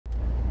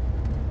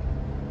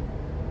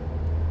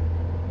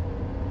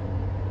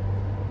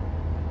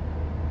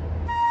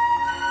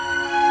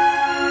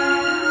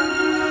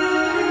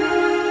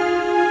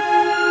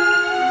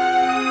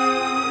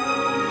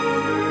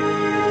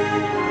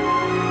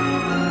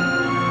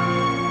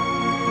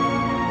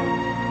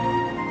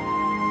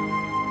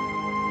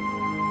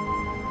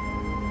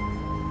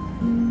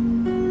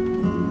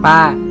பா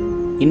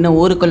இன்னும்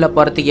ஊருக்குள்ளே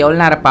போகிறதுக்கு எவ்வளோ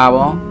நேரம்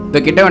பாவம்? இதோ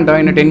கிட்ட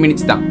வந்துட்டோம், இன்னும் 10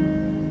 மினிட்ஸ் தான்.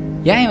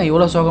 ஏன் இவன்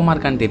இவ்வளோ சோகமாக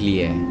இருக்கான்னு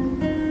தெரியலையே.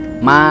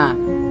 மா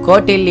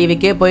கோட்டையில்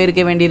லீவுக்கே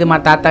போயிருக்க வேண்டியதுமா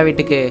தாத்தா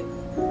வீட்டுக்கு.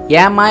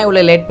 ஏம்மா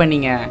இவ்வளோ லேட்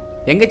பண்ணீங்க?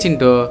 எங்கே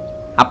சிண்டு?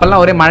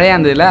 அப்போல்லாம் ஒரே மழையாக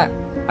இருந்ததுல,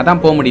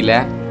 அதான் போக முடியல.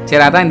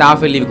 சரி அதான் இந்த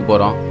ஆஃப் லீவுக்கு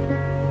போகிறோம்.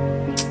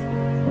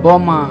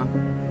 போம்மா.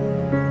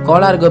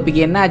 கோளாறு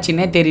கோபிக்கு என்ன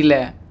ஆச்சுன்னே தெரியல.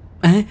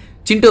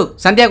 சிண்டு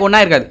சந்தியாவுக்கு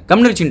ஒன்றா இருக்காது,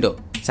 கம்னூர் சிண்டு.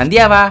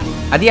 சந்தியாவா?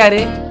 அது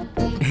யாரு?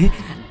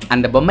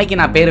 அந்த பொம்மைக்கு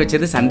நான் பேர்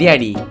வச்சது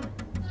சந்தியாடி.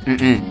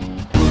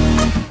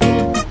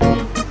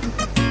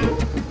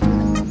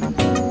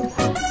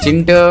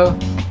 சிண்டு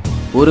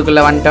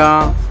ஊருக்குள்ள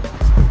வந்துட்டோம்.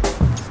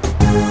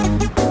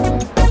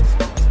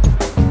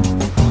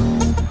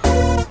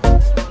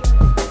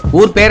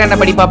 ஊர் பேர் என்ன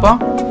படி பாப்போம்?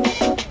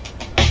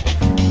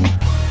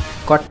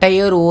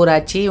 கொட்டையூர்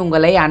ஊராட்சி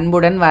உங்களை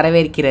அன்புடன்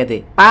வரவேற்கிறது.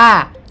 பா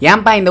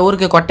ஏன்பா இந்த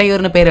ஊருக்கு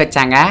கொட்டையூர்னு பேர்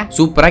வச்சாங்க?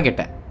 சூப்பரா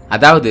கேட்ட.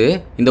 அதாவது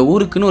இந்த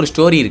ஊருக்குன்னு ஒரு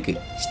ஸ்டோரி இருக்கு.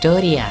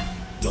 ஸ்டோரியா?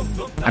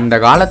 அந்த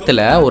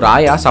காலத்துல ஒரு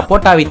ஆயா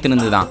சப்போட்டா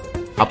வித்துனுதான்.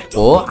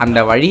 அப்போ அந்த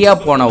வழியா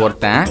போன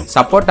ஒருத்தன்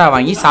சப்போட்டா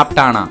வாங்கி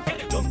சாப்பிட்டானா.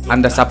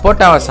 அந்த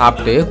சப்போட்டாவை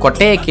சாப்பிட்டு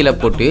கொட்டையை கீழே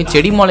போட்டு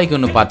செடி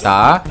முளைக்குன்னு பார்த்தா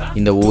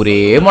இந்த ஊரே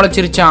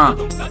முளைச்சிருச்சான்.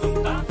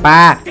 பா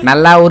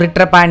நல்லா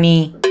உருட்டுறப்பா நீ.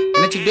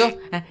 என்ன சிட்டு?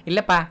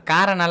 இல்லப்பா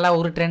காரை நல்லா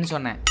உருட்டுறேன்னு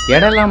சொன்னேன்.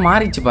 இடம்லாம்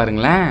மாறிச்சு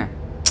பாருங்களேன்.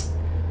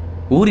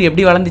 ஊர்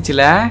எப்படி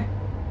வளர்ந்துச்சுல.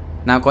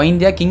 நான்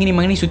குழந்தையா கிங்கினி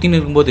மங்கினி சுத்தின்னு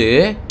இருக்கும்போது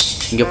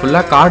இங்க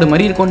ஃபுல்லா காடு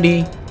மாதிரி இருக்கும்டி.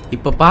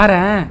 இப்ப பாரு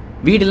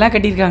வீடுலாம்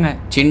கட்டியிருக்காங்க.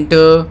 சிண்டு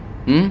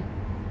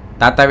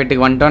தாத்தா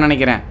வீட்டுக்கு வந்துட்டோன்னு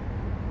நினைக்கிறேன்.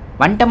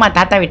 வந்துட்டோமா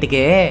தாத்தா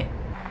வீட்டுக்கு?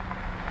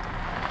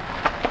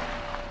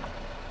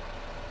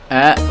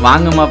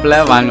 வாங்க மாப்பிள்ள,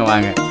 வாங்க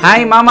வாங்க.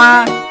 ஹாய் மாமா,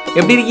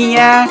 எப்படி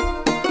இருக்கீங்க?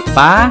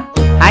 பா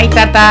ஹாய்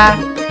தாத்தா.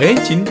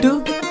 சிண்டு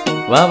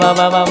வா வா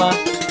வா வா வா.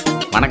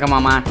 வணக்கம்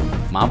மாமா.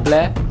 மாப்பிள்ள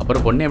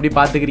அப்புறம் பொண்ணு எப்படி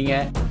பாத்துக்கிறீங்க?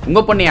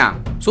 உங்க பொண்ணையா?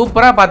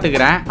 சூப்பரா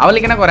பாத்துக்கிறேன்.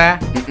 அவளுக்கு என்ன குறை?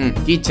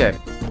 டீச்சர்.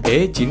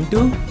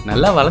 சிண்டு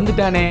நல்லா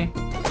வளர்ந்துட்டானே.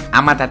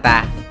 ஆமா தாத்தா.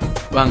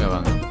 வாங்க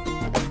வாங்க.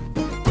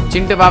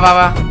 சிண்டு வா வா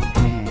வா.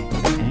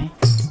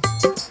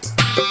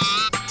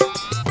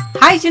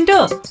 ஹாய் சிண்டு,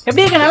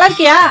 எப்படி இருக்க? நல்லா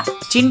இருக்கியா?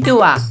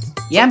 சிண்டுவா?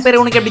 என்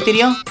பேரு உனக்கு எப்படி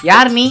தெரியும்?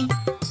 யார் நீ?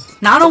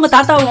 நானும் உங்க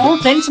தாத்தாவும்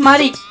ஃப்ரெண்ட்ஸ்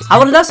மாதிரி.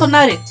 அவரு தான்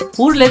சொன்னாரு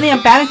ஊர்ல இருந்து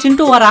என் பேரன்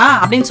சிண்டு வரான்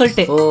அப்படின்னு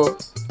சொல்லிட்டு. ஓ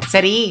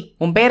சரி,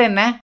 உன் பேர்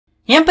என்ன?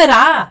 என்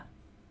பேரா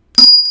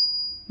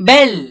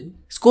bell.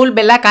 School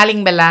Bella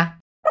calling Bella?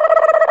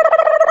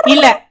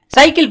 இல்ல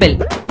சைக்கிள் பெல்.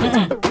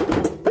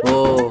 ஓ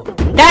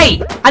டேய்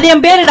அது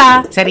என் பேருடா.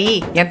 சரி,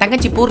 என்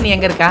தங்கச்சி பூர்ணி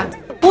எங்க இருக்கா?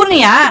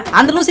 பூர்ணியா?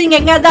 அந்த லூசி இங்க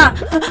எங்க தான்.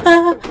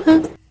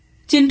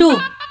 சிண்டு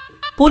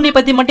பூர்ணி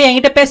பத்தி மட்டும்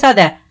என்கிட்ட பேசாத.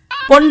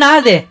 பொண்ணா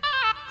அது?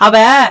 அவ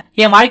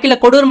என் வாழ்க்கையில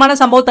கொடூரமான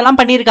சம்பவத்தெல்லாம்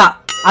பண்ணிருக்கா.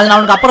 அதை நான்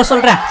உனக்கு அப்புறம்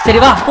சொல்றேன்.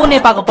 சரிவா,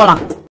 பூர்ணியை பார்க்க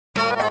போலாம்.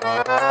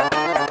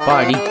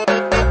 பாடி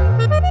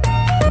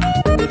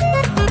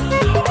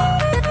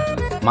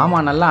மாமா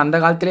நல்லா அந்த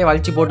காலத்திலே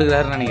வளைச்சு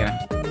போட்டுக்கிறாருன்னு நினைக்கிறேன்.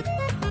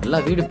 நல்லா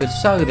வீடு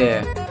பெருசாகுது.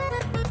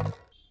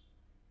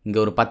 இங்க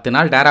ஒரு 10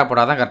 நாள் டேரா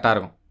போடாதான் கரெக்டா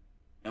இருக்கும்.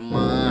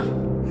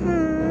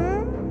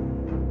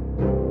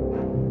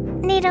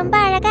 நீ ரொம்ப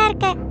அழகா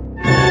இருக்க.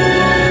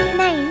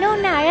 நான் இன்னும்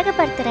உன்னை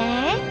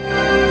அழகுபடுத்துறேன்.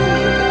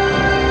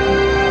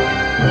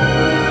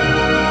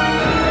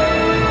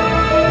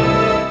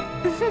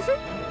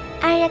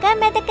 அழகா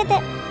மிதக்குது.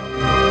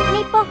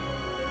 நீ போ.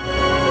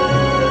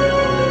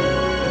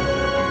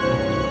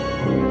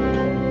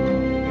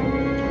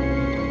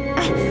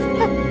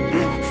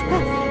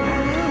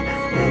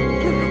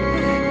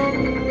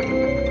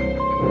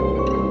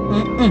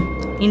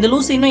 இந்த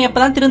லூசி இன்னும்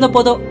எப்பதான் திருந்த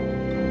போதோ.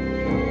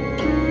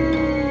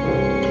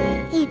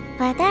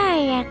 இப்பதான்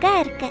அழகா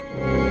இருக்க.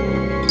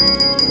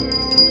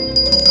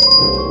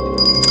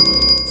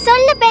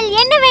 சொல்லு பெல்,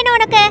 என்ன வேணும்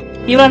உனக்கு?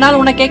 இவ்வளவு நாள்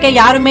உன்னை கேட்க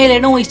யாருமே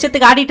இல்லைன்னு உன்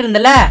இஷ்டத்துக்கு ஆடிட்டு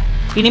இருந்தல.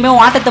 இனிமே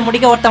உன் ஆட்டத்தை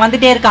முடிக்க ஒருத்த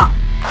வந்துட்டே இருக்கான்.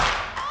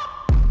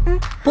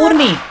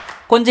 பூர்ணி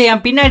கொஞ்சம்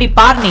என் பின்னாடி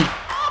பார்னி.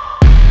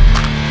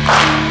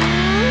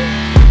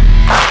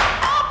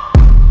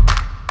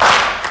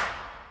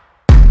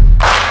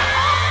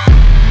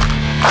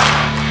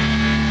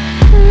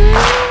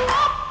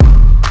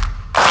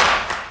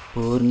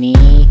 பூர்ணி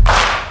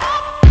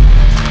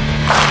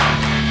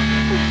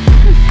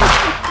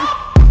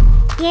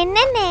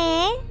என்னன்னே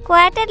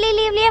குவார்டர்லி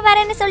லீவ்லயே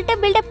வரேன்னு சொல்லிட்டு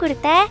பில்டப்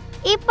கொடுத்த.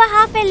 இப்ப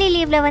ஹாஃப் இயர்லி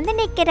லீவ்ல வந்து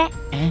நிக்கிற.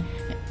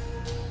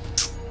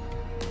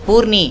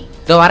 பூர்ணி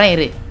இதோ வரேன்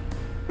இரு.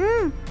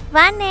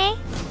 வாண்ணே.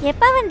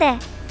 எப்ப வந்த?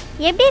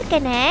 எப்படி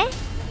இருக்கனே?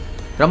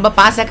 ரொம்ப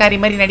பாசக்காரி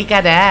மாதிரி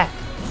நடிக்காத.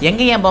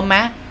 எங்க என்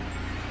பொம்மை?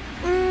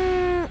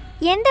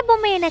 எந்த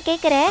பொம்மை என்ன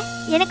கேக்குற?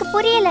 எனக்கு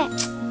புரியல.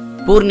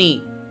 பூர்ணி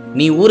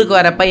நீ ஊருக்கு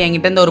வரப்ப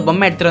என்கிட்ட இருந்து ஒரு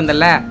பொம்மை எடுத்துட்டு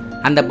வந்தல,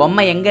 அந்த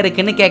பொம்மை எங்க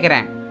இருக்குன்னு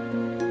கேக்குறேன்.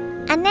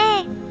 அண்ணே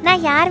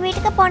நான் யார்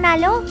வீட்டுக்கு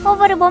போனாலும்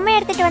ஒவ்வொரு பொம்மை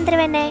எடுத்துட்டு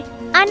வந்துருவேனே.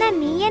 ஆனா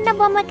நீ என்ன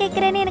பொம்மை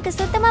கேக்குறேன்னு எனக்கு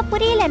சுத்தமா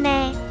புரியலண்ணே.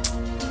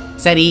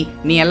 சரி,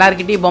 நீ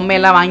எல்லார்கிட்டயும்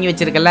பொம்மையெல்லாம் வாங்கி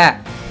வச்சிருக்கல,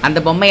 அந்த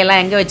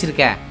பொம்மையெல்லாம் எங்க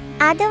வச்சிருக்க?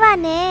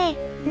 அதுவானே,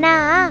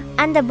 நான்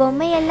அந்த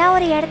பொம்மையெல்லாம்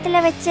ஒரு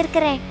இடத்துல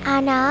வச்சிருக்கிறேன்.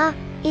 ஆனா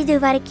இது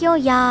வரைக்கும்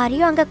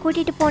யாரையும் அங்க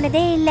கூட்டிட்டு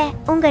போனதே இல்ல.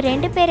 உங்க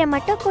 2 பேரை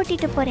மட்டும்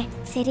கூட்டிட்டு போறேன்.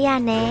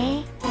 சரியானே?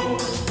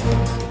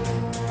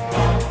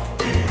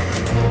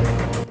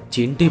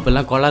 சிண்டு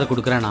இப்பெல்லாம் கோளாறு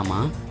கொடுக்குறானாமா?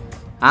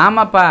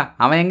 ஆமாப்பா,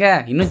 அவன் எங்க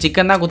இன்னும்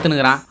சிக்கன் தான்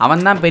குத்துனுக்குறான்.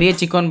 அவன் தான் பெரிய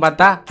சிக்கன்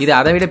பார்த்தா இது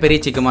அதை விட பெரிய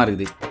சிக்கமா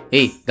இருக்குது.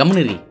 ஏய்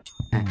கம்முனுரி.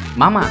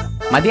 மாமா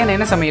மதியானம்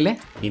என்ன சமையல்?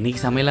 இன்னைக்கு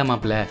சமையலா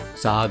மாப்பிள்ள?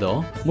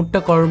 சாதம் முட்டை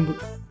குழம்பு.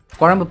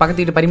 குழம்பு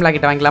பக்கத்து வீட்டு பரிமளா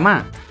கிட்ட வாங்கிக்கலாமா?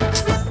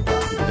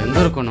 எங்க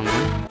இருக்கும் நம்ம?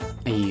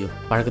 ஐயோ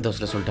பழக்க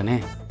தோசையில் சொல்லிட்டேனே.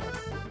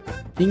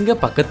 இங்க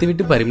பக்கத்து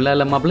வீட்டு பரிமளா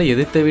இல்ல மாப்பிள்ள,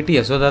 எதிர்த்த வீட்டு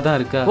யசோதா தான்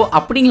இருக்கா. ஓ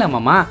அப்படிங்களா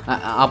மாமா?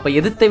 அப்ப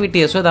எதிர்த்த வீட்டு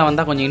யசோதா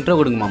வந்தா கொஞ்சம் இன்ட்ரோ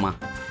கொடுங்க மாமா.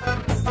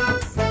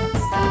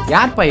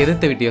 யார்ப்பா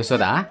எதிர்த்த வீட்டு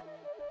யசோதா?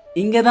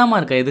 இங்கதாம்மா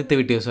இருக்கா எதிர்த்த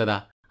வீட்டு யசோதா.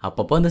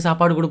 அப்பப்போ அந்த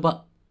சாப்பாடு கொடுப்பா.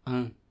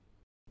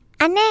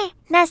 அண்ணே,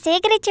 நான்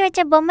சேகரிச்சு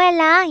வச்ச பொம்மை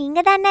எல்லாம்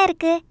இங்க தானே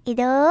இருக்கு.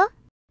 இதோ.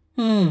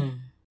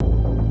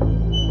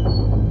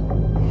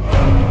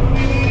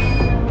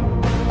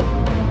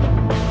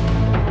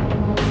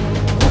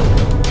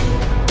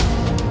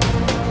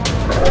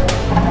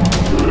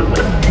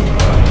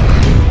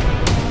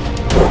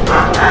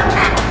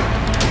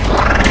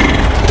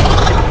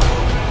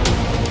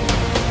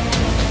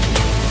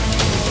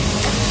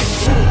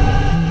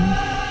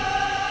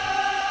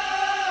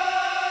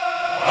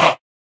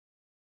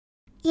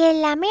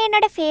 எல்லாமே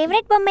என்னோட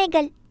ஃபேவரட்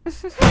பொம்மைகள்.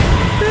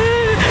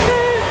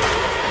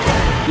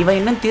 இவ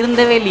இன்னும்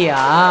திருந்தவே இல்லையா?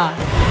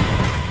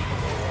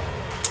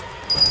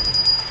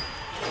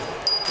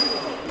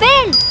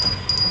 பெல்,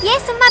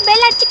 ஏன் சும்மா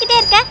பெல் அடிச்சுக்கிட்டே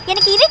இருக்க?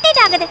 எனக்கு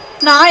இரிட்டேட் ஆகுது.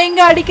 நான்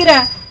எங்க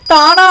அடிக்கிறேன்,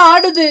 தானா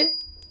ஆடுது.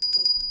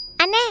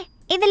 அண்ணே,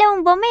 இதுல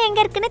உன் பொம்மை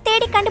எங்க இருக்குன்னு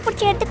தேடி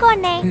கண்டுபிடிச்சு எடுத்துக்கோ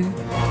அண்ணே.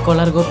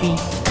 கோலார் கோபி.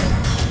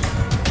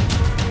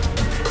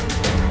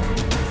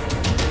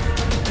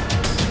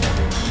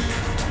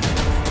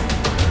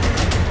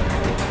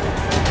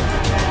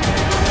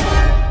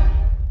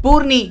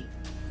 பூர்ணி,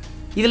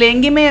 இதுல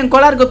எங்கேயுமே என்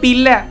கோலார் கோப்பி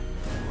இல்ல.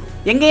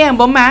 எங்க என்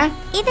பொம்மை?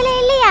 இதுல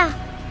இல்லையா?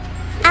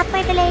 அப்ப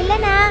இதுல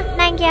இல்லனா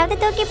நான் எங்கயாவது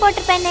தூக்கி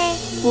போட்டுப்பேனே.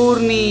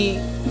 பூர்ணி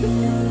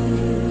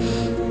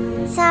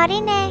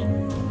சாரிண்ணே.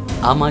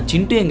 ஆமா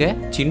சிண்டு எங்க?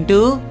 சிண்டு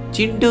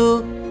சிண்டு.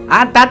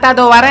 தாத்தா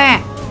தோ வரேன்.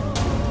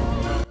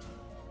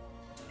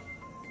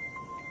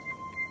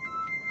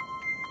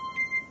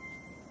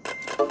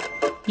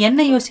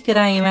 என்ன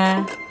யோசிக்கிறான்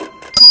இவன்?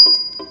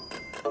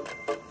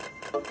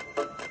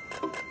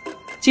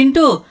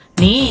 சிண்டு,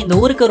 நீ இந்த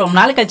ஊருக்கு ரொம்ப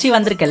நாள் கழிச்சு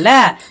வந்திருக்கல்ல,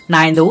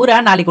 நான் இந்த ஊரை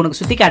நாளைக்கு உனக்கு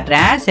சுத்தி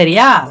காட்டுறேன்,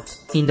 சரியா?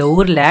 இந்த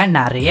ஊர்ல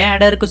நிறைய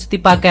இடம் இருக்கு சுத்தி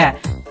பார்க்க.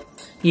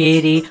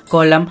 ஏரி,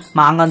 குளம்,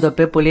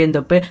 மாங்காந்தோப்பு,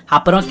 புளியந்தோப்பு,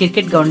 அப்புறம்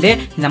கிரிக்கெட் கிரவுண்டு,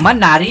 இந்த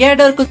மாதிரி நிறைய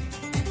இடம் இருக்கு.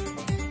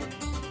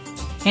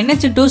 என்ன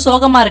சிண்டு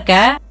சோகமா இருக்க?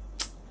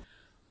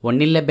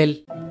 ஒன்னில்ல பெல்.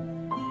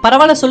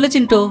 பரவாயில்ல சொல்லு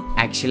சிண்டு.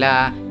 ஆக்சுவலா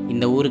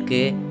இந்த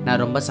ஊருக்கு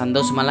நான் ரொம்ப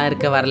சந்தோஷமெல்லாம்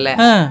இருக்க வரல.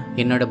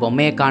 என்னோட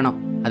பொம்மையை காணோம்,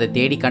 அதை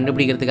தேடி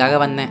கண்டுபிடிக்கிறதுக்காக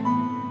வந்தேன்.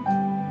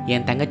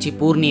 என் தங்கச்சி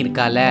பூர்ணி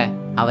இருக்கால,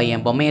 அவ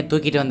என் பொம்மையை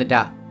தூக்கிட்டு வந்துட்டா.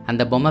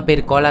 அந்த பொம்மை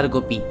பேர் கோலார்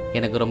கோபி.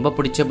 எனக்கு ரொம்ப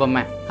பிடிச்ச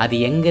பொம்மை. அது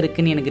எங்க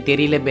இருக்குன்னு எனக்கு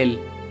தெரியல பெல்.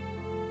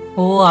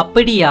 ஓ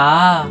அப்படியா?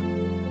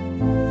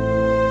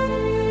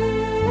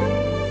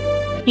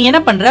 நீ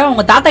என்ன பண்ற?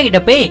 உங்க தாத்தா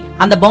கிட்ட போய்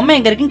அந்த பொம்மை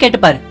எங்க இருக்குன்னு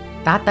கேட்டுப்பாரு.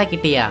 தாத்தா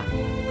கிட்டயா?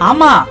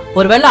 ஆமா,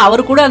 ஒருவேளை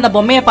அவரு கூட அந்த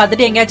பொம்மையை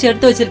பார்த்துட்டு எங்கேயாச்சும்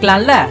எடுத்து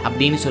வச்சிருக்கலாம்ல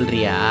அப்படின்னு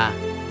சொல்றியா?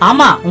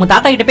 ஆமா, உங்க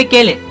தாத்தா கிட்ட போய்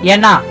கேளு.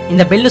 ஏன்னா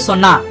இந்த பெல்லு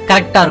சொன்னா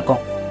கரெக்டா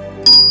இருக்கும்.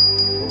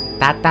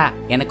 தாத்தா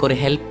எனக்கு ஒரு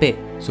ஹெல்ப்.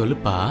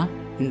 சொல்லுப்பா.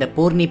 இந்த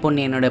பூர்ணி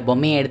பொண்ணு என்னோட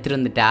பொம்மையை எடுத்துட்டு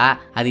வந்துட்டா.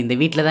 அது இந்த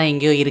வீட்டில தான்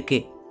எங்கேயோ இருக்கு.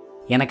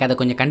 எனக்கு அதை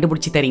கொஞ்சம்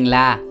கண்டுபிடிச்சி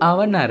தரீங்களா?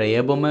 அவன்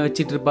நிறைய பொம்மை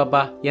வச்சிட்டு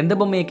இருப்பாப்பா. எந்த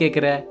பொம்மையை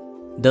கேட்குற?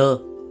 தோ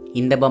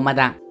இந்த பொம்மை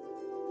தான்.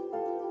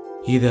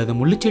 இது அது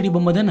முள்ளுச்செடி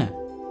பொம்மை தானே?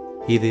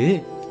 இது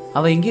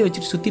அவ எங்கேயோ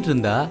வச்சுட்டு சுத்திட்டு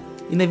இருந்தா.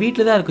 இந்த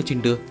வீட்டில தான் இருக்கும்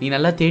சிண்டு. நீ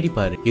நல்லா தேடி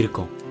பாரு,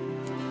 இருக்கும்.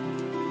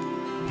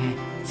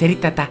 சரி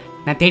தாத்தா,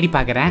 நான் தேடி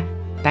பார்க்குறேன்.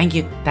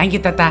 தேங்க்யூ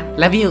தேங்க்யூ தாத்தா,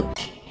 லவ் யூ.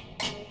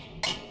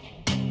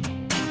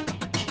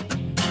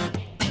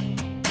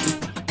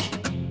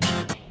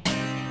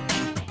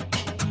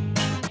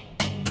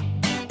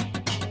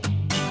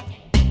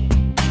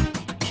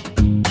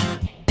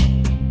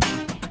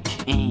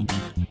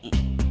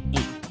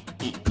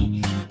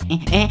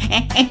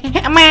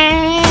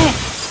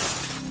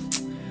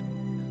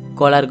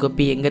 கோலார்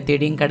கோப்பி எங்க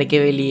தேடியும்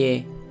கிடைக்கவே இல்லையே.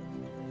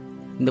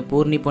 இந்த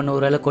பூர்ணி பொண்ணு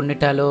ஒரு வேளை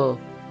கொன்னுட்டாலோ?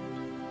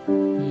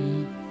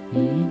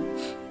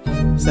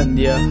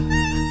 சந்தியா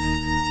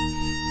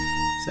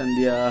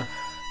சந்தியா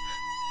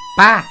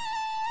பா,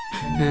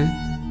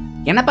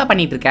 என்னப்பா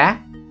பண்ணிட்டு இருக்க?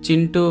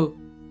 சிண்டு,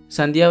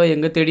 சந்தியாவை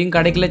எங்க தேடியும்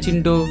கிடைக்கல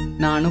சிண்டு.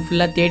 நானும்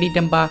ஃபுல்லா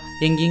தேடிட்டேன்பா,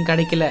 எங்கேயும்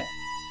கிடைக்கல.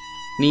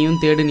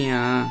 நீயும்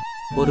தேடுனியா?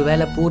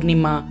 ஒருவேளை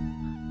பூர்ணிமா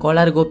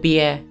கோலார்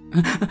கோப்பிய?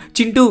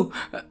 சிண்டு,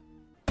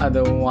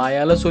 அதை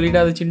வாயால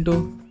சொல்லிடாத சிண்டு,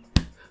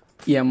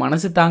 என்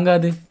மனசு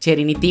தாங்காது.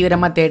 சரி நீ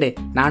தீவிரமா தேடு,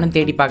 நானும்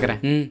தேடி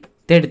பார்க்குறேன்.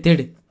 தேடு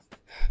தேடு.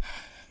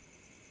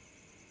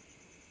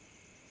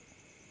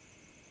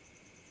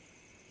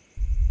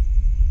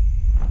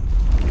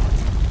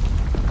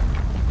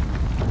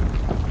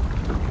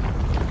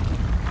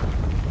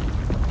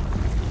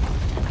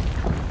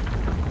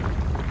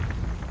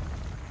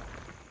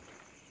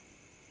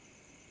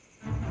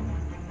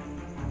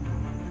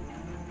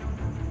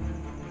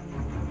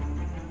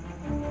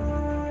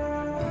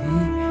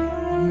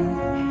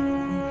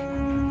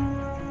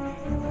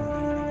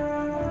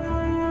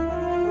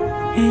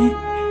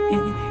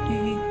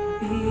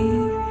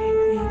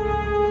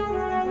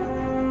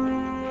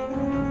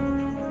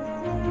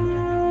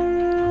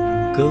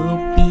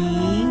 Gopi.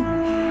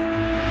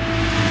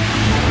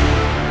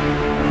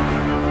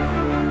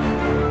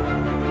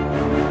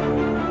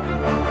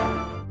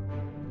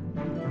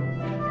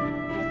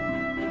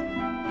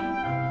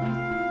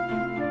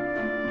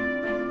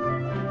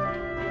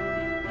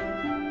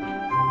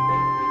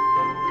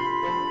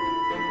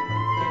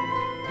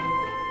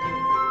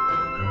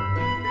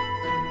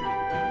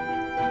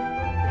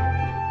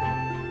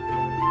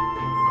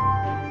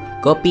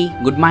 Gopi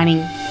good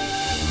morning.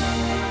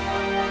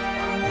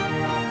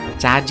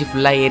 Charge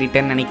ஃபுல்லாக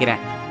ஏறிட்டேன்னு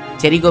நினைக்கிறேன்.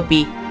 சரி கோபி,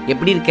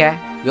 எப்படி இருக்க?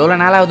 எவ்வளோ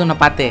நாளாவது உன்னை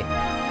பார்த்து.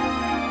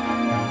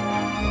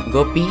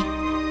 கோபி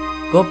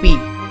கோபி,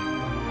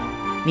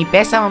 நீ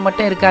பேசாமல்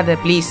மட்டும் இருக்காத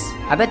ப்ளீஸ்.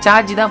 அதான்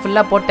சார்ஜ் தான்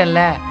ஃபுல்லாக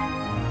போட்டேன்ல.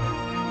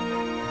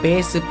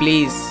 பேசு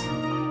ப்ளீஸ்.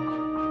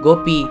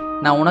 கோபி,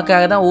 நான்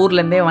உனக்காக தான்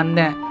ஊர்லேருந்தே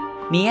வந்தேன்.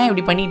 நீ ஏன்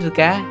இப்படி பண்ணிட்டு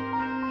இருக்க?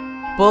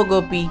 போ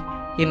கோபி,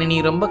 என்னை நீ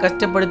ரொம்ப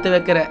கஷ்டப்படுத்த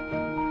வைக்கிற.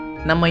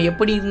 நம்ம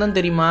எப்படி இருந்தோம்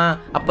தெரியுமா?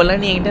 அப்பெல்லாம்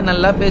நீ என்கிட்ட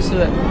நல்லா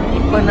பேசுவ.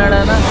 இப்ப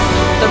என்னடானா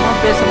சுத்தமா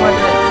பேச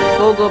மாட்டேன்.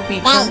 போ கோபி.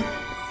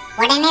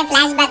 உடனே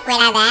ஃபிளாஷ்பேக்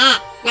போயிடாத.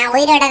 நான்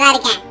உயிரோட தான்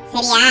இருக்கேன்,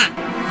 சரியா?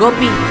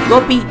 கோபி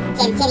கோபி.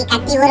 சரி சரி,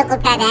 கத்தி ஊரை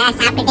கூப்பிடாத,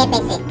 சாப்பிட்டுட்டே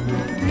பேசு.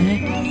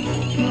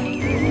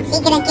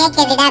 சீக்கிரம்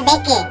கேக் எடுடா,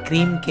 பேக்கு.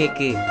 கிரீம்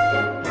கேக்கு.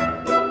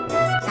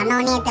 சொன்ன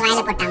உடனே எடுத்து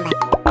வாயில போட்டான்.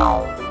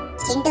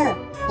 சிண்டு,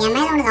 என்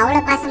மேல உனக்கு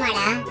அவ்வளவு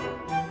பாசமாடா?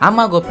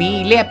 ஆமா கோபி,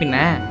 இல்லையா பின்ன?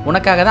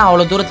 உனக்காக தான்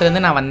அவ்வளவு தூரத்துல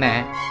இருந்து நான்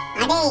வந்தேன்.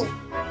 அடே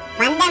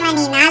வந்தவன்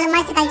நீ 4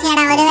 மாசம்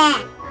கழிச்சாடா வருவ.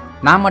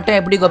 நான் மட்டும்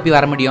எப்படி கோபி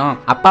வர முடியும்?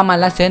 அப்பா அம்மா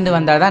எல்லாம் சேர்ந்து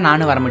வந்தாதான்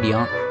நானும் வர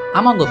முடியும்.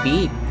 ஆமா கோபி,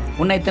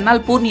 உன்னை இத்தனை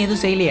நாள் பூர்ணி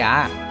எதுவும் செய்யலையா?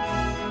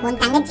 உன்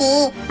தங்கச்சி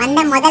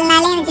வந்த முதல்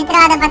நாளே எனக்கு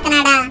சித்திரவாத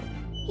பத்தனாடா.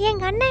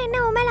 எங்க அண்ணன்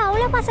என்ன உன் மேல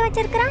அவ்வளவு பாசம்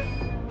வச்சிருக்கான்?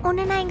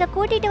 உன்னை நான் இங்க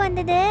கூட்டிட்டு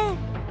வந்தது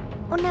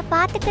உன்னை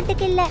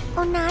பாத்துக்கிறதுக்கு இல்ல,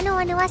 உன்னை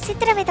அணுவா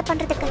சித்திரவதை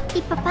பண்றதுக்கு.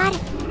 இப்ப பாரு.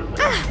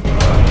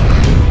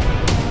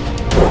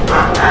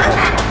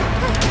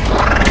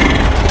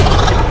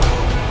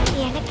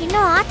 எனக்கு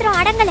இன்னும் ஆத்திரம்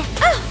அடங்கல.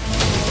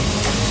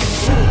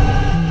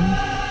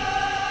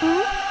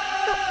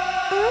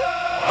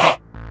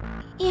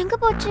 எங்க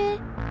போச்சு?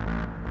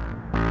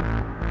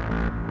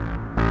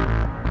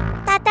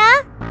 தாத்தா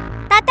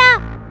தாத்தா,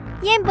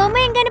 என்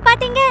பொம்மை எங்கன்னு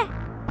பாத்தீங்க?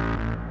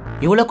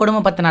 இவ்வளவு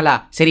கொடுமை பத்தினாலா?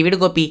 சரி விடு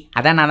கோபி,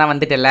 அதான் நான் தான்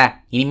வந்துட்டேல்ல.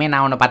 இனிமே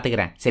நான் உன்னை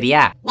பாத்துக்கிறேன்,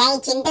 சரியா?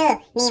 டேய் சிண்டு,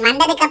 நீ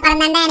வந்ததுக்கு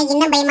அப்புறம் தான் எனக்கு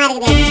இன்னும் பயமா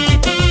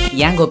இருக்குது.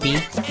 ஏன் கோபி?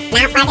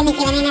 நான் பாட்டு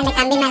சிவனே அந்த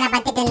கம்பி மேல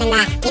பத்துட்டு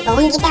இருந்தேன்டா. இப்போ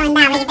உன்கிட்ட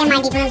வந்து அவகிட்ட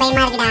மாட்டிப்போம்,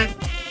 பயமா இருக்குடா.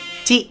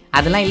 சி,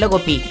 அதெல்லாம் இல்ல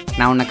கோபி.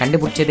 நான் உன்னை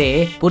கண்டுபிடிச்சதே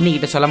பூர்ணி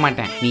கிட்ட சொல்ல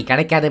மாட்டேன். நீ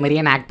கிடைக்காத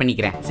மாதிரியே நான் ஆக்ட்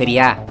பண்ணிக்கிறேன்,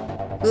 சரியா?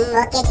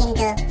 ஓகே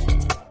சிண்டு.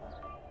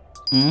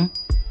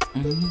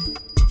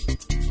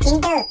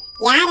 சிண்டு,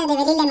 யார் அது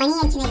வெளியில மணி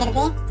அடிச்சு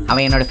நிக்கிறது?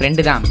 அவன் என்னோட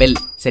ஃப்ரெண்டு தான், பெல்.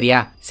 சரியா?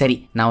 சரி,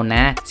 நான்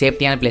உன்னை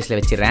சேஃப்டியான பிளேஸ்ல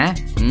வச்சிடுறேன்.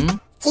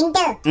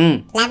 சிண்டு,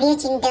 love you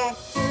Chintu.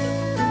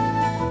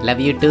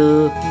 Love you two.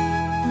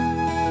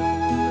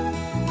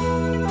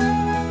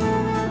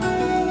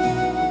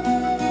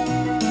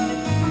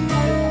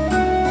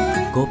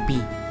 Gopi,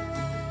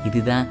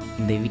 இதுதான்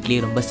இந்த வீட்லயே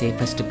ரொம்ப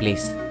சேஃபஸ்ட்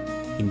பிளேஸ்.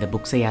 இந்த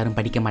புக்ஸை யாரும்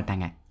படிக்க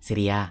மாட்டாங்க,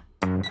 சரியா?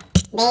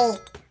 டேய்,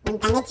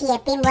 உன் தங்கச்சி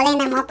எப்பயும் போல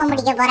என்ன மோப்பம்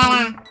பிடிக்க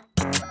போறாளா?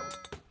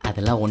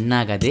 அதெல்லாம்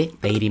ஒன்றாகாது,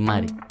 தைரியமா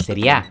இரு,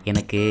 சரியா?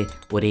 எனக்கு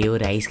ஒரே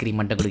ஒரு ஐஸ்கிரீம்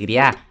மட்டும்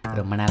கொடுக்குறியா?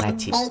 ரொம்ப நாள்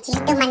ஆச்சு. டேய்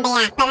சிண்டு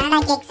மண்டையா, இப்பதான்டா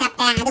கேக்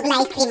சாப்பிட்டேன், அதுக்குள்ள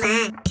ஐஸ்கிரீமா?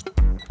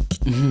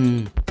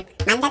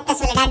 மந்தத்தை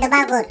சொல்லுடா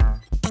டுபாகூர்.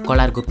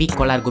 கோலார் கோபி,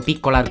 கோலார் கோபி,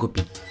 கோலார்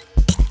கோபி.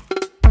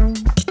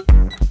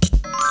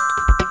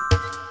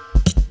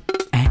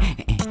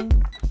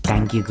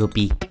 தேங்க்யூ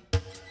கோபி.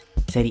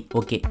 சரி,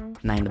 ஓகே,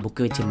 நான் இந்த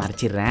புக்கை வச்சு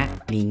மறைச்சிடுறேன்.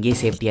 நீ இங்கே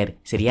சேஃப்டியா இரு,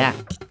 சரியா?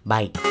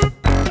 பாய்.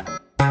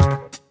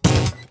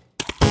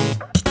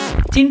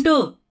 சிண்டு,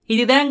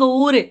 இதுதான் எங்க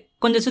ஊரு,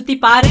 கொஞ்சம் சுத்தி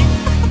பாரு.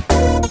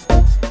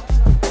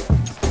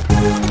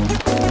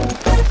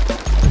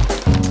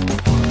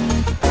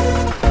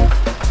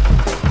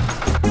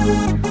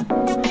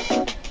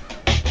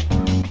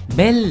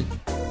 பெல்,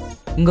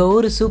 உங்க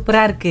ஊரு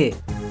சூப்பரா இருக்கு.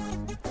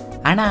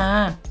 ஆனா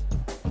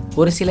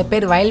ஒரு சில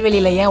பேர்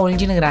வயல்வெளியில ஏன்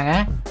ஒளிஞ்சுனுக்குறாங்க?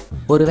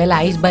 ஒருவேளை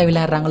ஐஸ் பாய்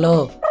விளையாடுறாங்களோ?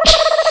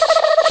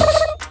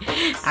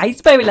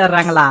 Ice boy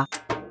விளையாடுறாங்களா?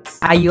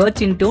 ஐயோ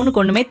சிண்டு,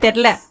 உனக்கு ஒண்ணுமே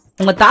தெரியல.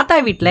 உங்க தாத்தா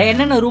வீட்டுல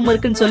என்னென்ன ரூம்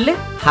இருக்குன்னு சொல்லு.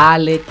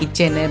 ஹாலு,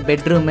 கிச்சனு,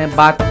 பெட்ரூமு,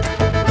 பாத்.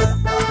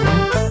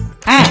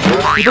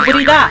 இது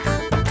புரியுதா?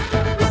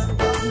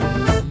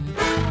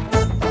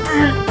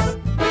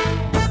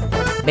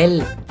 பெல்,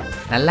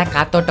 நல்லா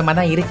காத்தோட்டமா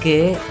தான் இருக்கு.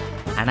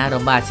 ஆனா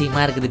ரொம்ப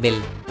அசிங்கமா இருக்குது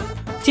பெல்.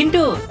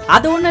 சிண்டு,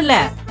 அது ஒண்ணும் இல்ல.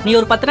 நீ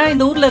ஒரு 10 நாள்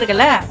இந்த ஊர்ல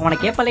இருக்கல,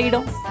 உனக்கே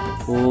பழகிடும்.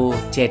 ஓ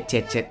சரி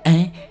சரி சரி.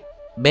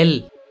 பெல்,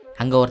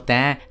 அங்க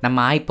ஒருத்தன்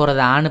நம்ம ஆய்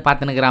போறத ஆணு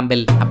பார்த்துனுக்குறான்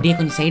பெல். அப்படியே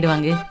கொஞ்சம் சைடு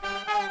வாங்கு.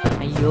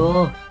 ஐயோ,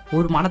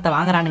 ஊர் மானத்தை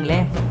வாங்குறானுங்களே.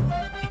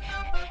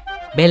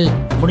 பெல்,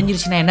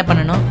 முடிஞ்சிருச்சுன்னா என்ன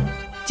பண்ணணும்?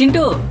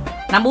 சிண்டு,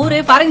 நம்ம ஊரு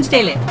ஃபாரின்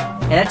ஸ்டைலு.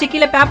 ஏதாச்சும்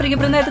கீழே பேப்பர்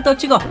கீப்பர் இருந்தா எடுத்து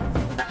வச்சுக்கோ.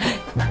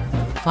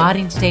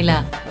 ஃபாரின் ஸ்டைலா?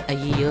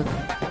 ஐயோ,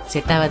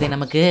 செட் ஆகாதே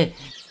நமக்கு.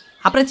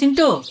 அப்புறம்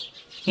சிண்டு,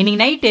 இன்னைக்கு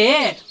நைட்டு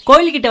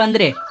கோயில்கிட்ட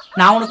வந்துரு.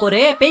 நான் உனக்கு ஒரு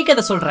பேய்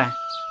கதை சொல்றேன்.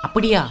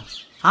 அப்படியா?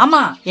 ஆமா,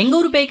 எங்க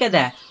ஊர் பேய்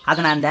கதை. அதை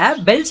நான் அந்த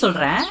பெல்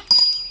சொல்றேன்.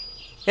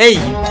 ஏய்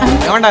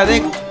எவன்டா அது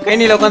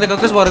கைனில உட்காந்து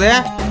கக்கூஸ் போறது?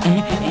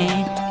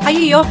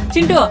 ஐயோ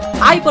சிண்டு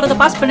ஆய் போறத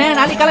பாஸ் பண்ண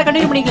நாளைக்கு காலை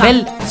கண்டினியூ பண்ணிக்கலாம்.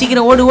 பெல்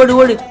சீக்கிரம் ஓடு ஓடு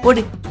ஓடு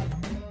ஓடு.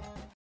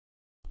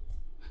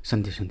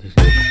 சந்தியா சந்தியா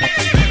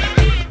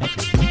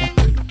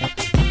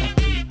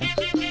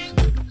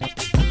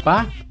பா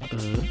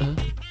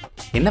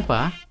என்னப்பா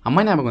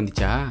அம்மா ஞாபகம்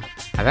வந்துச்சா?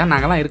 அதான்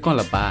நாங்களாம்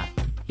இருக்கோம்லப்பா.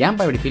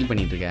 ஏன்ப்பா இப்படி ஃபீல்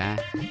பண்ணிட்டு இருக்க?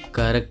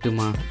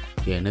 கரெக்டுமா,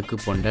 எனக்கு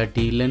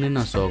பொண்டாட்டி இல்லைன்னு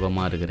நான்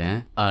சோகமாக இருக்கிறேன்.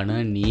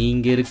 ஆனால்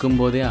நீங்கள்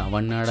இருக்கும்போதே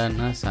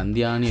அவனாடான்னா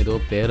சந்தியான்னு ஏதோ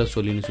பேரை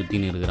சொல்லின்னு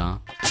சுற்றின்னு இருக்கிறான்.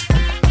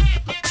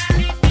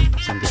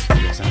 சந்தியா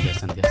சந்தியா சந்தியா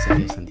சந்தியா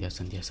சந்தியா சந்தியா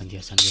சந்தியா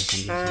சந்தியா சந்தியா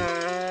சந்தியா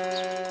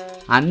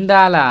அந்த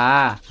ஆளா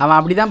அவன்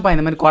அப்படிதான்ப்பா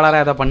இந்த மாதிரி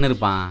கோளாறாக ஏதோ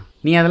பண்ணிருப்பான்.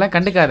 நீ அதெல்லாம்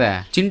கண்டுக்காத.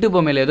 சிண்டு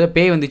பொம்மையில் ஏதோ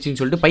பேய் வந்துச்சுன்னு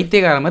சொல்லிட்டு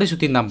பைத்தியக்கார மாதிரி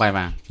சுற்றிருந்தான்ப்பா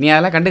இவன். நீ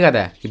அதெல்லாம் கண்டுக்காத.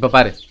 இப்போ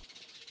பாரு.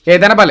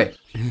 தனபாலு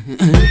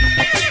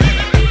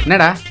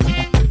என்னடா?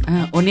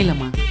 ஒன்றும்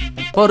இல்லைம்மா.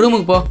 போ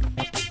ரூமுக்கு போ.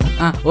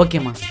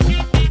 ஓகேம்மா.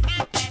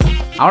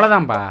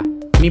 அவ்வளோதான்ப்பா,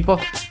 நீ போ.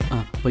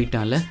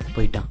 போயிட்டான்ல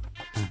போயிட்டான்.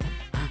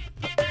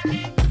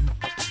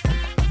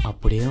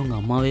 அப்படியே உங்க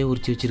அம்மாவே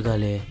உரிச்சு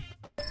வச்சிருக்காளே.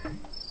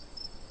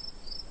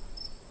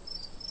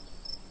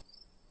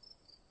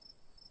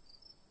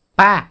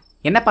 பா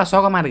என்னப்பா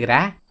சோகமா இருக்கிற?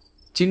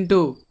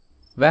 சிண்டு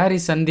வேர்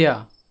இஸ் சந்தியா?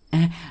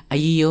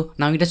 ஐயோ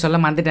நான் உங்ககிட்ட சொல்ல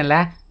மறந்துட்டேன்ல.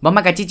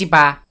 பொம்மை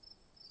கச்சிச்சிப்பா.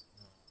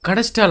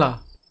 கடைச்சிட்டாளா?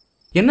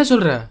 என்ன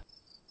சொல்ற?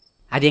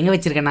 அது எங்கே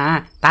வச்சிருக்கேன்னா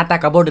தாத்தா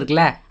கபோர்டு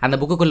இருக்குல்ல, அந்த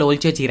புக்குக்குள்ளே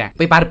ஒழிச்சு வச்சுக்கிறேன்.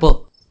 போய் பார்ப்போ.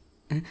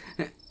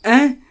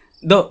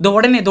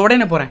 உடனே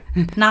போகிறேன்.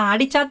 நான்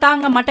அடிச்சா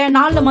தாங்க மாட்டேன்,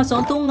 4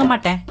 மாசம் தூங்க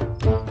மாட்டேன்.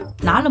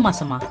 4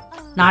 மாசமா?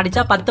 நான்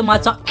அடிச்சா 10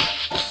 மாசம்.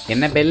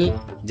 என்ன பெல்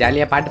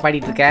ஜாலியாக பாட்டு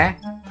பாடிட்டு இருக்க?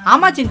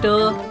 ஆமா சிண்டு.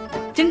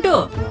 சிண்டு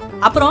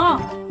அப்புறம்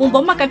உன்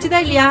பொம்மை கச்சிதா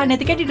இல்லையா?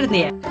 நேற்று கேட்டுட்டு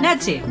இருந்தியே,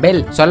 என்னாச்சு?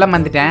 பெல் சொல்ல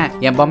மறந்துட்டேன்,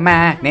 என் பொம்மை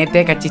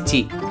நேத்தே கச்சிச்சு.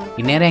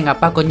 இந்நேரம் எங்கள்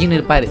அப்பா கொஞ்சின்னு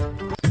இருப்பாரு.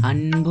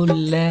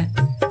 அன்புள்ள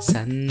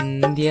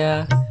சந்தியா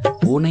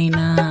உனை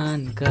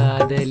நான்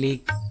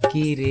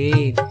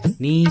காதலிக்கிறேன்,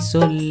 நீ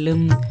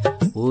சொல்லும்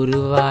ஒரு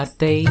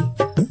வார்த்தை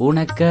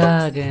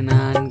உனக்காக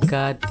நான்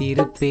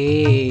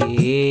காத்திருப்பேன்.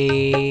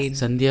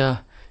 சந்தியா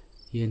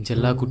என்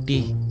செல்லா குட்டி.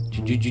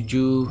 ஜுஜு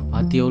ஜுஜு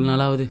பாத்தி எவ்வளவு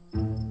நாளாவது?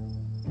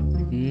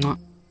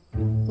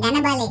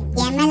 தனபாலு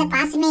என் மேல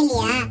பாசமே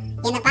இல்லையா?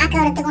 என்ன பார்க்க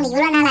வரதுக்கு உனக்கு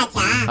இவ்வளவு நாள்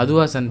ஆச்சா?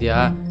 அதுவா சந்தியா,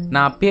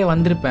 நான் அப்பயே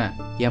வந்திருப்பேன்.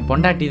 என்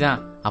பொண்டாட்டி தான்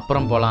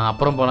அப்புறம்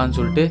போலான்னு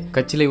சொல்லிட்டு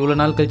கட்சியில இவ்வளவு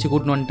நாள் கழிச்சு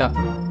கூட்டின்னு வந்துட்டா.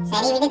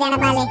 சரி விடு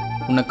தனபாலு.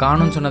 உன்னை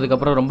காணும்னு சொன்னதுக்கு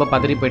அப்புறம் ரொம்ப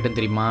பதறி போயிட்டேன்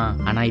தெரியுமா?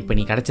 ஆனா இப்ப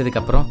நீ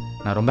கிடைச்சதுக்கு அப்புறம்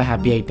நான் ரொம்ப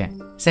ஹாப்பி ஆயிட்டேன்.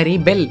 சரி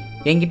பெல்,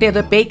 என்கிட்ட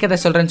ஏதோ பேய் கதை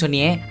சொல்றேன்னு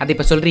சொன்னியே, அதை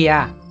இப்ப சொல்றியா?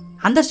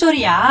 அந்த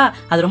ஸ்டோரியா?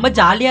 அது ரொம்ப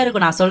ஜாலியா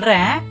இருக்கும், நான்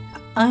சொல்றேன்.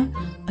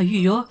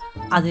 ஐயோ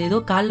அது ஏதோ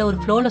காலைல ஒரு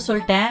ஃப்ளோல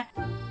சொல்லிட்டேன்.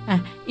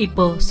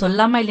 இப்போ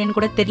சொல்லாம இல்லைன்னு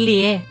கூட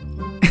தெரியலையே.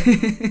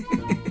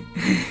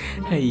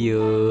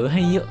 ஐயோ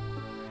ஐயோ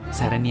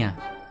சரண்யா,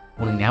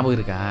 உனக்கு ஞாபகம்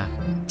இருக்கா?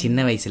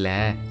 சின்ன வயசுல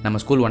நம்ம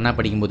ஸ்கூல் ஒன்னா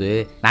படிக்கும்போது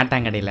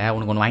நாட்டாங்கடையில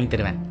உனக்கு ஒன்று வாங்கி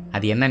தருவேன்.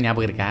 அது என்ன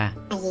ஞாபகம் இருக்கா?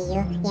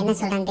 ஐயோ என்ன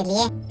சொல்றேன்னு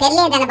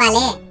தெரியலையே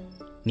தனபாலு.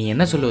 நீ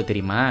என்ன சொல்லுவ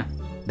தெரியுமா?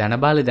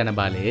 தனபாலு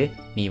தனபாலு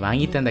நீ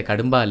வாங்கி தந்த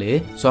கடும்பாலு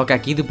சோக்கா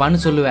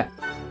கீதுப்பான்னு சொல்லுவ.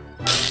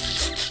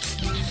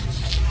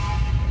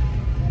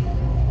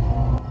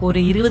 ஒரு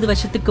 20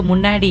 வருஷத்துக்கு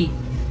முன்னாடி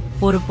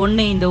ஒரு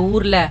பொண்ணு இந்த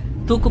ஊர்ல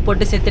தூக்கு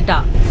போட்டு செத்துட்டா.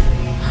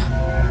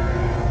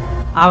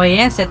 அவ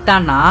ஏன்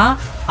செத்தான்னா,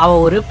 அவ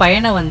ஒரு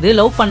பையனை வந்து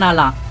லவ்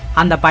பண்ணாலாம்.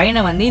 அந்த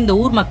பையனை வந்து இந்த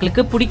ஊர்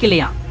மக்களுக்கு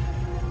பிடிக்கலையாம்.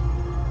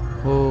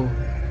 ஓ.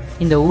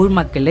 இந்த ஊர்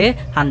மக்கள்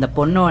அந்த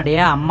பொண்ணோடைய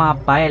அம்மா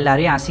அப்பா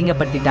எல்லாரையும்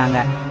அசிங்கப்படுத்திட்டாங்க.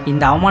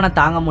 இந்த அவமானம்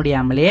தாங்க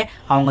முடியாமலே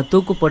அவங்க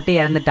தூக்கு போட்டு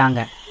இறந்துட்டாங்க.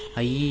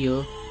 ஐயோ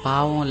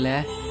பாவம் இல்ல.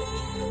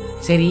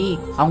 சரி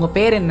அவங்க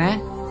பேர் என்ன?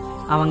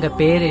 அவங்க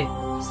பேரு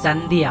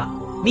சந்தியா.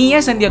 நீ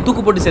ஏன் சந்தியா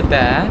தூக்கு போட்டு செத்த?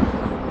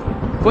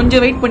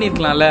 கொஞ்சம் வெயிட்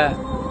பண்ணிருக்கலாம்ல.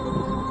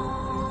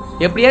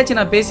 எப்படியாச்சும்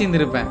நான் பேசி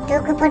இருந்திருப்பேன்.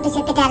 தூக்கு போட்டு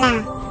செத்துட்டாளா?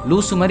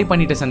 லூசு மாதிரி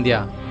பண்ணிட்ட சந்தியா.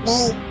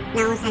 டேய்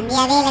நான்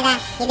சந்தியாவே இல்லடா,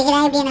 எதுக்குடா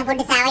இப்படி என்ன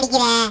போட்டு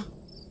சாவடிக்கிற?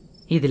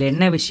 இதுல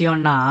என்ன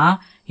விஷயம்னா,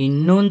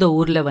 இன்னும் இந்த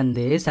ஊர்ல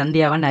வந்து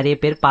சந்தியாவை நிறைய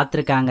பேர்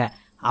பார்த்துருக்காங்க.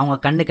 அவங்க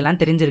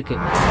கண்ணுக்கெல்லாம் தெரிஞ்சிருக்கு.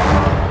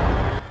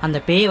 அந்த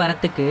பேய்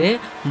வரத்துக்கு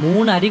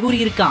 3 அறிகுறி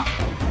இருக்கான்.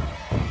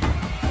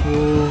 ஓ,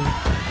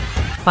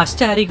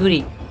 ஃபர்ஸ்ட் அறிகுறி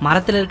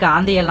மரத்துல இருக்க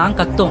ஆந்தையெல்லாம்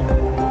கத்தும்.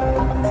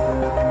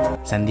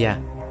 சந்தியா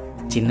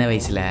சின்ன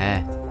வயசுல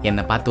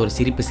என்னை பார்த்து ஒரு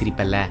சிரிப்பு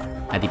சிரிப்பல்ல,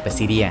 அது இப்ப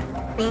சிரிய.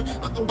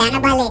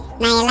 தனபாலு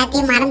நான்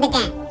எல்லாத்தையும்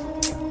மறந்துட்டேன்.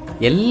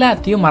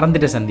 எல்லாத்தையும்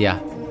மறந்துட்ட சந்தியா.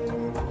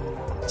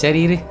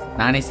 சரி இரு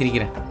நானே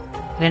சிரிக்கிறேன்.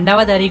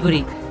 2வது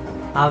அறிகுறி,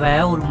 அவ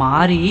ஒரு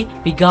மாதிரி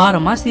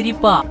விகாரமா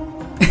சிரிப்பா.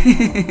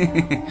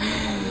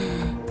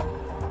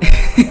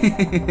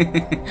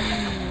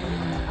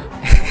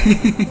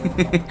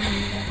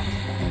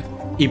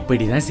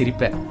 இப்படிதான்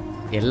சிரிப்ப.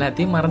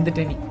 எல்லாத்தையும்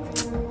மறந்துட்ட நீ.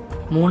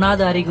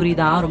 3வது அறிகுறி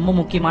தான் ரொம்ப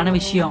முக்கியமான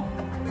விஷயம்.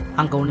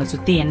 அங்க உன்னை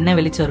சுத்தி என்ன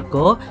வெளிச்சம்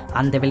இருக்கோ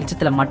அந்த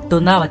வெளிச்சத்துல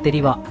மட்டும்தான் அவ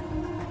தெரிவா.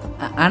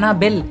 ஆனா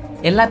பெல்,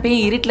 எல்லா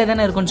பேயும் இருட்டில்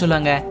தானே இருக்குன்னு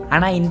சொல்லுவாங்க.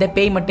 ஆனா இந்த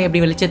பேய் மட்டும்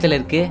எப்படி வெளிச்சத்துல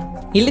இருக்கு?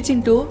 இல்ல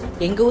சிண்டு,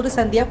 எங்க ஊரு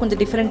சந்தியா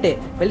கொஞ்சம் டிஃபரெண்ட்.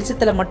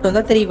 வெளிச்சத்துல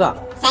மட்டும்தான் தெரியவா.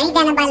 சரி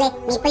தனபாலு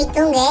நீ போய்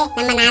தூங்கு,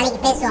 நம்ம நாளைக்கு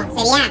பேசுவோம்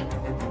சரியா?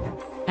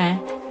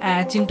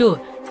 சிண்டு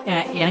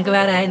எனக்கு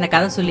வேற இந்த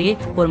கதை சொல்லி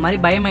ஒரு மாதிரி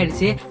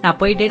பயமாயிடுச்சு. நான்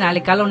போயிட்டு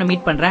நாளைக்கு காலைல உன்னை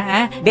மீட் பண்றேன்.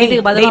 டேய்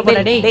வீட்டுக்கு பத்திரமா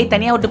போடா டேய். டேய்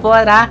தனியா விட்டு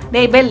போவாதடா.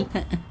 டேய் பெல்.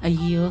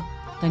 ஐயோ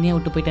தனியா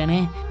விட்டு போயிட்டானே.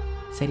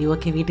 சரி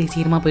ஓகே வீட்டுக்கு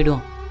சீக்கிரமா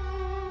போயிடுவோம்.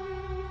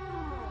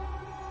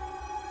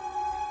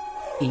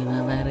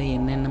 இவன் வேற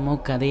என்னென்னமோ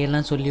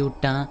கதையெல்லாம் சொல்லி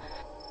விட்டான்.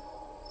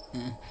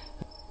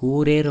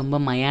 ஊரே ரொம்ப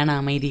மயான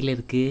அமைதியில்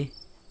இருக்கு.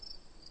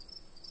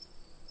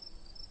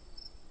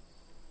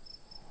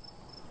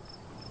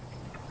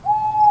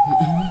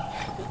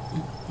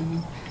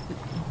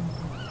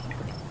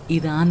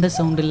 இது ஆந்த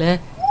சவுண்டில்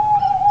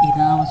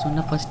இதான் அவன்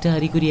சொன்ன ஃபஸ்ட்டு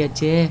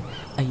அறிகுறியாச்சே.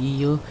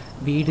 ஐயோ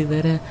வீடு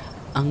வேற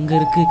அங்கே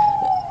இருக்கு.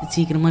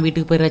 சீக்கிரமாக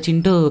வீட்டுக்கு போயிடா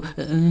சிண்டு.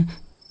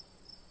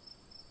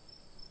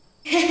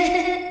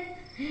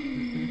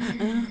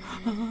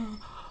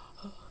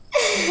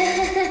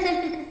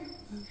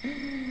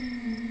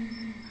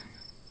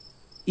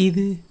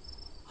 இது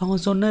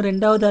அவன் சொன்ன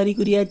 2வது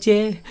அறிகுறியாச்சே,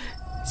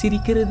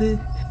 சிரிக்கிறது.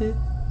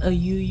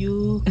 ஐயோ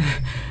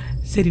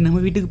சரி நம்ம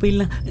வீட்டுக்கு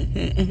போயிடலாம்.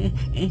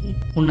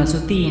 உன்னை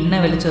சுற்றி என்ன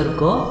வெளிச்சம்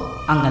இருக்கோ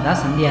அங்கே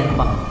தான் சந்தியா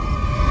இருப்பான்.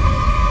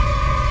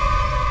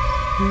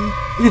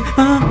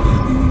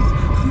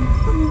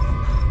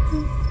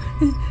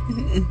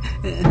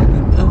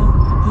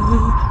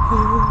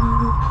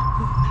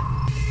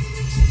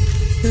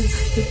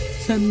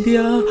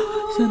 சந்தியா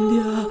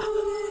சந்தியா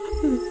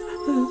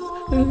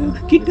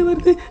கிட்ட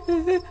வருது.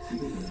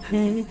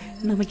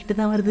 நம்ம கிட்ட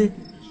தான் வருது.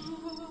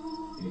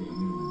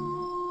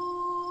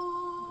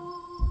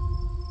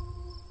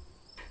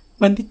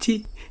 வந்துச்சு.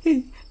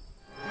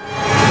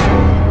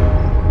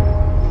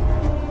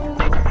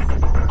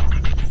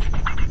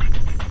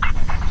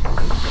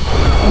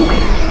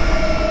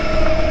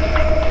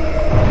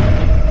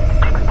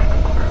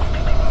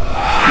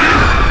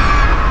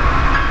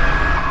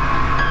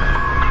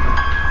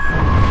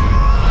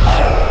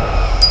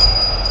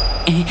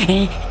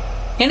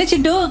 என்ன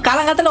சிண்டு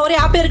காலங்காலத்தில் ஒரே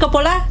ஆப்பே இருக்க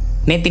போல.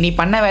 நேத்து நீ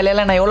பண்ண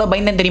வேலையில நான் எவ்வளோ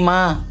பயந்தேன் தெரியுமா?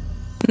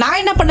 நான்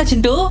என்ன பண்ண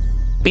சிண்டு?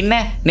 பின்ன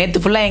நேத்து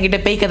ஃபுல்லா என்கிட்ட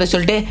பேய் கதை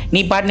சொல்லிட்டு நீ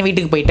பாட்டுன்னு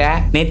வீட்டுக்கு போயிட்ட.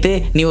 நேத்து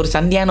நீ ஒரு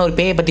சந்தியான ஒரு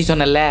பேயை பத்தி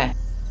சொன்னல,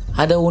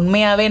 அதை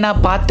உண்மையாவே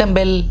நான் பார்த்தேன்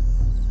பெல்.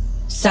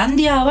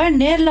 சந்தியாவை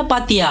நேர்ல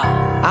பாத்தியா?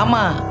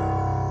 ஆமா.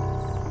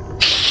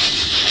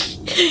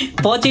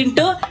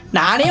 போச்சின்ட்டு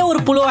நானே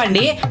ஒரு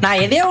புழுவாண்டி.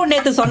 நான் எதையோ ஒன்று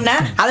நேற்று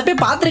சொன்னேன், அதை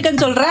போய்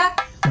பார்த்துருக்கேன்னு சொல்ற.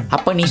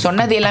 அப்ப நீ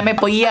சொன்னது எல்லாமே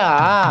பொய்யா?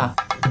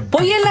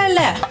 பொய்யெல்லாம்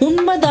இல்ல,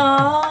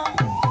 உண்மைதான்.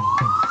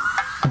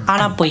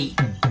 ஆனா பொய்.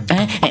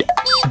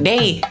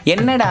 டேய்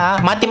என்னடா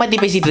மாத்தி மாத்தி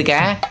பேசிட்டு இருக்க?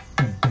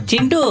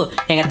 சிண்டு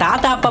எங்க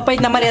தாத்தா அப்பப்ப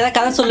இந்த மாதிரி ஏதாவது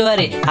கதை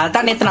சொல்லுவாரு,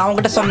 அதான் நேத்து நான்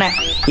அவங்ககிட்ட சொன்னேன்.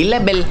 இல்ல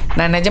பெல்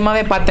நான்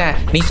நிஜமாவே பார்த்தேன்.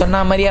 நீ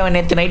சொன்ன மாதிரி அவன்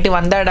நேத்து நைட்டு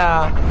வந்தாடா.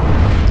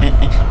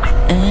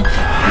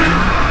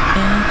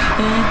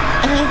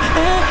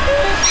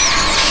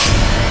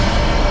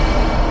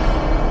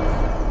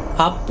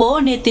 அப்போ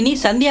நேத்து நீ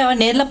சந்தியாவை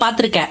நேர்ல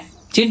பாத்திருக்க.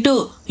 சிண்டு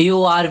யூ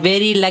ஆர்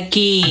வெரி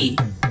லக்கி.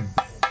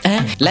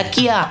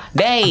 லக்கியா?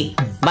 டேய்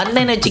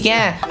வந்தேன்னு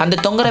வச்சுக்கேன் அந்த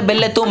தொங்குற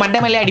பெல்ல மண்டை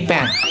மேலே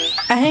அடிப்பேன்.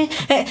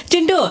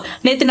 சிண்டு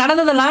நேத்து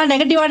நடந்ததெல்லாம்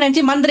நெகட்டிவா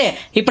நினைச்சு மறந்துரு.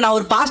 இப்ப நான்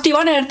ஒரு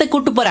பாசிட்டிவான இடத்துக்கு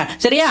கூட்டு போறேன்,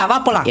 சரியா? வா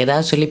போலாம்.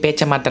 ஏதாவது சொல்லி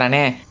பேச்ச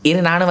மாத்துறானே.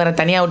 இரு நானும் வர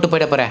தனியா விட்டு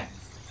போயிட போறேன்.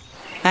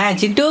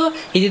 சிண்டு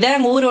இதுதான்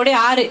எங்க ஊரோட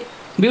ஆறு,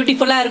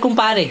 பியூட்டிஃபுல்லா இருக்கும்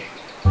பாரு.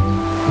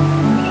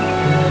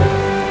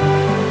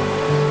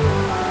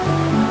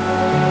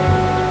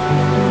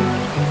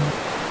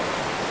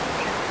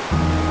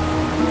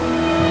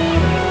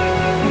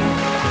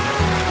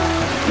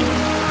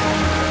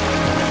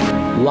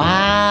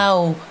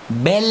 வாவ்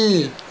பெல்,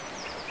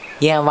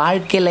 என்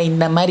வாழ்க்கையில்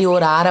இந்த மாதிரி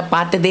ஒரு ஆறை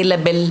பார்த்ததே இல்லை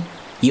bell.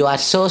 You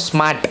are so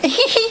smart.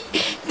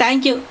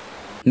 Thank you.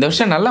 இந்த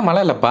வருஷம் நல்ல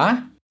மழை இல்லப்பா?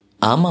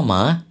 ஆமாம்மா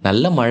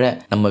நல்ல மழை.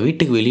 நம்ம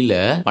வீட்டுக்கு வெளியில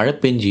மழை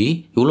பெஞ்சி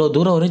இவ்வளோ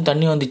தூரம் வரையும்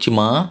தண்ணி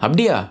வந்துச்சுமா.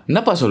 அப்படியா?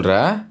 என்னப்பா சொல்ற?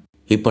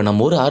 இப்போ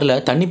நம்ம ஊர் ஆறுல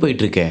தண்ணி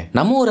போயிட்டு இருக்கே.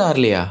 நம்ம ஊர்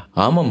ஆறுலையா?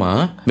 ஆமாம்மா.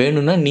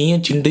 வேணும்னா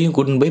நீயும் சிண்டையும்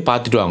கூட்டின்னு போய்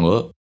பார்த்துட்டு வாங்க.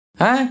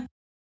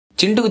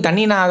 சிண்டுக்கு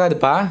தண்ணினா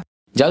ஆகாதுப்பா,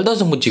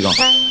 ஜலதோஷம் முச்சிக்கும்.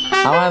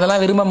 அவன்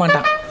அதெல்லாம் விரும்ப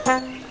மாட்டான்.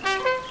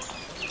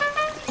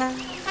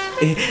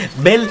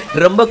 பெல்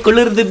ரொம்ப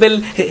குளிருது பெல்,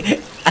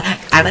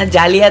 ஆனா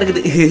ஜாலியா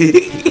இருக்குது.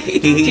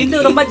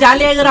 சிண்டு ரொம்ப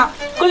ஜாலியா இருக்கிறான்.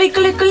 குளி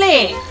குளி குளி.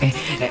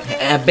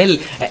 பெல்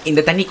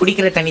இந்த தண்ணி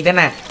குடிக்கிற தண்ணி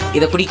தானே,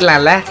 இதை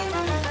குடிக்கலாம்ல?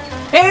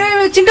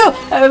 சிண்டு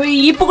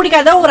இப்ப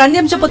குடிக்காத, ஒரு 5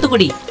 நிமிஷம் பொத்து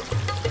குடி.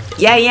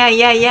 ஏன் ஏன்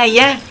ஏன் ஏன்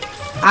ஏன்?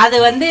 அது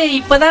வந்து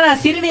இப்பதான்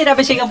நான் சிறுநீர்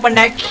அபிஷேகம்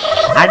பண்ணேன்.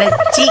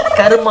 அடச்சி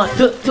கருமா.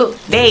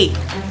 டேய்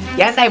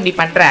ஏன்டா இப்படி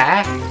பண்ற?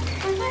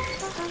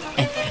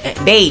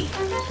 டேய்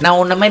நான்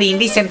உன்ன மாதிரி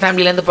இண்டீசென்ட்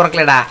ஃபேமிலியிலேருந்து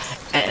பிறக்கலடா.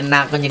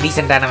 நான் கொஞ்சம்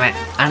டீசெண்டானவன்.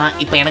 ஆனால்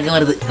இப்போ எனக்கு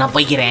வருது, நான்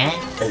போய்க்கிறேன்.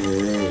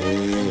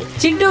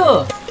 சிண்டு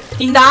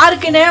இந்த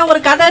ஆறுக்குன்னு ஒரு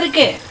கதை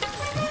இருக்கு.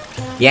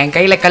 என்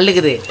கையில்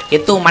கல்லுக்குது,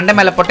 எத்தும் மண்டை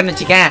மேலே போட்டேன்னு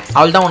வச்சுக்கேன்,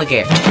 அவள் தான் உனக்கு.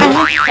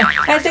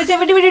 சரி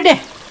விட்டு விட்டுட்டு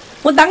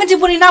உன் தங்கச்சி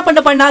பொண்ணு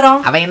என்ன பண்ணாரோ?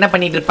 அவன் என்ன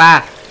பண்ணிட்டு இருப்பா?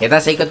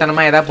 ஏதாவது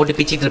சைக்கோத்தனமா ஏதாவது போட்டு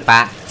பிச்சிட்டு இருப்பா.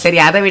 சரி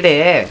அதை விடு.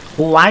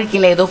 உன்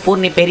வாழ்க்கையில் ஏதோ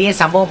பூர்ணி பெரிய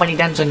சம்பவம்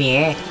பண்ணிட்டான்னு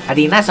சொன்னியே, அது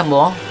என்ன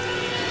சம்பவம்?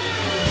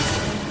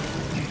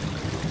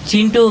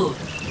 சிண்டு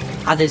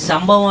அது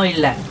சம்பவம்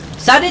இல்ல,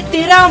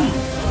 சரித்திரம்.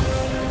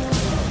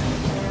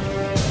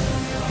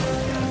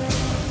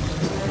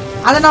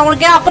 அதை நான்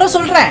உனக்கு அப்புறம்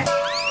சொல்றேன்.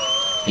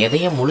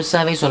 எதையும்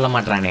முழுசாவே சொல்ல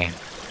மாட்டானே.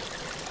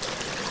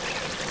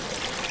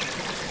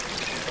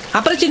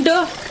 அப்புறம் சிண்டு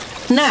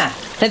என்ன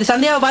நேற்று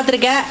சந்தியாவை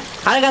பார்த்துருக்கேன்,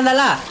 அழகா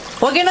இருந்தாலா?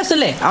 ஓகேன்னா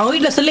சொல்லு, அவங்க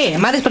வீட்டில் சொல்லி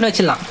மேரேஜ் பண்ணி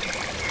வச்சிடலாம்.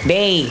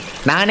 டேய்,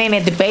 நானே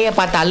நேற்று பேயை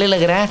பார்த்து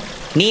அள்ளுகிறேன்,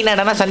 நீ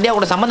நடனா சந்தியா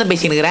கூட சம்மந்தம்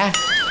பேசினுக்கிற.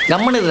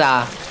 கம்முனுதா,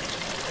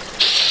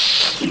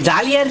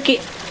 ஜாலியாக இருக்கு.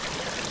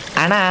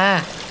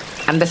 ஆனால்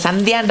அந்த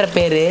சந்தியான்ற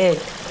பேர்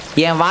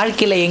என்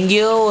வாழ்க்கையில்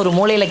எங்கேயோ ஒரு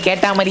மூலையில்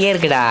கேட்ட மாதிரியே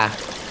இருக்குடா.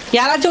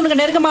 யாராச்சும் உனக்கு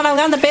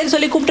நெருக்கமானவங்க அந்த பேர்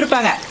சொல்லி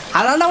கூப்பிட்டுருப்பாங்க,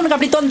 அதனால தான் உனக்கு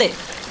அப்படி தோணுது.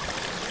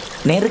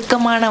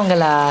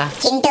 நெருக்கமானவங்களா?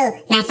 சிண்டு,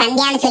 நான்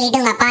சந்தியான்னு சொல்லிட்டு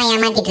உங்க அப்பாவை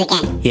ஏமாத்திட்டு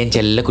இருக்கேன். என்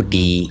செல்ல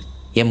குட்டி,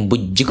 என்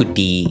புஜ்ஜு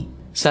குட்டி,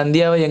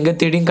 சந்தியாவை எங்கே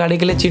தேடியும்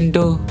கிடைக்கல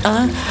சிண்டு.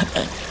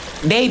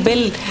 டேய்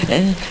பெல்,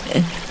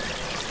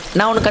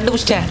 நான் உன்னை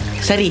கண்டுபிடிச்சிட்டேன்.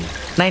 சரி,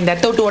 நான் இந்த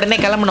இடத்த விட்டு உடனே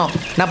கிளம்பணும்.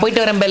 நான்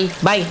போயிட்டு வரேன் பெல்.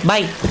 பாய்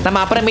பாய்,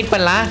 நம்ம அப்புறம் மீட்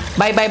பண்ணலாம்.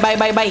 பாய் பாய் பாய்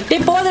பாய் பாய்.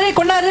 டேய் போதே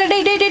கொண்டாரு.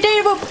 டேய் டேய் டேய் டேய்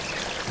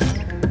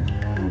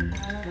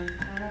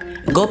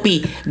கோபி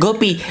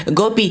கோபி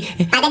கோபி,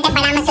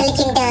 பதட்டப்படாம சொல்லு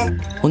சிண்டு.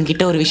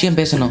 உன்கிட்ட ஒரு விஷயம்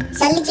பேசணும்.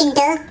 சொல்லு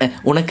சிண்டு.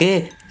 உனக்கு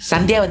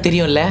சந்தியாவை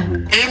தெரியும்ல?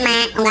 ஆமா,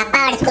 உங்க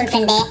அப்பாவோட ஸ்கூல்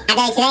ஃப்ரெண்டு. அதை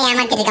வச்சுதான்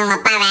ஏமாத்திட்டு இருக்கேன் உங்க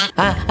அப்பாவை.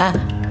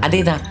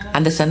 அதேதான்,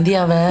 அந்த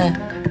சந்தியாவை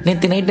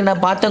நேற்று நைட்டு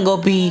நான் பார்த்தேன்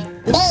கோபி.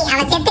 டேய்,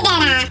 அவ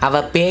செத்துட்டாடா.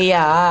 அவ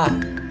பேயா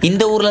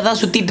இந்த ஊர்ல தான்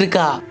சுத்திட்டு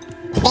இருக்கா.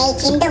 டேய்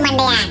சிண்டு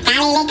மண்டையா,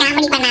 காலையிலே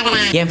காமெடி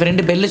பண்ணாதடா. என்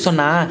ஃப்ரெண்டு பெல்லு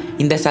சொன்னா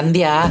இந்த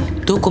சந்தியா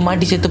தூக்கு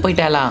மாட்டி செத்து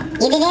போயிட்டாலாம்.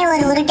 இதுவே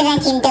ஒரு உருட்டு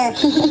தான் சிண்டு.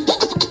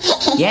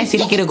 ஏன்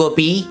சிரிக்கிற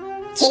கோபி?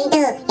 சிண்டு,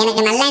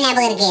 எனக்கு நல்ல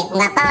ஞாபகம் இருக்கு.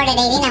 உங்க அப்பாவோட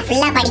டைரி நான்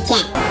ஃபுல்லா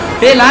படிச்சேன்.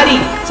 டேய் லாரி,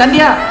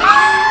 சந்தியா.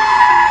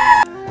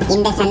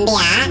 இந்த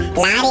சந்தியா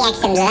லாரி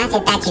ஆக்சிடென்ட்ல தான்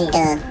செத்தா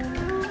சிண்டு.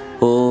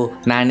 ஓ,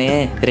 நானு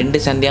 2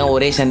 சந்தியாவும்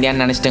ஒரே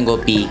சந்தியான்னு நினைச்சிட்டேன்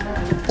கோபி.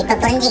 இப்ப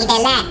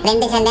புரிஞ்சுக்கிட்டல,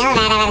 2 சந்தியாவும்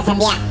வேற வேற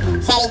சந்தியா.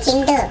 சரி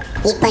சிண்டு,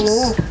 இப்ப நீ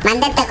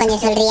மந்திரத்தை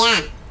கொஞ்சம் சொல்றியா?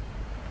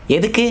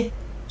 எதுக்கு?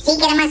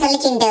 சீக்கிரமா சொல்லு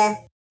சிண்டு.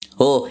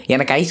 ஓ,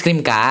 எனக்கு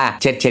ஐஸ்கிரீம்க்கா?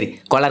 சரி சரி,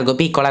 கோலார்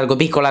கோபி கோலார்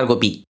கோபி கோலார்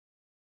கோபி.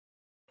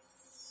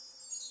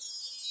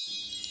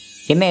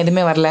 என்ன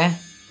எதுவுமே வரல?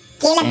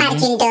 கீழே பாரு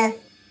சிண்டு.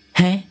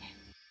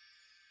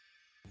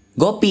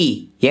 கோபி,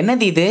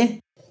 என்னது இது?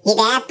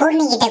 இத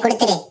பூர்ணி கிட்ட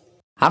கொடுத்துரு.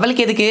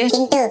 அவளுக்கு எதுக்கு?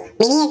 சிண்டு,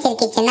 மினியேச்சர்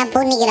கிச்சன்னா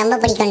பூர்ணிக்கு ரொம்ப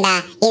பிடிக்கும்டா.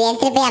 இதை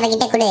எடுத்துட்டு போய்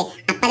அவகிட்ட கொடு.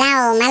 அப்பதான்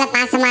அவ மேல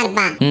பாசமா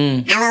இருப்பா.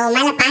 அவ உன்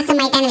மேல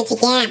பாசமாயிட்டான்னு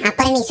வச்சுக்கேன்,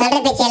 அப்புறம் நீ சொல்ற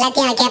பேச்சு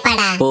எல்லாத்தையும் அவ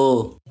கேட்பாடா. ஓ,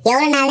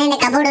 எவ்வளவு நாள் இந்த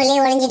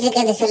கபோர்டுலயே ஒளிஞ்சிட்டு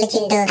இருக்கிறது சொல்லு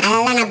சிண்டு.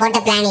 அதெல்லாம் நான்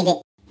போட்ட பிளான் இது.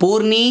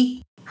 பூர்ணி,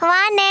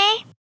 வானே,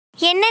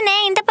 என்னண்ணே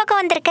இந்த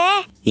பக்கம் வந்திருக்க?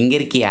 இங்க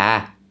இருக்கியா?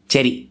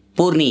 சரி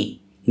பூர்ணி,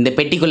 இந்த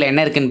பெட்டிக்குள்ள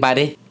என்ன இருக்குன்னு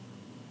பாரு.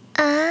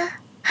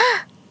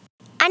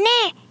 அண்ணே,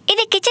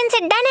 இது கிச்சன்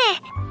செட் தானே?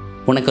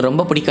 உனக்கு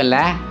ரொம்ப பிடிக்கும்ல,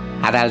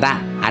 அதனால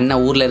தான்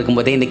அண்ணன் ஊர்ல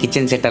இருக்கும்போதே இந்த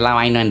கிச்சன் செட் எல்லாம்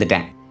வாங்கிட்டு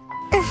வந்துட்டேன்.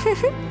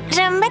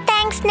 ரொம்ப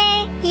தேங்க்ஸ்ண்ணே.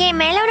 என்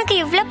மேல உனக்கு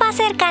இவ்ளோ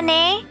பாசம்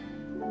இருக்கானே.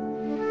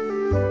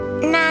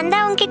 நான்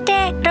தான் உன்கிட்ட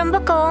ரொம்ப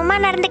கோவமா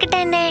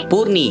நடந்துக்கிட்டேனே.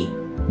 பூர்ணி,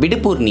 விடு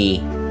பூர்ணி.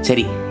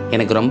 சரி,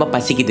 எனக்கு ரொம்ப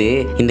பசிக்குது.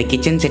 இந்த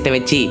கிச்சன் செட்டை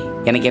வச்சு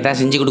எனக்கு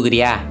ஏதாவது செஞ்சு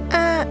கொடுக்குறியா?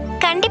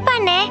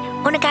 கண்டிப்பாண்ணே,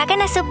 உனக்காக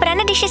நான்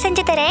சூப்பரான டிஷ்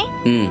செஞ்சு தரேன்.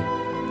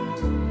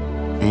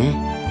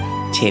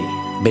 சரி,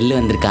 பெல்லு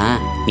வந்திருக்கான்,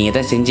 நீ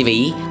எதாவது செஞ்சு வை,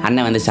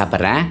 அண்ணன் வந்து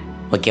சாப்பிட்றேன்.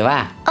 ஓகேவா?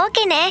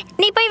 ஓகேண்ணே,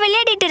 நீ போய்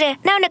விளையாடிட்டு இரு,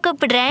 நான் உன்னை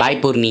கூப்பிடுறேன்.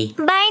 பாய் பூர்ணி.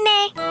 பாய்ண்ணே.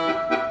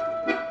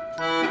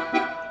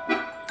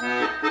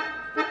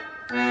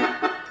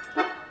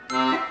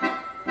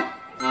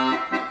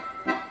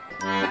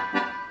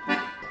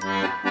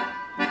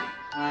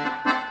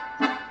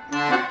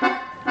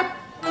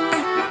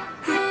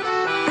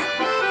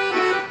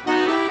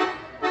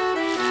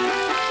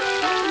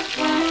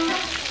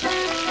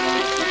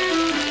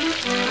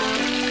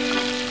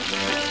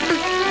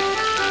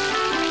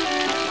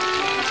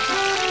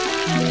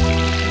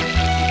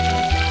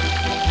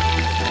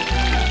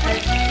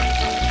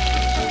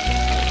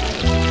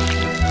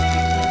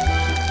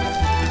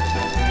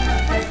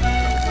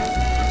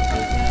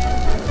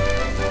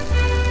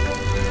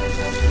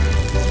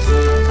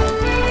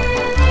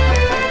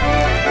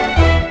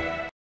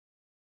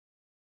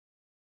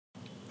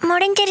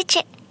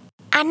 முடிஞ்சிருச்சு,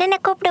 அண்ணனை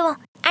கூப்பிடுவோம்.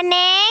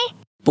 அண்ணே.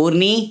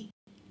 பூர்ணி,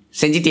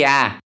 செஞ்சிட்டியா?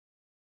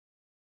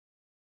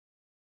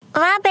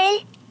 வா பெல்.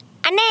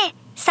 அண்ணே,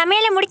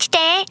 சமையலை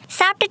முடிச்சிட்டேன்,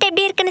 சாப்பிட்டுட்டு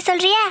எப்படி இருக்குன்னு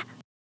சொல்றியா?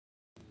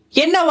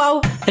 என்ன வாவ்,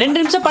 2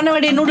 நிமிஷம் பண்ண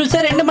வேண்டிய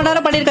நூடுல்ஸை 2 மணி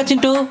நேரம் பண்ணிருக்கா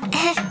சிண்டு.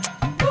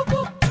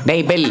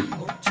 டேய் பெல்,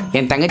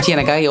 என் தங்கச்சி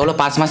எனக்காக எவ்வளோ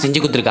பாசமா செஞ்சு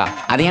கொடுத்துருக்கா,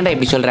 அதை ஏன்டா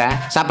இப்படி சொல்ற?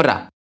 சாப்பிட்றா.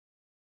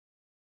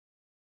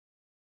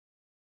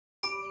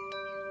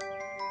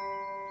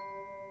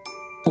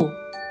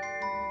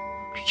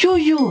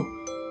 யூ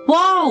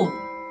வாவ்,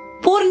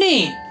 பூர்ணி,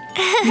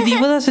 இது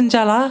இவதான்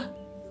செஞ்சாளா?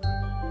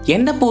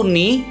 என்ன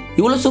பூர்ணி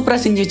இவ்வளோ சூப்பரா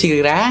செஞ்சு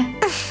வச்சுக்கிற?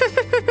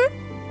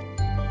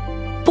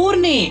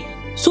 பூர்ணி,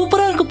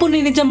 சூப்பரா இருக்கு பூர்ணி,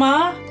 நிஜமா?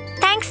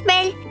 Thanks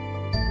bell.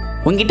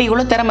 உங்ககிட்ட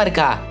இவ்வளோ திறமை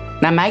இருக்கா?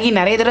 நான் மேகி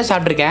நிறைய தடவை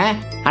சாப்பிட்ருக்கேன்,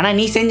 ஆனால்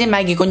நீ செஞ்ச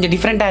மேகி கொஞ்சம்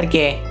டிஃப்ரெண்ட்டாக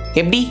இருக்கே,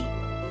 எப்படி?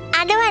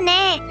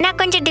 அதுவானே, நான்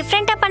கொஞ்சம்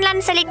டிஃப்ரெண்டா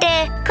பண்ணலாம்னு சொல்லிட்டு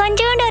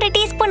கொஞ்சோண்டு ஒரு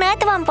டீஸ்பூன்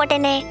ஏத்துவாம்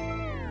போட்டேனே.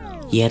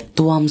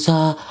 எர்த்துவாம்சா?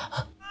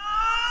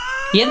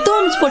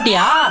 எத்தோம்ஸ்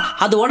போட்டியா?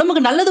 அது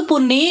உடம்புக்கு நல்லது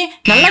பூர்ணி,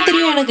 நல்லா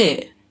தெரியும் எனக்கு.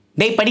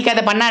 டேய்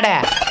படிக்காத பண்ணாட.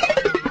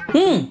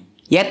 ம்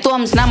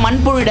எத்துவம்ஸ்னா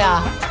மண்புழுடா.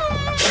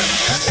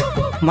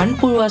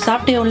 மண்புழுவா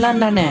சாப்பிட்டே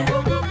உள்ளான் தானே.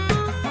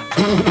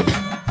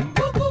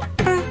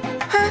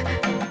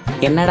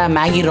 என்னடா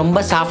மேகி ரொம்ப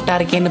சாஃப்டா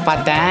இருக்கேன்னு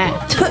பார்த்தேன்.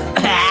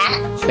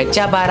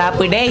 வெச்சா பாரு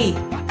ஆப்பு. டேய்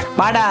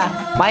வாடா,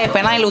 வாய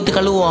பெனாயில் ஊத்து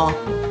கழுவோம்.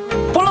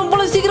 போலாம்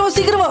போலாம், சீக்கிரம்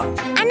சீக்கிரம்.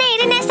 அண்ணே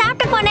இரு, நான்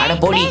சாப்பிட்டு போனேன். அட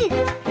போடி.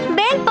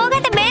 பேல்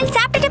போகாத, பேல்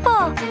சாப்பிட்டுட்டு போ.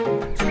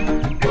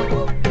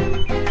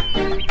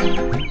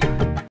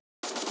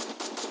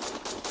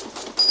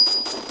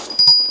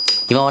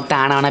 இவன்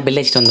ஒருத்தன் ஆனா பில்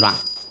வச்சுட்டு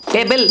வந்துடுவான்.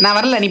 டேய் பில், நான்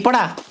வரல, நீ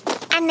போடா.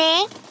 அண்ணே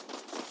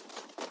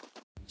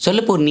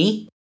சொல்லு பூர்ணி.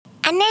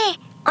 அண்ணே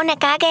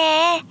உனக்காக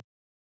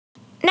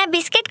நான்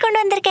பிஸ்கட் கொண்டு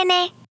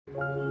வந்திருக்கேனே.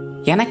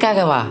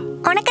 எனக்காகவா?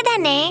 உனக்கு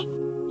தானே.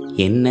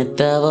 என்ன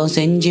தவம்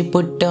செஞ்சு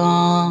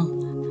புட்டோம்,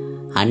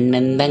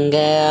 அண்ணன் தங்க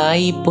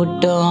ஆயி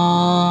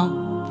புட்டோம்.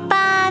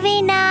 பாவி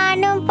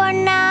நானும்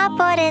பொண்ணா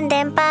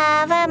பொருந்தேன்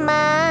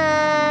பாவமா.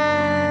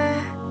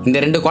 இந்த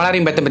 2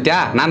 கோளாரையும் பெத்த பத்தியா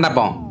நான் தான்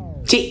போம்.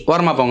 சி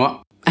ஓரமா போங்க.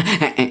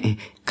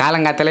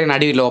 காலங்காத்தாலே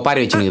நடுவில்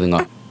ஒப்பாரி வச்சுனுக்குதுங்க.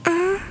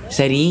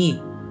 சரி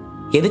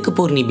எதுக்கு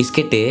பூர்ணி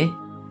பிஸ்கெட்டு?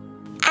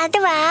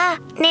 அதுவா,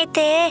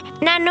 நேத்து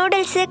நான்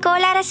நூடுல்ஸ்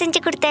கோலார செஞ்சு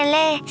கொடுத்தேன்ல,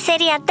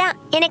 சரி அதான்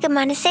எனக்கு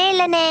மனசே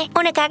இல்லனே,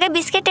 உனக்காக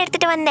பிஸ்கட்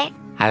எடுத்துட்டு வந்தேன்.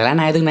 அதெல்லாம்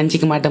நான் எதுவும்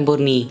நினச்சிக்க மாட்டேன்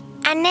பூர்ணி.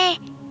 அண்ணே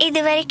இது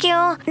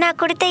வரைக்கும் நான்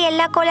கொடுத்த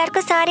எல்லா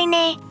கோலாருக்கும்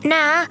சாரினே.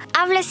 நான்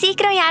அவ்வளவு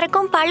சீக்கிரம்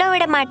யாருக்கும் பழம்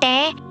விட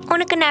மாட்டேன்.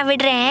 உனக்கு நான்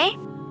விடுறேன்.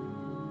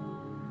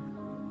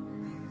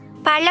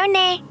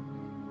 பழம்னே.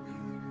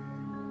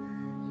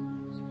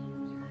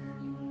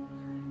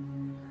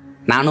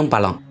 நானும்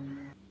பழம்.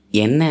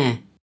 என்ன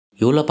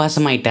இவ்வளோ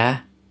பாசமாயிட்டா?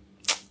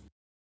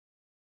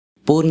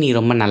 பூர்ணி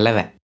ரொம்ப நல்லவ.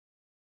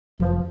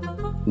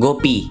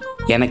 கோபி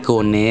எனக்கு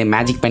ஒன்று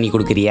மேஜிக் பண்ணி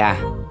கொடுக்குறியா?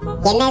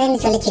 என்னதுன்னு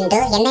சொல்லு சிண்டு,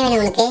 என்ன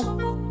வேணும் உனக்கு?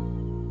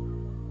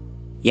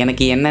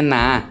 எனக்கு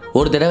என்னன்னா,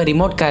 ஒரு தடவை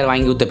ரிமோட் கார்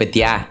வாங்கி கொடுத்த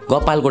பத்தியா,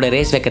 கோபால் கூட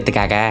ரேஸ்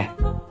வைக்கிறதுக்காக.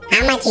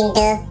 ஆமா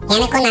சிண்டு,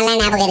 எனக்கும் நல்லா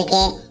ஞாபகம்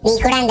இருக்கு. நீ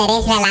கூட அந்த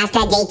ரேஸ்ல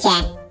லாஸ்டா ஜெயிச்ச.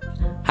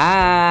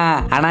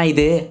 ஆனா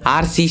இது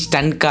ஆர்சி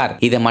ஸ்டண்ட் கார்.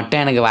 இதை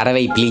மட்டும் எனக்கு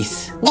வரவை ப்ளீஸ்.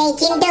 டேய்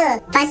சிண்டு,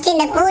 ஃபர்ஸ்ட்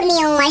இந்த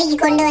பூர்ணியை உன் வழிக்கு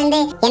கொண்டு வந்து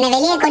என்ன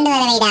வெளியே கொண்டு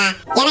வர வைடா.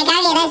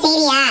 எனக்காக ஏதாவது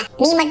செய்றியா?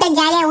 நீ மட்டும்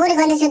ஜாலியா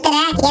ஊருக்கு வந்து சுத்துற,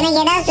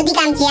 எனக்கு ஏதாவது சுத்தி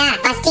காமிச்சியா?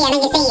 ஃபர்ஸ்ட்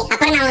எனக்கு செய்,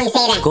 அப்புறம் நான் உனக்கு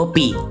செய்றேன்.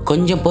 கோபி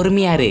கொஞ்சம்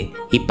பொறுமையாரு.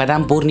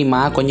 இப்பதான்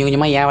பூர்ணிமா கொஞ்சம்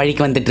கொஞ்சமா என்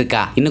வழிக்கு வந்துட்டு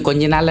இருக்கா. இன்னும்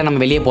கொஞ்ச நாள்ல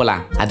நம்ம வெளியே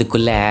போலாம்.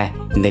 அதுக்குள்ள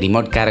இந்த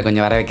ரிமோட் காரை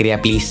கொஞ்சம் வர வைக்கிறியா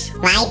ப்ளீஸ்?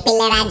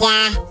 வாய்ப்பில்லை ராஜா,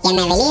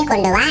 என்ன வெளியே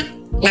கொண்டு வா,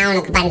 நான்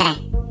உனக்கு பண்றேன்.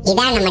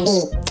 இதான் நம்ம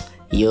டீல்.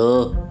 ஐயோ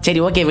சரி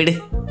ஓகே விடு.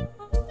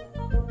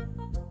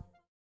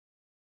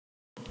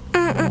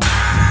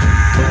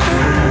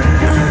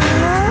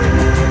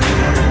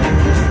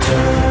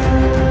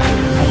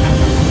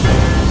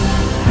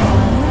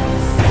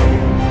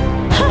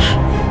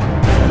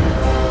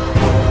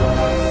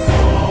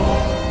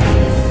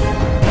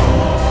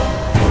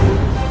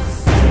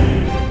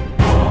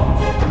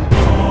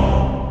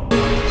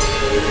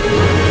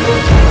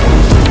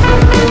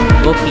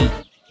 Gopi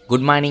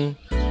good morning.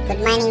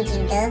 Good morning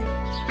சிண்டு.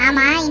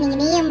 ஆமா, இன்னைக்கு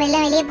நீயும்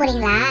பெல்லும் வெளியே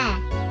போறீங்களா?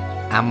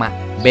 ஆமாம்,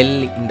 பெல்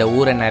இந்த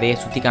ஊரை நிறைய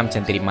சுற்றி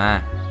காமிச்சான் தெரியுமா?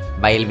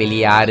 வயல்வெளி,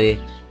 ஆறு,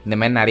 இந்த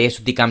மாதிரி நிறைய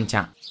சுற்றி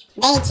காமிச்சான்.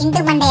 டேய்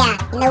சிண்டு பண்டையா,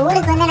 இந்த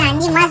ஊருக்கு வந்து நான்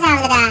 5 மாசம்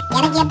ஆகுதுடா.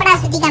 எனக்கு எப்படா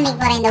சுத்தி காமிக்க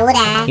போறேன் இந்த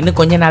ஊரை? இன்னும்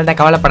கொஞ்ச நாள் தான்,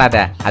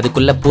 கவலைப்படாத.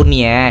 அதுக்குள்ள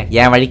பூர்ணியை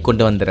என் வழிக்கு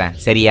கொண்டு வந்துடுறேன்,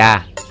 சரியா?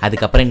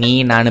 அதுக்கப்புறம் நீ,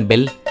 நானும்,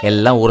 பெல்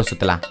எல்லாம் ஊரை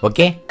சுற்றலாம்.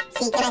 ஓகே?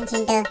 சீக்கிரம்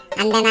சிண்டு,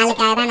 அந்த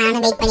நாளுக்காக தான்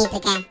நானும் வெயிட் பண்ணிட்டு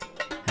இருக்கேன்.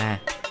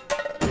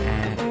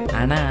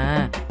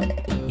 ஆனால்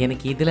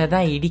எனக்கு இதில்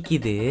தான்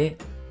இடிக்குது.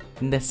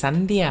 இந்த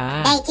சந்தியா.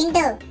 டேய்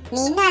சிண்டு, நீ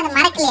இன்னும் அதை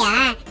மறக்கலையா?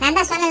 நான்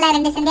தான் சொன்னல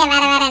 2 சந்தியா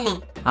வேற வேறன்னு.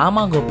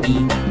 ஆமா கோபி,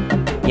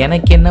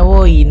 எனக்கு என்னவோ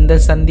இந்த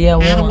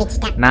சந்தியாவும்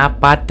நான்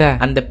பார்த்த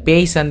அந்த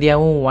பேய்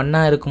சந்தியாவும்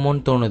ஒன்னா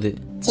இருக்குமோன்னு தோணுது.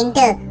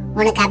 சிண்டு,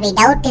 உனக்கு அப்படி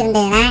டவுட்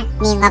இருந்ததுன்னா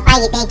நீ உங்க அப்பா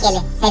கிட்டே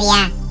கேளு,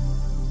 சரியா?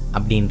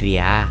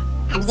 அப்படின்றியா?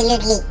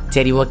 அப்சல்யூட்லி.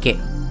 சரி ஓகே.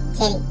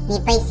 சரி, நீ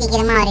போய்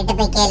சீக்கிரமா அவர்கிட்ட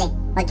போய் கேளு,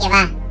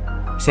 ஓகேவா?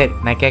 சரி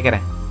நான்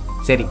கேட்குறேன்.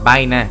 சரி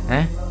பாய்ண்ணே.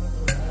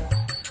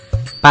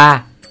 பா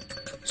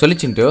சொல்லு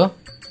சிண்டு,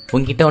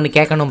 உன்கிட்ட ஒன்று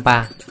கேட்கணும்ப்பா.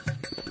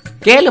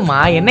 கேளுமா.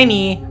 என்ன நீ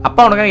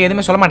அப்பா உனக்காக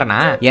எதுவுமே சொல்ல மாட்டானா?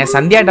 என்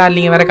சந்தியா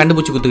டார்லிங்க வேற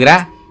கண்டுபிடிச்சி குத்துக்கிற.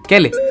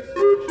 கேளு.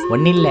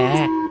 ஒன்றும் இல்லை,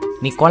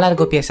 நீ கோளாறு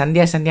கோப்பியை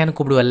சந்தியா சந்தியான்னு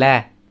கூப்பிடுவல்ல,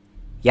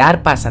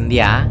 யார்ப்பா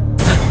சந்தியா?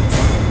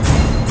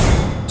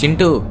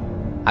 சிண்டு,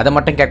 அதை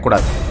மட்டும்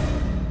கேட்கக்கூடாது.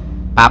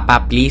 பாப்பா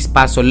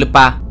ப்ளீஸ்ப்பா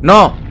சொல்லுப்பா. நோ,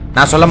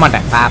 நான் சொல்ல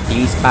மாட்டேன். பா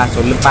ப்ளீஸ்ப்பா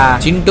சொல்லுப்பா.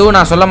 சிண்டு,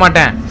 நான் சொல்ல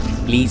மாட்டேன்.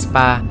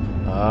 ப்ளீஸ்ப்பா.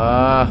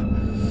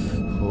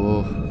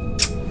 ஓ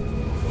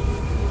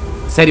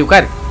சரி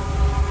உட்கார்.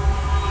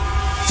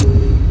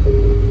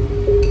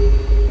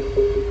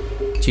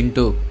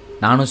 சிண்டு,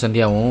 நானும்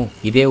சந்தியாவும்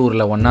இதே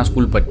ஊரில் ஒன்றா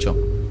ஸ்கூல் படித்தோம்.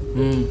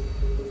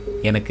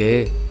 எனக்கு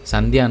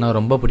சந்தியானா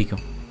ரொம்ப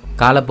பிடிக்கும்.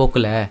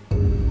 காலப்போக்கில்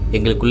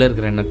எங்களுக்குள்ளே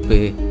இருக்கிற நட்பு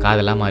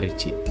காதலாக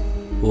மாறிடுச்சு.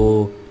 ஓ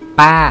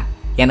பா,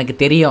 எனக்கு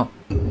தெரியும்.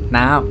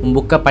 நான் உன்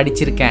புக்கை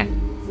படிச்சிருக்கேன்.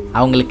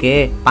 அவங்களுக்கு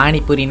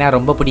பானிபூரினா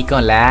ரொம்ப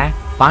பிடிக்கும்ல.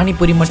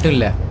 பானிபூரி மட்டும்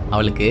இல்லை,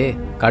 அவளுக்கு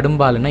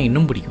கடும்பாலுன்னா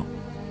இன்னும் பிடிக்கும்.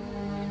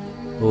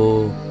 ஓ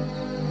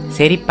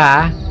சரிப்பா,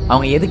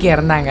 அவங்க எதுக்கு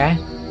இறந்தாங்க?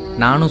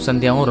 நானும்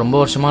சந்தியாவும் ரொம்ப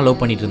வருஷமாக லவ்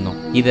பண்ணிட்டு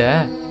இருந்தோம். இதை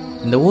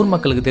இந்த ஊர்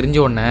மக்களுக்கு தெரிஞ்ச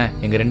உடனே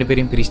எங்கள் 2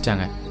 பேரையும்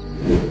பிரிச்சிட்டாங்க.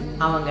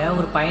 அவங்க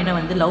ஒரு பையனை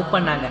வந்து லவ்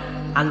பண்ணாங்க.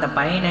 அந்த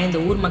பையனை இந்த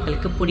ஊர்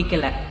மக்களுக்கு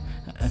பிடிக்கல.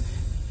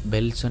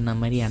 பெல் சொன்ன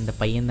மாதிரி அந்த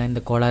பையன்தான்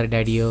இந்த கோளாறு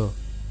டேடியோ.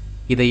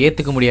 இதை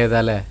ஏற்றுக்க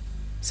முடியாதால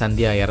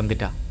சந்தியா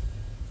இறந்துட்டா.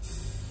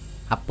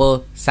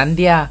 அப்போது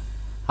சந்தியா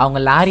அவங்க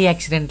லாரி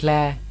ஆக்சிடெண்ட்டில்?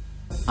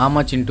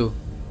 ஆமாம் சிண்டு,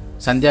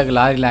 சந்தியாவுக்கு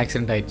லாரியில்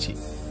ஆக்சிடெண்ட் ஆயிடுச்சு.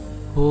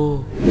 ஓ,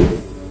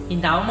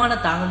 இந்த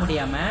அவமானம் தாங்க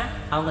முடியாம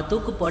அவங்க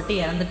தூக்கு போட்டு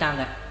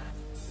இறந்துட்டாங்க.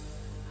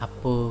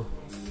 அப்போது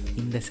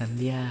இந்த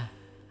சந்தியா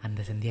அந்த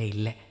சந்தியா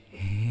இல்லை.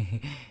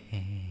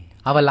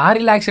 அவள்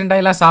லாரியில் ஆக்சிடெண்ட்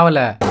ஆகிலாம்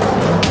சாவலை.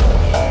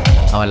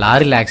 அவள்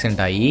லாரியில்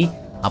ஆக்சிடெண்ட் ஆகி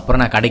அப்புறம்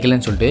நான்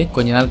கிடைக்கலன்னு சொல்லிட்டு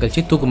கொஞ்ச நாள்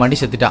கழிச்சு தூக்கு மாட்டி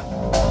செத்துட்டா.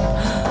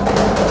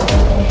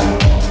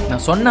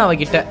 நான் சொன்ன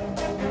அவகிட்ட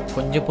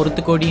கொஞ்சம்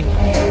பொறுத்துக்கோடி.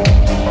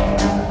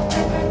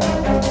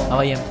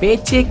 அவள் என்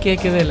பேச்சே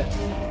கேட்கவே இல்லை.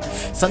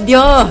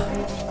 சந்தியா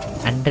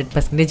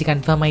 100%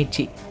 கன்ஃபார்ம்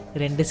ஆயிடுச்சு.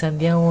 2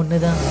 சந்தியாவும் ஒன்று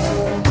தான்.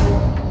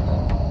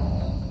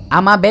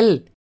 ஆமாம் பெல்,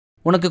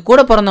 உனக்கு கூட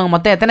பிறந்தவங்க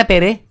மொத்தம் எத்தனை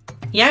பேர்?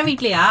 என்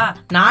வீட்லையா?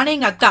 நானே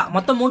எங்க அக்கா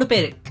மொத்தம் 3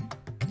 பேர்.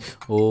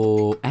 ஓ,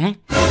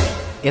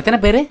 எத்தனை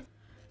பேர்?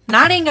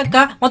 நானே எங்க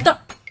அக்கா மொத்தம்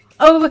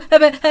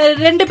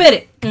 2 பேர்.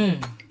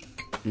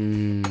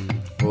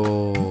 ஓ,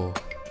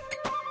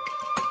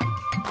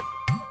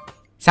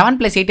 7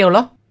 + 8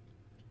 எவ்வளோ?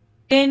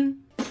 10.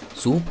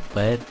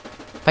 சூப்பர்.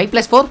 5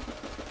 + 4?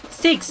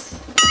 6.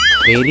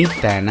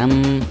 வெறித்தனம்.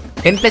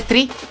 10 +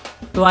 3?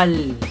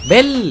 12.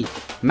 பெல்,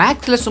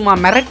 மேக்ஸில் சும்மா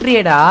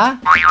மிரட்டுறியடா.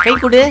 கை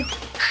கொடு.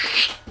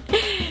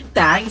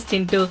 தேங்க்ஸ்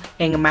சிண்டு.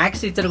 எங்க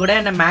மேக்ஸ் டீச்சர் கூட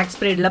என்ன மேக்ஸ்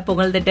பீரியட்ல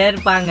புகழ்ந்துட்டே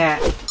இருப்பாங்க.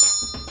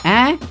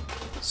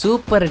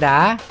 சூப்பர்டா.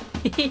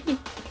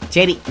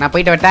 சரி, நான்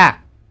போயிட்டு வரட்டா?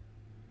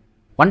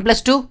 1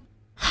 + 2?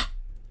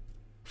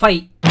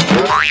 5.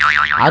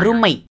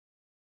 அருமை.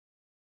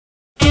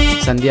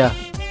 சந்தியா,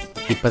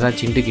 இப்பதான்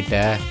சிண்டு கிட்ட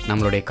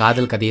நம்மளுடைய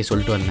காதல் கதையை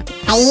சொல்லிட்டு வந்தேன்.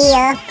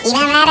 ஐயோ,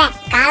 இவன் வேற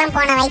காலம்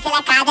போன வயசுல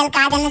காதல்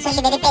காதல்னு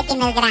சொல்லி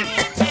வெறுப்பேத்தின்னு இருக்கிறான்.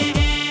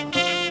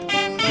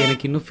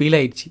 எனக்கு இன்னும் ஃபீல்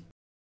ஆயிடுச்சு.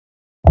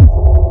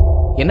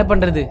 என்ன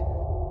பண்றது?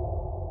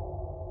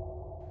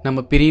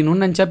 நம்ம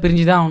பிரியணும்னு நினச்சா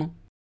பிரிஞ்சுதான் ஆகணும்.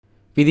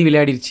 விதி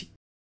விளையாடிடுச்சு.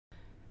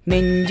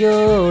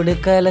 நெஞ்சோடு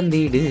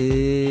கலந்திடு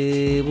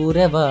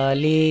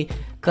உறவாலே,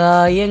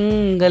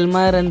 காயங்கள்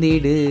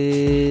மறந்திடு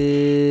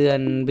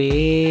அன்பே.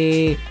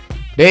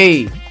 டேய்,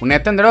 உன்னை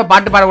எத்தனை தடவை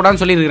பாட்டு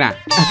பாடக்கூடாதுன்னு சொல்லியிருக்கிறேன்.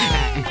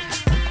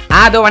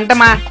 அதோ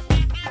வந்துட்டமா.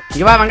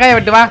 இங்க வா, வெங்காயம்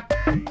வெட்டு வா.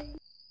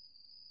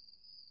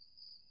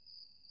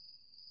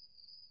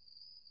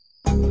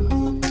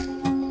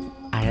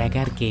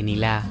 அழகா இருக்கே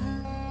நிலா.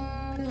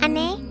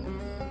 அண்ணே,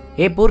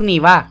 ஏ பூர்ணி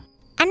வா.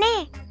 அண்ணே,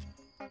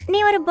 நீ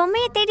ஒரு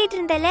பொம்மையை தேடிட்டு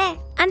இருந்தல,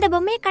 அந்த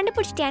பொம்மையை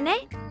கண்டுபிடிச்சிட்டியானே?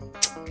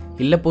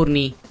 இல்லை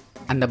பூர்ணி,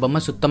 அந்த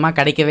பொம்மை சுத்தமாக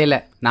கிடைக்கவே இல்லை.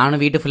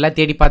 நானும் வீட்டு ஃபுல்லாக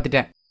தேடி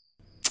பார்த்துட்டேன்.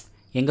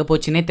 எங்கே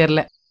போச்சுன்னே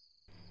தெரில.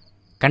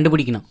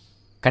 கண்டுபிடிக்கணும்.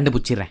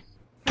 கண்டுபிடிச்சிடுறேன்.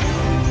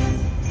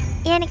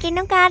 எனக்கு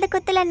இன்னும் காது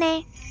குத்தலண்ணே.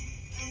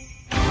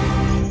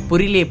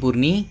 புரியலையே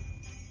பூர்ணி.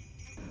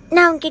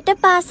 நான் உன்கிட்ட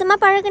பாசமா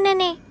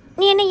பழகுனே,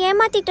 நீ என்ன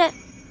ஏமாத்திட்ட.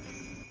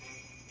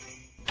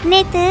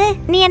 நேத்து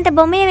நீ அந்த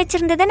பொம்மையை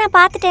வச்சிருந்ததை நான்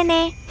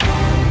பார்த்துட்டேனே.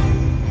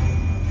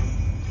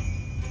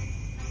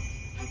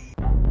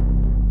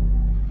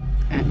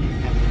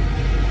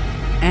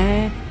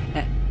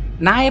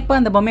 நான் எப்போ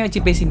அந்த பொம்மையை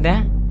வச்சு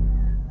பேசியிருந்தேன்?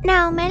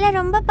 நான் உன் மேல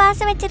ரொம்ப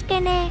பாசம்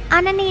வச்சிருக்கேனே.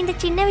 ஆனா நீ இந்த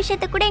சின்ன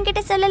விஷயத்த கூட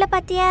என்கிட்ட சொல்லல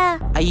பாத்தியா?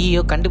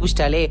 ஐயோ,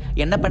 கண்டுபிடிச்சிட்டாலே.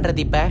 என்ன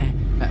பண்றது இப்ப?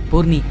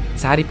 பூர்ணி,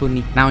 சாரி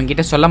பூர்ணி, நான்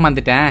உன்கிட்ட சொல்ல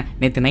மறந்துட்டேன்.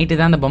 நேற்று நைட்டு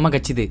தான் அந்த பொம்மை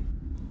கச்சுது.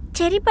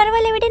 சரி,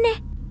 பரவாயில்ல, விடுனே.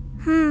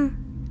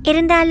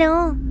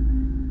 இருந்தாலும்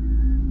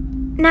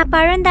நான்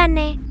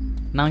பழந்தானே.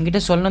 நான்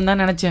உன்கிட்ட சொல்லணும்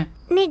தான் நினைச்சேன்.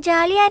 நீ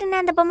ஜாலியா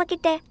இருந்த அந்த பொம்மை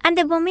கிட்ட.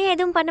 அந்த பொம்மையை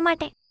எதுவும் பண்ண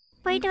மாட்டேன்.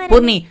 போயிட்டு வர.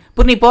 பூர்ணி,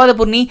 பூர்ணி போத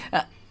பூர்ணி.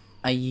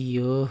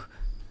 ஐயோ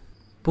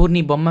பூர்ணி,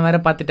 பொம்மை வேற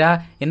பார்த்துட்டா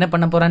என்ன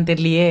பண்ண போறான்னு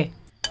தெரியலையே.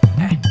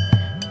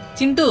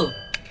 சிண்டு,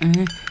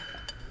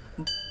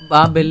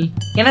 பாபெல்,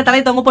 என்ன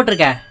தலை தொங்க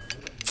போட்டிருக்க?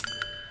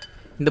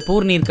 இந்த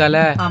பூர்ணி இருக்கால,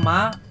 ஆமா,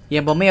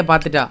 என் பொம்மையை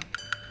பார்த்துட்டா.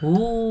 ஓ,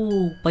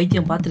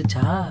 பைத்தியம்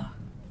பார்த்துருச்சா?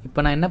 இப்போ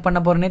நான் என்ன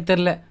பண்ண போறேனே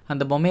தெரியல.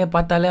 அந்த பொம்மையை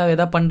பார்த்தாலே அவ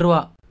ஏதாவது பண்ணுவா.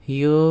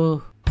 ஐயோ,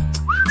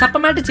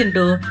 சப்பமாட்டு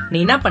சிண்டு, நீ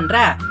என்ன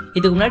பண்ற?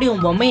 இதுக்கு முன்னாடி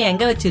உன் பொம்மையை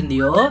எங்க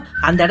வச்சிருந்தியோ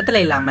அந்த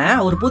இடத்துல இல்லாம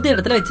ஒரு புது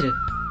இடத்துல வச்சிரு.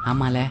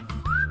 ஆமால.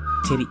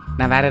 சரி,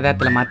 நான் வேற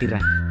ஏதாத்துல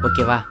மாத்திடுறேன்.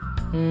 ஓகேவா?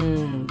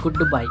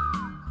 குட் பாய்.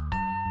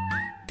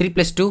 3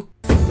 + 2?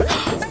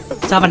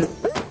 7.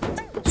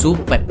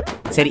 சூப்பர்.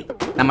 சரி,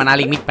 நம்ம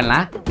நாளைக்கு மீட்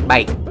பண்ணலாம்.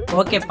 பாய்.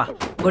 ஓகேப்பா,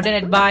 குட்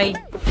நைட், பாய்.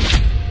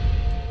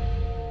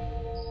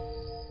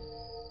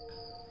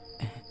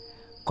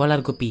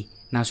 கோலார் குப்பி,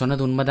 நான்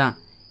சொன்னது உண்மைதான்.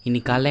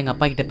 இன்னைக்கு காலைல எங்கள்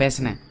அப்பா கிட்ட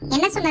பேசினேன்.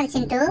 என்ன சொன்னாரு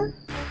சிண்டு?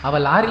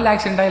 அவள் லாரியில்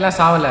ஆக்சிடெண்ட் ஆகிலாம்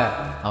சாவலை.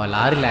 அவள்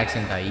லாரியில்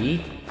ஆக்சிடெண்ட் ஆகி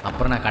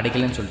அப்புறம் நான்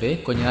கிடைக்கலன்னு சொல்லிட்டு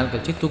கொஞ்ச நாள்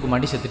கழிச்சு தூக்கு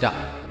மாட்டி செத்துட்டா.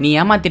 நீ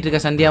ஏமாத்திட்டு இருக்க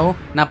சந்தியாவும்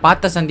நான்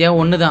பார்த்த சந்தியாவும்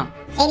ஒன்று தான்.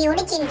 சரி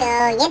விடு சிண்டு,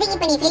 எதுக்கு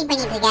இப்ப நீ ஃபீல்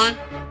பண்ணிட்டு இருக்க?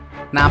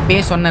 நான்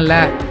அப்பயே சொன்னேன்ல.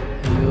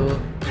 ஐயோ,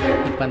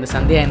 இப்போ அந்த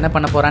சந்தியா என்ன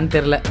பண்ண போறான்னு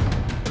தெரில.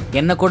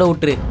 என்ன கூட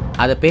விட்டுரு.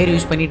 அதை பேர்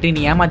யூஸ் பண்ணிட்டு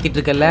நீ ஏமாத்திட்டு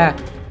இருக்கல.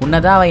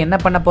 உன்னதான் அவ என்ன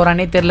பண்ண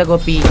போறானே தெரியல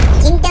கோபி.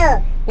 சிண்டு,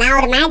 நான்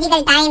ஒரு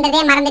மேஜிக்கல்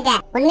டாய்ன்றதே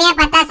மறந்துட்டேன். உண்மையா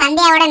பார்த்தா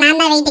சந்தியாவோட நான்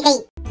தான் வெயிட் கை.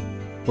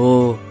 ஓ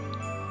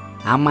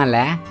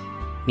ஆமால,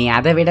 நீ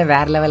அதை விட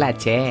வேற லெவல்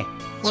ஆச்சே.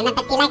 என்னை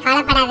பத்திலாம்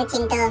கவலைப்படாத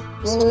சிண்டு,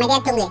 நீ நிம்மதியா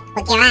தூங்கு,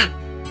 ஓகேவா?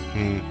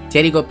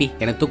 சரி கோபி,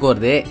 எனக்கு தூக்கம்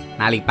வருது,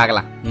 நாளைக்கு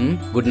பார்க்கலாம்.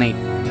 Good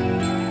night.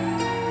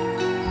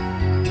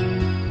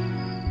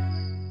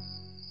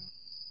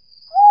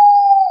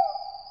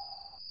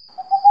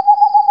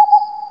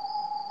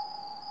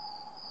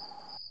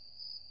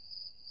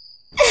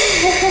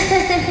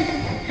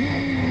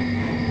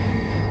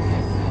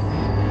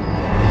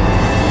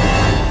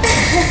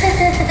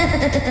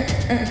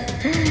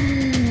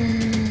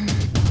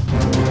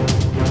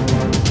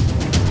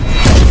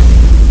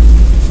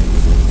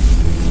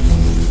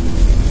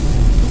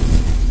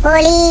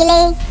 ஒளியிலே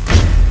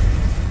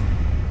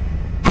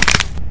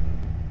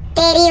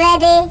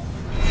தெரிவது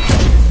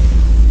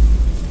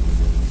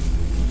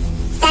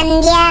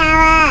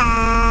சந்தியாவா?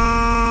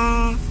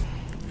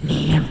 நீ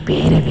என்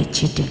பேரை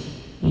வச்சுட்டு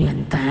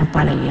என்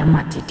தனப்பால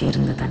ஏமாத்திட்டு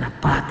இருந்ததை நான்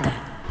பார்த்தேன்.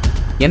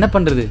 என்ன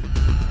பண்ணுறது,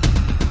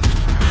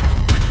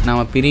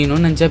 நாம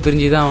பிரியணும்னு நினச்சா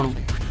பிரிஞ்சுதான் ஆகணும்.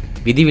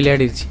 விதி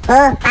விளையாடிருச்சு. ஓ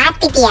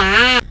பாத்துட்டியா?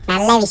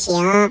 நல்ல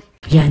விஷயம்.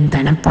 என்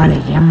தனப்பால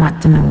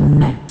ஏமாத்தின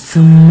உன்னை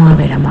சும்மா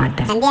விட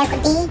மாட்டேன். சந்தியா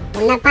குட்டி,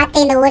 உன்னை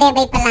பார்த்து இந்த ஊரே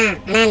பயப்படலாம்,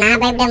 ஆனா நான்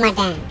பயப்பட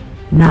மாட்டேன்.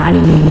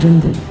 நாளையில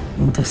இருந்து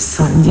இந்த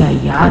சந்தியா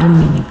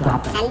யாருன்னு நீ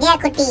பாப்ப. சந்தியா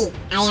குட்டி,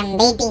 ஐ அம்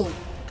வெயிட்டிங்.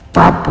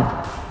 பாப்போம்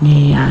நீ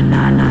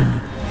நானு.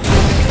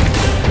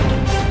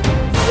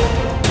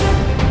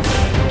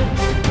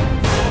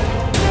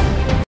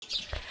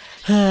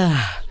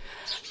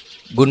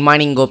 Good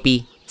morning Gopi.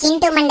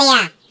 சிண்டு மண்டையா,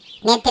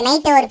 நேத்து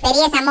நைட்டு ஒரு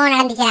பெரிய சம்பவம்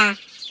நடந்துச்சுடா.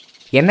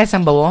 என்ன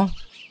சம்பவம்?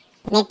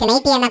 நேத்து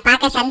நைட்டு என்ன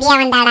பார்க்க சந்தியா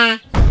வந்தாடா.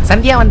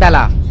 சந்தியா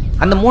வந்தாளா?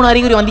 அந்த 3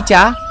 அறிகுறி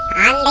வந்துச்சா?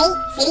 ஆந்தை,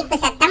 சிரிப்பு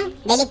சத்தம்,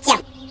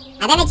 வெளிச்சம்.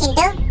 அதானே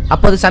சிண்டு?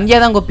 அப்போ அது சந்தியா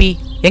தான் கோபி.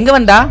 எங்க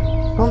வந்தா?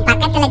 உன்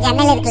பக்கத்துல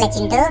ஜன்னல் இருக்குல்ல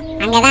சிண்டு,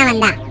 அங்கதான்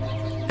வந்தா.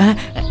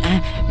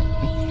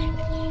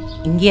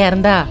 இங்கேயா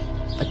இருந்தா?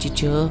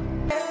 அச்சிச்சோ.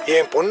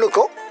 என்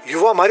பொண்ணுக்கும்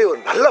யுவா மாதிரி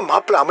ஒரு நல்ல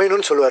மாப்பிள்ளை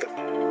அமையணும்னு சொல்லுவாரு.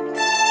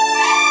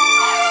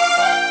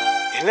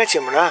 என்னாச்சு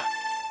அம்மனா?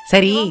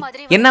 சரி,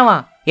 என்னவா?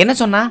 என்ன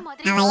சொன்னா?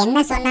 அவன் என்ன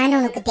சொன்னான்னு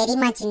உனக்கு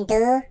தெரியுமா சிண்டு?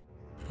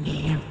 நீ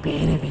என்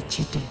பேரை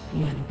வச்சுட்டு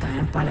என்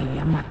தனப்பால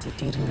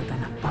ஏமாத்திட்டு இருந்ததை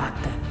நான்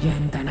பார்த்தேன்.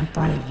 என்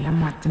தனப்பால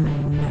ஏமாத்தின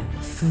உன்னை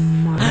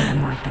சும்மா விட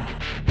மாட்டேன்.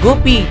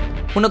 கோபி,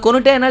 உன்னை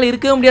கொன்னுட்டே என்னால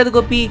இருக்கவே முடியாது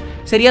கோபி.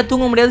 சரியா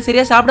தூங்க முடியாது,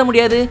 சரியா சாப்பிட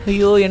முடியாது.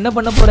 ஐயோ, என்ன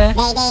பண்ண போறேன்?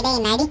 டேய் டேய்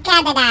டேய்,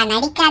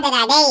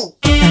 நடிக்காதடா டேய்.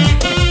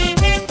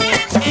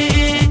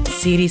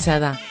 சீரியஸா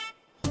தான்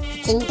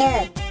சிண்டு,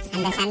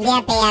 அந்த சந்தியா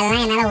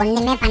பேயாலாம் என்னால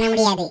ஒண்ணுமே பண்ண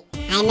முடியாது.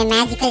 I am a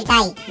magical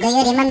toy. Do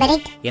you remember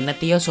it?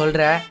 என்னத்தையோ சொல்ற,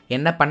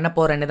 என்ன பண்ண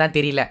போறேன்னு தான்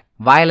தெரியல.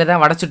 வாயில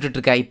தான் வடச்சுட்டு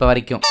இருக்க இப்ப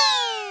வரைக்கும்.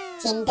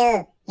 சிண்டு,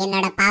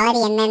 என்னோட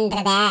பவர்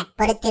என்னன்றத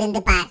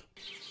பொறுத்திருந்து பார்.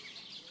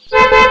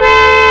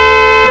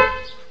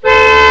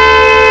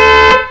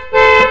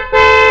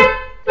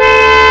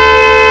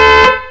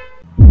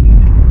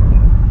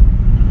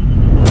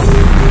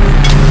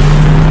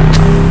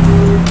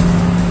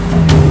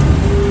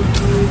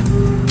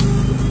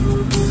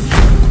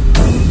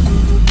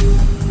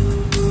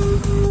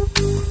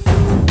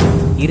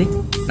 இரு,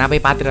 நான்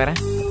போய் பார்த்துட்டு வரேன்.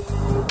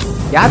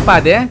 யார்ப்பா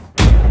அது?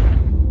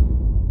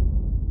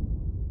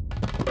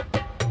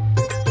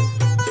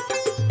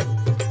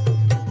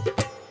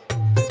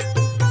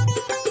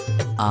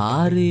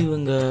 ஆறு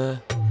இவங்க.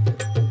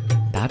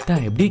 தாத்தா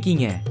எப்படி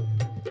இருக்கீங்க?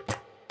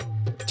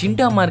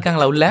 சிண்டு அம்மா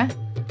இருக்காங்களா உள்ள?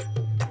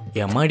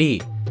 எம்மாடி,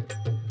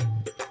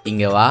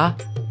 இங்க வா,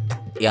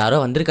 யாரோ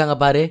வந்திருக்காங்க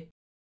பாரு.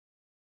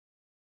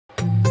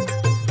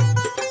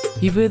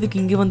 இவ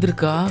எதுக்கு இங்க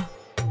வந்திருக்கா?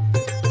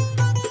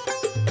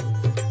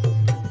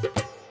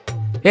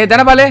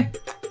 தனபாலு,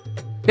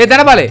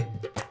 தனபாலு,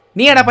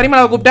 நீ ஏடா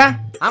பரிமளாவை கூப்பிட்ட?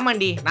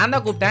 ஆமாண்டி, நான்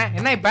தான் கூப்பிட்டேன்.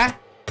 என்ன இப்ப?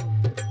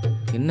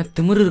 என்ன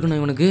திமிரு இருக்கணும்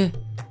இவனுக்கு?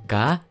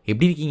 அக்கா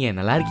எப்படி இருக்கீங்க?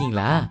 நல்லா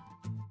இருக்கீங்களா?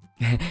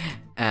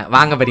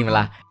 வாங்க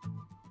பரிமளா.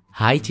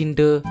 ஹாய்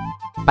சிண்டு.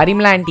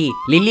 பரிமளா ஆண்டி,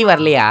 லில்லி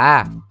வரலையா?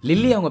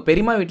 லில்லி அவங்க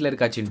பெரியம்மா வீட்டில்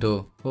இருக்கா சிண்டு.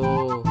 ஓ,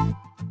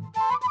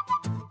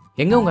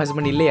 எங்க உங்க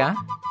ஹஸ்பண்ட் இல்லையா?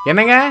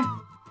 என்னங்க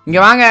இங்க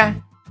வாங்க.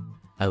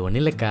 அது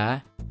ஒன்றும் இல்லைக்கா,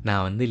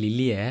 நான் வந்து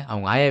லில்லியை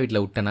அவங்க ஆயா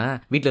வீட்டில் விட்டேன்னா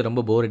வீட்டில்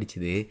ரொம்ப போர்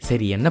அடிச்சுது.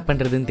 சரி என்ன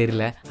பண்ணுறதுன்னு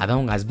தெரியல, அதான்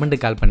உங்கள்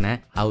ஹஸ்பண்டுக்கு கால்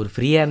பண்ணேன். அவர்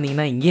ஃப்ரீயாக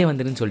இருந்தீங்கன்னா இங்கே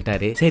வந்துருன்னு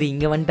சொல்லிட்டாரு. சரி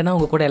இங்கே வந்துட்டேன்னா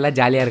உங்கள் கூட எல்லாம்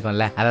ஜாலியாக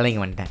இருக்கும்ல, அதெல்லாம்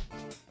இங்கே வந்துட்டேன்.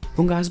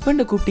 உங்கள்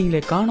ஹஸ்பண்டை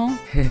கூப்பிட்டீங்களே காணோம்?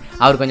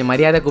 அவர் கொஞ்சம்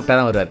மரியாதை கூப்பிட்டா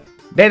தான் வருவார்.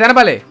 டேய்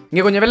தனபாலு,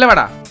 இங்கே கொஞ்சம் வெளில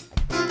வாடா.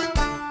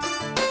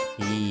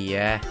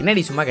 ஐயா,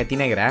 என்னடி சும்மா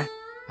கத்தினேங்கிற?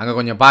 அங்கே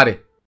கொஞ்சம் பாரு.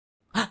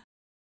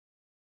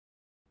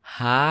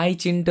 ஹாய்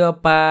சிண்டு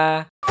அப்பா.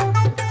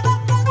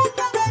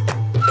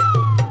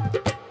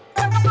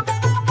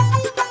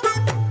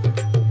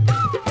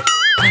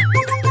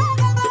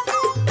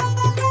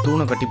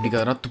 தூணை கட்டி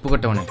பிடிக்காதரா துப்பு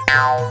கட்டவனே.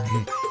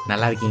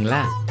 நல்லா இருக்கீங்களா?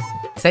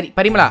 சரி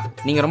பரிமளா,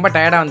 நீங்கள் ரொம்ப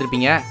டயர்டாக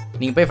வந்திருப்பீங்க,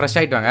 நீங்கள் போய் ஃப்ரெஷ்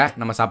ஆகிட்டு வாங்க,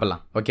 நம்ம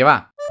சாப்பிட்லாம். ஓகேவா?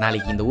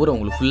 நாளைக்கு இந்த ஊரை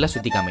உங்களுக்கு ஃபுல்லாக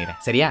சுற்றி காமிக்கிறேன்.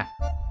 சரியா?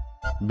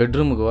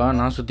 பெட்ரூமுக்கு வா,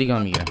 நான் சுற்றி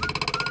காமிக்கிறேன்.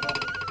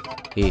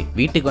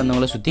 வீட்டுக்கு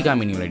வந்தவங்கள சுற்றி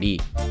காமினீங்களடி.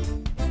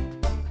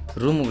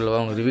 ரூமுக்குள்ள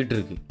வா, உங்களுக்கு வீட்டு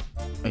இருக்கு.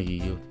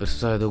 ஐயோ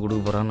பெருசாக ஏதோ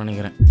கொடுக்க போகிறான்னு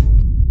நினைக்கிறேன்.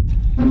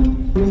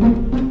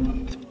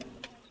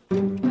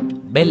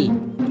 பெல்,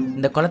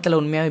 இந்த குளத்துல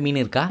உண்மையாகவே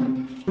மீன் இருக்கா?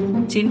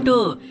 சிண்டு,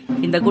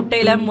 இந்த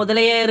குட்டையில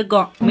முதலையே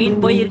இருக்கும்,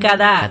 மீன் போய்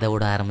இருக்காதா? கதை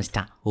விட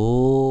ஆரம்பிச்சிட்டான். ஓ,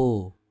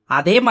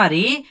 அதே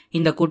மாதிரி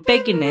இந்த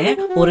குட்டைக்குன்னு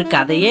ஒரு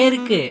கதையே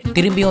இருக்கு.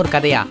 திரும்பியும் ஒரு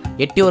கதையா?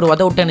 எட்டி ஒரு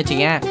உத விட்டேன்னு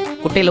வச்சுங்க,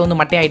 குட்டையில வந்து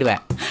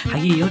மட்டையாயிடுவேன்.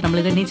 ஐயோ,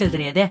 நம்மளுக்கு நீச்சல்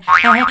தெரியாதே.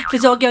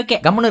 Okay okay,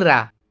 கம்முனுரா.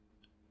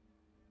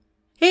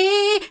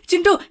 ஏய்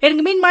சிண்டு,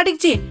 எனக்கு மீன்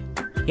மாட்டிக்கிச்சு.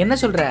 என்ன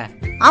சொல்ற?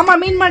 ஆமா,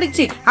 மீன்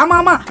மாட்டிக்கிச்சு. ஆமா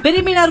ஆமா,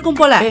 பெரிய மீனா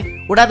இருக்கும் போல.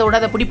 விடாத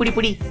விடாத, புடி புடி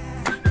புடி.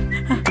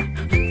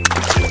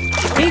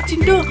 ஏய்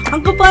சிண்டு,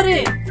 அங்க பாரு.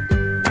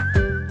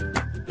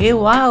 ஏ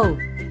wow,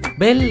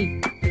 bell,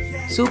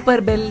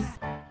 super bell.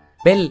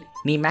 Bell,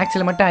 நீ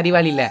மேக்ஸ்ல மட்டும்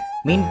அறிவாளி இல்ல,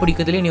 மீன்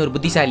பிடிக்கிறதுலயும் நீ ஒரு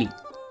புத்திசாலி.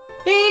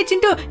 ஏய்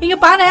சிண்டு, இங்க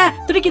பாரு,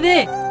 துடிக்குது.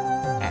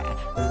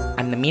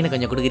 அந்த மீனை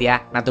கொஞ்சம் கொடுக்குறியா?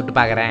 நான் தொட்டு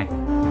பாக்குறேன்.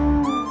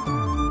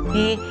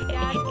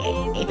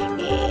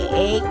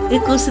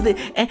 கூசுது.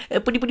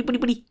 புடி புடி புடி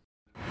புடி.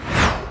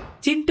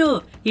 சிண்டு,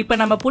 இப்ப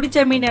நம்ம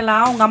பிடிச்ச மீன்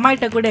எல்லாம் உங்க அம்மா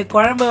கிட்ட கூட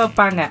குழம்பு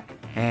வைப்பாங்க.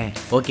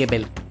 Okay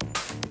bell.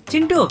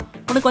 சிண்டு,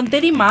 உனக்கு ஒன்று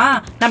தெரியுமா?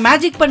 நான்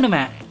மேஜிக்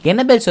பண்ணுவேன்.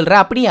 என்ன பெல் சொல்ற?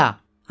 அப்படியா?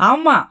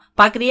 ஆமா,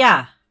 பாக்குறியா?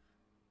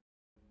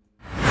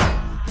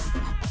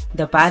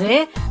 இந்த பாரு,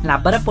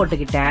 லப்பரை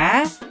போட்டுக்கிட்டேன்,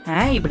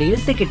 இப்படி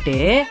இழுத்துக்கிட்டு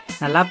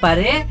நல்லா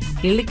பாரு,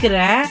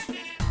 இழுக்கிறேன்.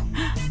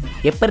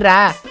 எப்படிரா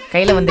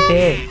கையில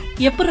வந்துட்டு?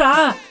 எப்படா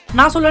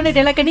நான் சொல்லுவேன்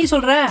டெலக்க நீ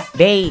சொல்ற?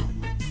 டேய்,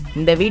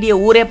 இந்த வீடியோ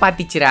ஊரே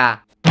பாத்திச்சுரா.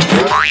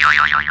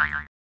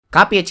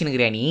 காப்பி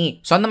வச்சுனுக்குறியா நீ?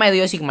 சொந்தமா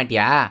எதுவும் யோசிக்க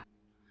மாட்டியா?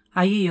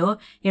 ஐயோ,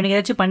 எனக்கு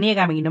ஏதாச்சும் பண்ணியே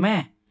காமிக்கணுமே.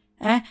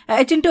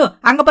 சிண்டு,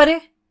 அங்க பாரு,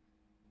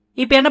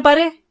 இப்ப என்ன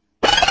பாரு.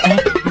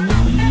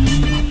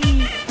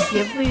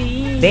 எப்படி?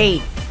 டேய்,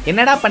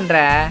 என்னடா பண்ற?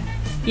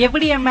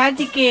 எப்படி என்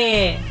மேஜிக்கு?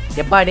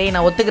 எப்பா டேய்,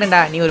 நான்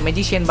ஒத்துக்கிறேன்டா, நீ ஒரு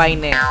மெஜிஷியன்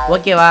பாயின்னு.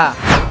 ஓகேவா?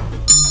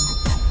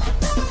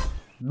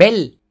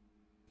 பெல்,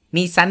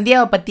 நீ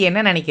சந்தியாவை பத்தி என்ன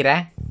நினைக்கிற?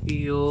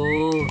 ஐயோ,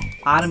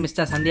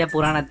 ஆரம்பிச்சிட்டா சந்தியா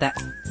புராணத்தை.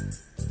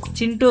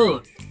 சிண்டு,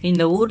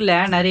 இந்த ஊர்ல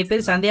நிறைய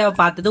பேர் சந்தியாவை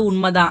பார்த்தது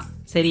உண்மைதான்,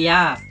 சரியா?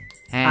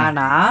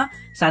 ஆனா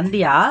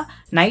சந்தியா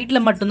நைட்ல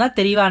மட்டும்தான்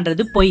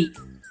தெரியவான்றது பொய்.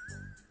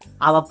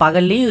 அவ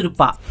பகல்லையும்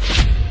இருப்பா.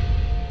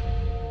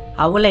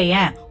 அவளை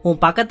ஏன்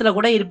உன் பக்கத்துல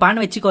கூட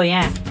இருப்பான்னு வச்சுக்கோ.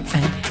 ஏன்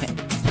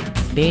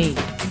டேய்,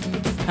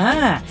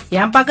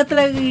 என் பக்கத்துல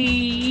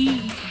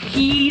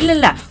இல்ல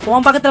இல்ல,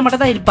 உன் பக்கத்துல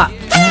மட்டும் தான் இருப்பா.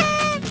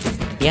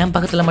 என்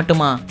பக்கத்துல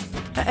மட்டுமா?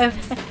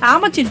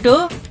 ஆமா சிண்டு,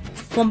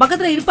 உன்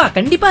பக்கத்துல இருப்பா,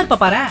 கண்டிப்பா இருப்பா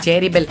பாரு.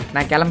 சரி பெல்,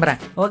 நான்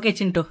கிளம்புறேன். ஓகே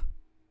சிண்டு.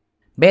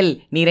 பெல்,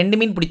 நீ 2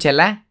 மீன்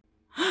பிடிச்சல?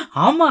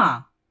 ஆமா,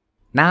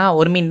 நான்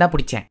ஒரு மீன் தான்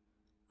பிடிச்சேன்.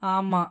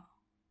 ஆமா.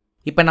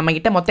 இப்ப நம்ம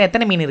கிட்ட மொத்தம்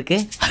எத்தனை மீன் இருக்கு?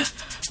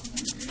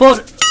 4.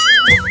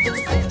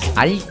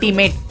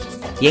 அல்டிமேட்.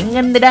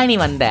 எங்கிருந்துடா நீ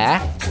வந்த?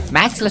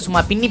 மேக்ஸ்ல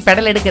சும்மா பின்னி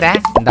பெடல் எடுக்கிற.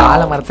 இந்த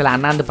ஆலமரத்துல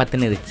அண்ணாந்து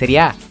பத்துன்னு இருக்கு,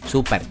 சரியா?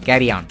 Super,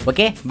 carry on.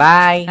 Okay,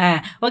 bye.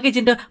 Okay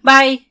சிண்டு,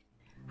 பாய்.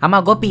 ஆமா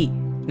கோபி,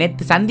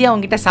 நேத்து சந்தியா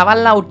உங்ககிட்ட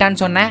சவால்லாம்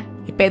விட்டான்னு சொன்னேன்,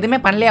 இப்ப எதுவுமே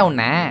பண்ணலையா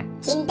உன்ன?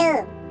 சிண்டு,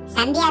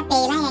 சந்தியா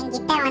பேய்லாம்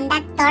என்கிட்ட வந்தா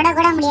தொட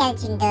கூட முடியாது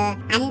சிண்டு,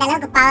 அந்த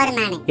அளவுக்கு பவர்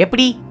நானு.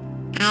 எப்படி?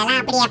 அதெல்லாம்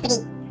அப்படி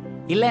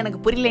இல்ல, எனக்கு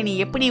புரியல, நீ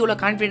எப்படி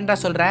இவ்வளவு கான்ஃபிடென்ட்டா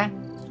சொல்ற?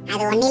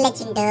 அது ஒண்ணு இல்ல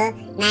சிண்டு,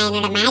 நான்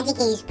என்னோட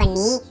மேஜிக்கை யூஸ்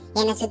பண்ணி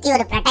என்னை சுத்தி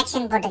ஒரு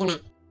ப்ரொடெக்ஷன்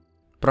போட்டுக்கினேன்.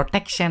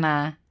 ப்ரொடெக்ஷனா?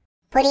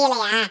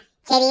 புரியலையா?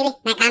 சரி இரு,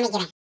 நான்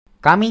காமிக்கிறேன்.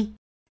 காமி.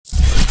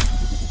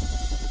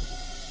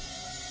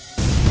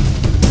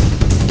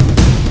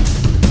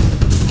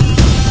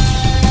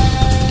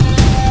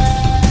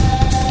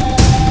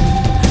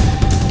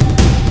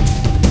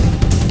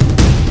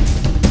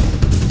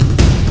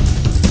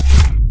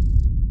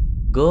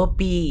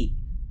 Gopi,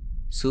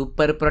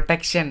 super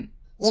protection.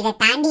 இதை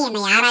தாண்டி என்னை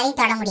யாராலையும்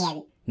தொட முடியாது.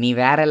 நீ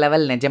வேற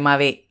லெவல்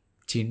நிஜமாவே.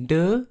 சிண்டு,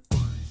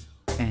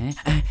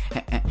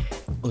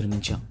 ஒரு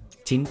நிமிஷம்.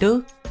 சிண்டு,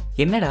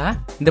 என்னடா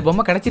இந்த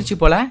பொம்மை கிடைச்சிருச்சு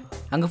போல?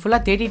 அங்க ஃபுல்லா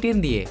தேடிட்டே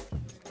இருந்தியே.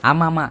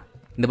 ஆமா ஆமா,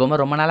 இந்த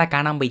பொம்மை ரொம்ப நாளா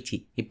காணாம போயிடுச்சு,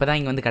 இப்பதான்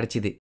இங்க வந்து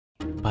கிடைச்சிது.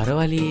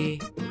 பரவாயில்லையே.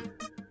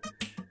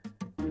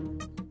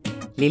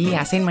 லில்லி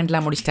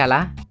அசைன்மெண்ட்லாம்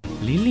முடிச்சிட்டாளா?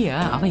 லில்லியா?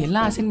 அவன்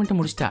எல்லா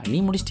அசைன்மெண்ட்டும் முடிச்சிட்டா. நீ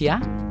முடிச்சிட்டியா?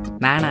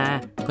 நானா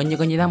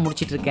கொஞ்சம் தான்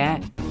முடிச்சிட்டு இருக்கேன்.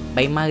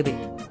 பயமாகுது,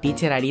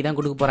 டீச்சர் அடி தான்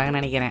கொடுக்க போறாங்கன்னு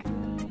நினைக்கிறேன்.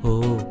 ஓ,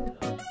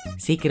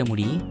 சீக்கிரம்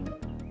முடி.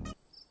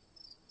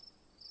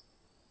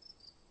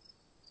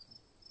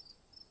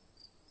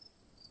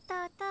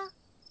 தாத்தா,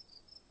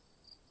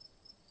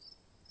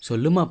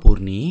 சொல்லுமா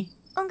பூர்ணி.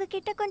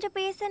 உங்ககிட்ட கொஞ்சம்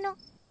பேசணும்.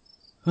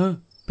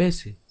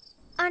 பேசு.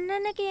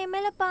 அண்ணனுக்கு என்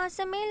மேல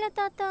பாசமே இல்ல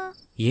தாத்தா.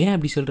 ஏன்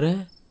அப்படி சொல்ற?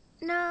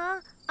 நான்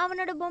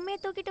அவனோட பொம்மையை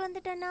தூக்கிட்டு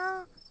வந்துட்டேனா,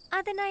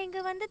 அதை நான்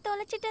இங்க வந்து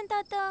தொலைச்சிட்டேன்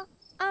தாத்தா.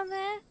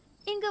 அவன்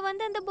இங்க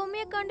வந்து அந்த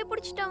பொம்மையை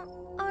கண்டுபிடிச்சிட்டான்.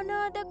 ஆனா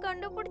அதை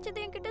கண்டுபிடிச்சது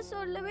என்கிட்ட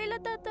சொல்லவே இல்ல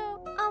தாத்தா.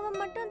 அவன்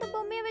மட்டும் அந்த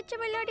பொம்மையை வச்சு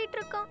விளையாடிட்டு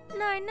இருக்கான்.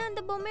 நான் என்ன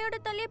அந்த பொம்மையோட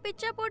தலைய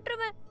பிச்சா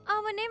போட்டுருவேன்.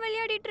 அவனே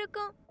விளையாடிட்டு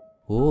இருக்கான்.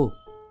 ஓ,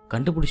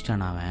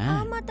 கண்டுபிடிச்சிட்டான் அவன்?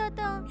 ஆமா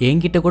தாத்தா.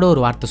 என்கிட்ட கூட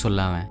ஒரு வார்த்தை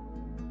சொல்ல அவன்.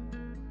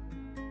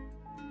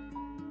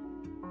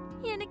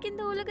 எனக்கு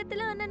இந்த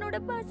உலகத்துல அண்ணனோட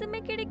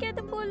பாசமே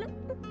கிடைக்காது போல.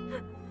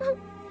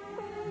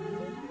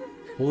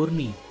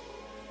 பூர்ணி,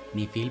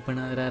 நீ ஃபீல்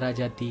பண்ணாதடா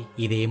ராஜாத்தி.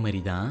 இதே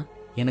மாதிரி தான்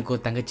எனக்கு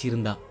ஒரு தங்கச்சி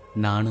இருந்தா.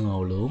 நானும்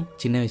அவளும்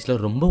சின்ன வயசுல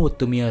ரொம்ப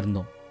ஒத்துமையா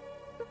இருந்தோம்.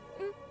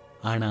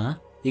 ஆனா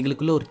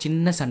எங்களுக்குள்ள ஒரு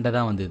சின்ன சண்டை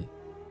தான் வந்தது.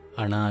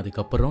 ஆனா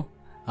அதுக்கப்புறம்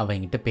அவ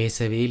என்கிட்ட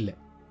பேசவே இல்லை.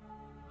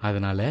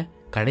 அதனால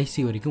கடைசி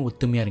வரைக்கும்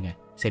ஒத்துமையா இருங்க,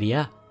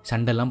 சரியா?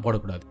 சண்டைலாம்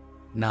போடக்கூடாது.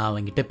 நான்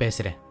அவங்கிட்ட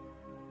பேசுறேன்.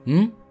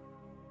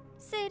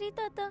 சரி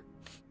தாத்தா.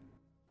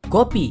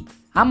 கோபி,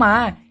 ஆமா,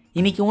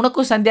 இன்னைக்கு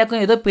உனக்கும்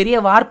சந்தியாக்கும் ஏதோ பெரிய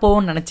வார்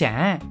போகும்னு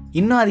நினைச்சேன்.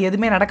 இன்னும் அது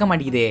எதுவுமே நடக்க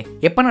மாட்டேங்குதே.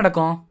 எப்ப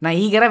நடக்கும்? நான்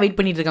ஈகரா வெயிட்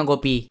பண்ணிட்டு இருக்கேன்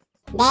கோபி.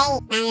 டேய்,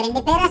 நாங்க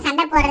 2 பேரும்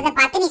சண்டை போடுறத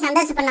பார்த்து நீ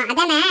சந்தோஷப்படணும்,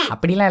 அதானே?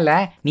 அப்படிலாம் இல்ல,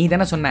 நீ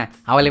தானே சொன்ன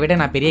அவளை விட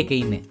நான் பெரிய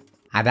கைன்னு.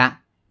 அதான்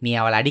நீ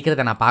அவளை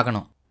அடிக்கிறத நான்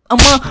பார்க்கணும்.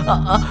 அம்மா,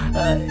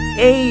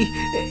 ஏய்,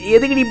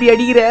 எதுக்கு நீ இப்படி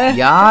அடிக்கிற?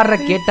 யார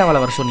கேட்டு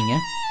அவளை வர சொன்னீங்க?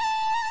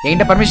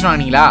 என்கிட்ட பர்மிஷன்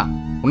வாங்கினீங்களா?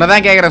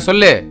 உன்னதான் கேட்குறேன்,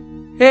 சொல்லு.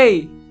 ஏய்,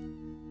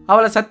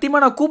 அவளை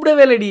சத்தியமா நான்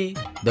கூப்பிடவே இல்லடி.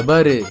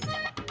 தபாரு,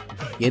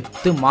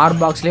 எத்து மார்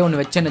பாக்ஸ்லேயே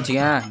ஒன்று வச்சேன்னு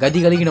வச்சுக்கேன், கதி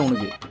கலிக்கணும்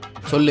உனக்கு.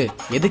 சொல்லு,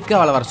 எதுக்கு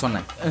அவளை வர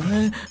சொன்னேன்?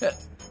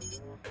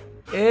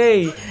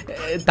 ஏய்,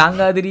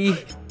 தாங்காதுடி,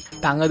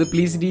 தாங்காது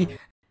ப்ளீஸ் டி.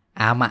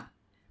 ஆமாம்,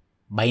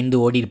 பயந்து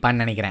ஓடி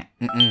இருப்பான்னு நினைக்கிறேன்.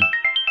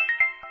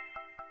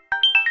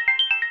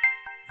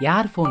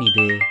 யார் ஃபோன்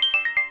இது?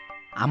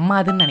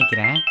 அம்மாதுன்னு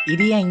நினைக்கிறேன்.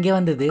 இது ஏன் இங்கே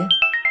வந்தது?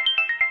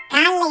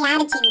 கால்ல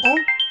யாரு சிண்டு?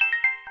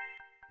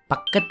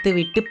 பக்கத்து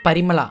வீட்டு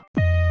பரிமளா.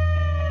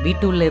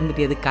 வீட்டு உள்ள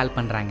இருந்துட்டு எதுக்கு கால்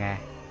பண்ணுறாங்க?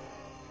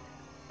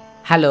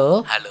 Hello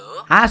hello.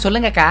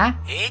 சொல்லுங்கக்கா.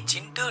 ஏய்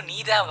சிண்டு,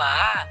 நீதாவா?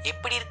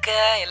 எப்படி இருக்க?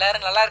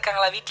 எல்லாரும் நல்லா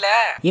இருக்காங்களா வீட்ல?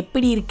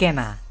 எப்படி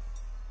இருக்கேனா?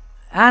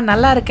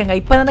 நல்லா இருக்கேங்க.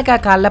 இப்போ தானேக்கா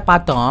காலைல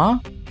பார்த்தோம்.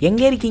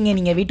 எங்கே இருக்கீங்க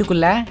நீங்கள்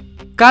வீட்டுக்குள்ள?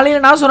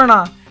 காலையில் நான் சொன்னேனா?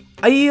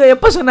 ஐயோ,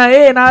 எப்போ சொன்ன?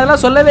 நான்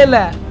அதெல்லாம் சொல்லவே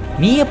இல்லை.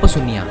 நீ எப்போ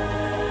சொன்னியா?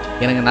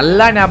 எனக்கு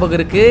நல்லா ஞாபகம்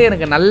இருக்கு,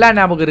 எனக்கு நல்லா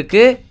ஞாபகம்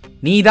இருக்கு.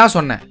 நீ தான்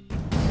சொன்ன.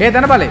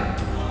 தனபாலு,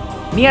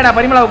 நீயாடா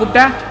பரிமளாவை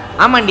கூப்பிட்ட?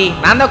 ஆமாண்டி,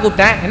 நான் தான்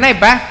கூப்பிட்டேன். என்ன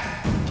இப்போ?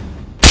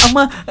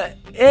 அம்மா,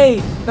 ஏய்,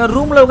 நான்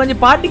ரூம்ல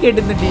உட்காந்து பாட்டு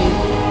கேட்டுருந்தேன்டி.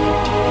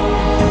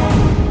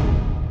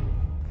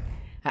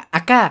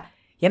 அக்கா,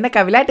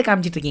 என்னக்கா விளையாட்டு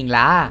காமிச்சிட்டு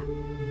இருக்கீங்களா?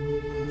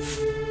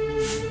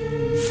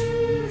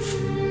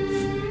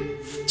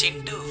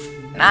 சிண்டு,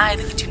 நான்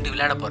எதுக்கு சிண்டு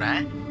விளையாட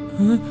போறேன்?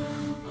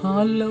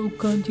 ஹாலில்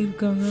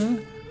உட்காந்துருக்காங்க,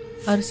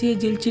 அரிசியை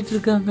ஜெயிச்சிட்டு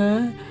இருக்காங்க.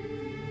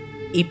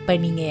 இப்போ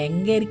நீங்கள்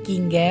எங்கே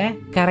இருக்கீங்க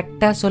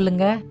கரெக்டாக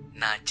சொல்லுங்க.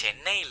 நான்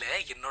சென்னையில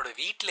என்னோட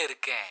வீட்ல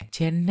இருக்கேன்.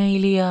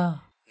 சென்னையிலையா?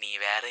 நீ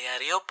வேற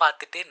யாரையோ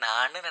பார்த்துட்டு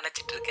நானும்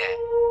நினைச்சிட்டு இருக்கேன்.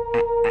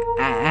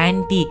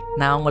 ஆன்ட்டி,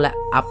 நான் உங்களை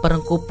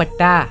அப்புறம்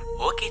கூப்பிட்டா?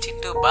 ஓகே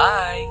சிண்டு,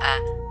 பாய்.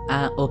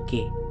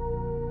 ஓகே.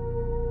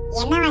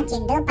 என்னவா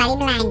சிண்டு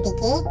பரிமளா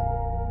ஆண்டிக்கு?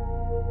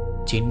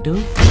 சிண்டு,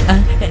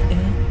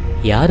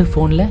 யாரு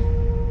ஃபோனில்?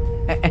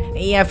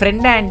 என்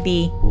ஃப்ரெண்ட் ஆன்ட்டி.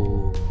 ஓ,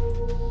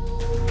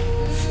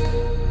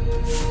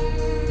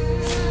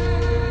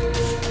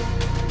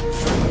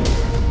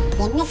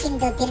 என்ன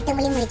சிண்டு திருட்டு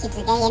மொழி முடிச்சிட்டு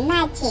இருக்க? என்ன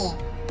ஆச்சு?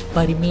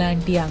 பரிமளா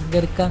ஆன்ட்டி அங்கே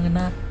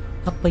இருக்காங்கன்னா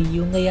அப்போ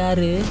இவங்க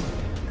யாரு?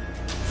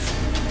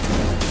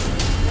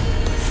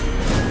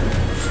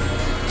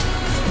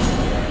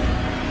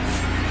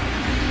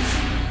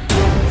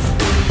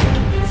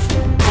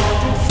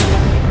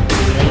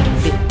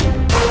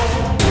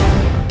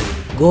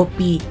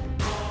 கோபி,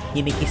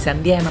 இன்னைக்கு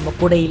சந்தியா நம்ம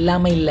கூட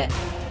இல்லாம இல்லை,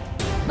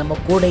 நம்ம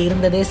கூட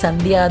இருந்ததே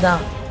சந்தியா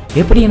தான்.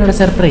 எப்படி என்னோட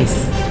சர்ப்ரைஸ்?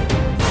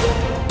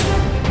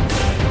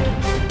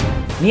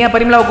 நீயா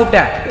பரிமளாவை கூப்பிட்ட?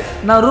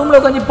 நான் ரூம்ல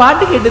உட்காந்து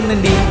பாட்டு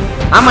கேட்டுருந்தேன்டி.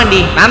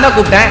 ஆமாண்டி, நான் தான்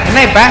கூப்பிட்டேன்.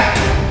 என்ன இப்ப?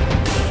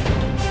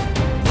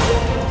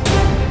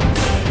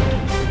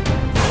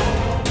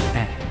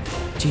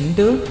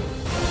 சிண்டு,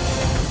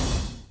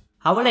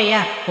 அவளை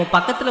ஏன் உன்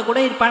பக்கத்துல கூட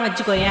இருப்பான்னு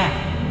வச்சுக்கோயேன்.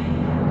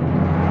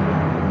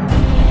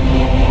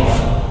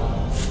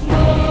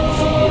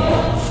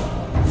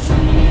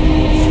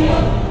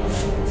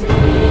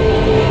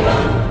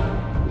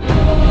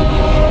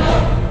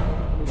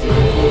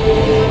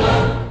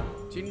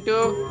 சிண்டு,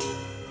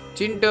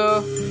 சிண்டு,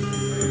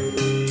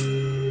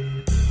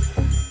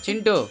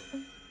 சிண்டு,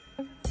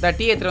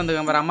 டீ எடுத்துட்டு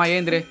வந்துருக்கேன். அம்மா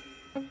ஏந்திரு.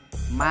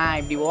 அம்மா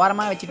இப்படி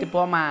ஓரமா வச்சுட்டு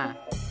போமா.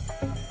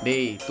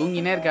 டேய்,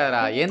 தூங்கினே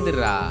இருக்காதரா,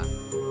 ஏந்திரா.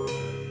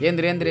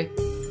 ஏந்திரு ஏந்திரு.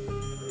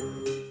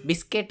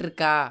 பிஸ்கெட்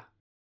இருக்கா?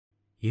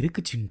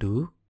 இருக்கு சிண்டு.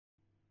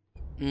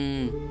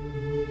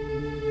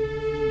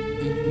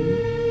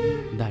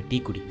 இந்தா டீ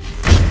குடி.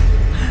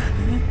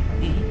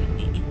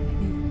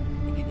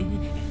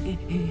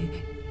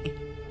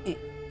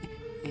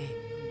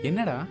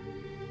 என்னடா,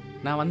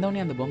 நான்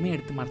வந்தவொடனே அந்த பொம்மையை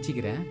எடுத்து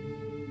மறைச்சிக்கிறேன்.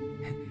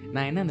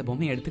 நான் என்ன அந்த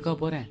பொம்மையை எடுத்துக்க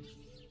போகிறேன்?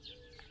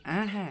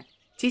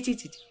 சீச்சி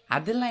சீச்சி,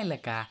 அதெல்லாம்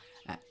இல்லைக்கா,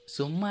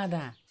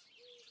 சும்மாதான்.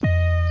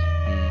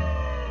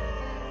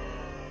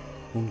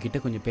 உங்ககிட்ட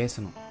கொஞ்சம்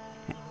பேசணும்.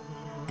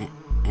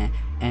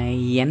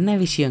 என்ன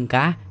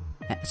விஷயம்க்கா?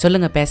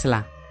 சொல்லுங்க,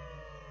 பேசலாம்.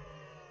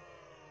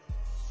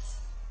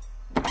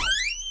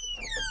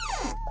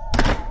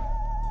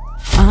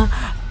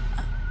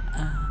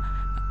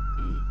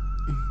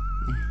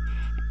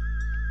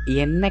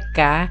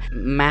 என்னக்கா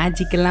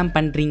மேஜிக்கெல்லாம்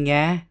பண்ணுறீங்க?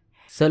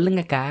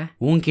 சொல்லுங்கக்கா.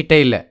 உன்கிட்ட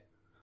இல்லை,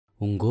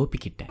 உன் கோபி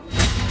கிட்ட.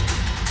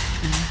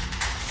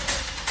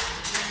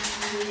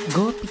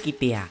 கோபி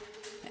கிட்டயா?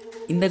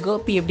 இந்த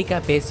கோபி எப்படிக்கா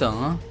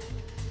பேசும்?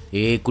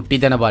 ஏய் குட்டி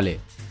தனபாலு,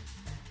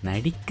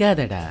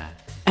 நடிக்காதடா.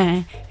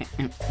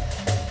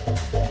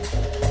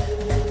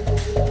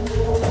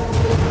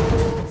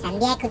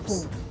 சந்தியா குட்டி,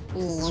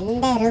 நீ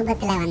எந்த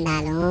ரூபத்துல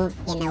வந்தாலும்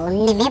என்ன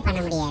ஒண்ணுமே பண்ண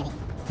முடியாது.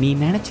 நீ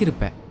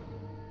நினைச்சிருப்ப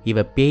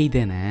இவ பேய்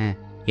தானே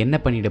என்ன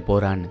பண்ணிட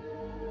போறான்னு.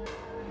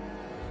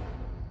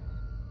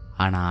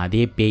 ஆனா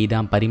அதே பேய்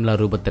தான் பரிமளா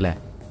ரூபத்துல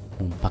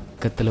உன்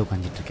பக்கத்துல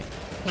உட்காந்துட்டு இருக்க.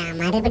 நான்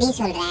மறுபடியும்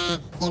சொல்றேன்,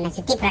 என்னை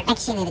சுத்தி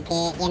ப்ரொடெக்ஷன்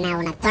இருக்கு, என்ன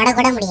உன்னை தொட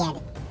கூட முடியாது.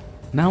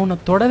 நான் உன்னை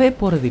தொடவே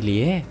போறது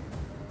இல்லையே,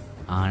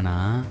 ஆனா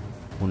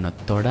உன்னை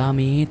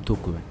தொடாமே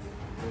தூக்குவேன்.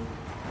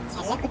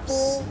 செல்லக்குட்டி,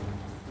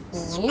 நீ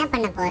என்ன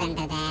பண்ண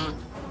போறன்றத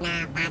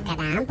நான் பார்க்க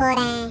தான்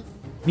போறேன்.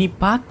 நீ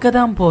பார்க்க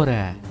தான் போற,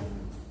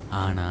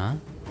 ஆனா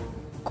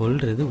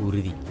கொல்றது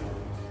உறுதி.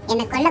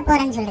 என்ன கொல்ல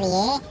போறேன்னு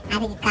சொல்றியே,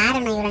 அதுக்கு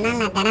காரணம் இவ்வளவு நாள்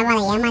நான் தனபால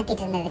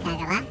ஏமாத்திட்டு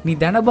இருந்ததுக்காகவா? நீ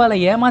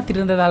தனபால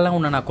ஏமாத்திட்டு இருந்ததால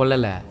உன்னை நான்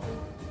கொல்லல.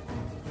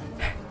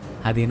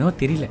 அது என்னோ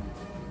தெரியல,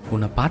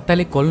 உன்னை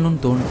பார்த்தாலே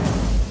கொல்லணும்னு தோணும்.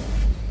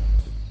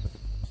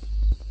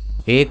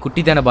 ஏ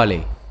குட்டி தனபாலே,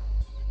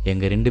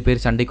 எங்க 2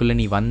 பேர் சண்டைக்குள்ள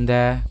நீ வந்த.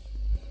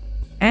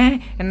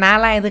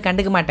 நான்லாம் எதுவும்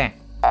கண்டுக்க மாட்டேன்.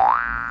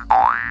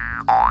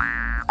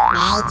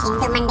 டேய்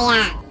சிந்து மண்டையா,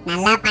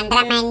 நல்லா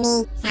பண்ற மேன். நீ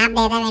சாப்பிட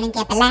ஏதாவது வேணும்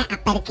கேப்பல,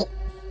 அப்ப இருக்கு.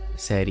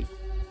 சரி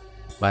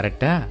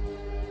வரட்டா?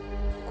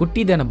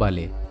 குட்டி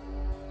தனபாலே,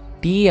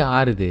 டீ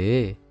ஆறுது,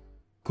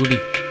 குடி.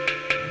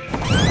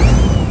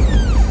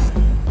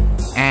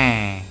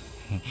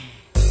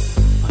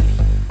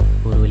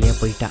 ஒரு வழியா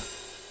போயிட்டா.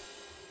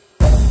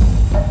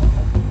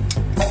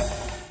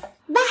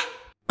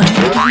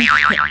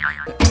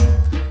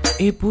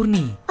 ஏ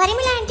பூர்ணி,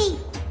 பரிமளா ஆண்டி,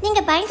 நீங்க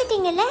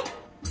பயந்துட்டீங்கல்ல?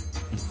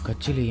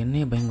 கட்சியில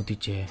என்னைய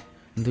பயமுத்திச்சே.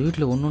 இந்த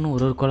வீட்டுல ஒன்னொன்னு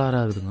ஒரு கோளாறா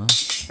இருக்குதுங்க.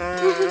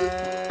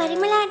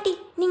 பரிமளா ஆண்டி,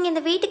 நீங்க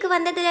இந்த வீட்டுக்கு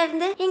வந்ததுல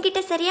இருந்து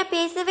என்கிட்ட சரியா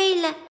பேசவே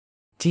இல்ல.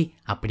 சி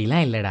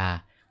அப்படிலாம் இல்லடா,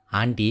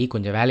 ஆண்டி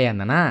கொஞ்சம் வேலையா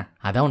இருந்தானா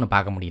அதான் உன்னை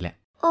பார்க்க முடியல.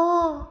 ஓ,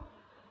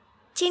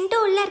 சிண்டு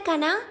உள்ள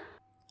இருக்கானா?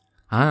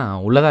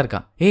 உள்ளதான்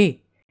இருக்கான். ஏய்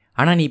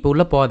ஆனா நீ இப்போ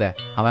உள்ள போகாத,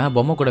 அவன்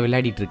பொம்மை கூட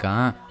விளையாடிட்டு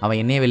இருக்கான்.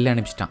 அவன் என்னையே வெளில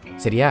அனுப்பிச்சிட்டான்.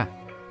 சரியா?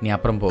 நீ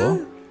அப்புறம் போ.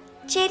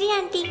 சரி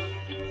ஆண்டி.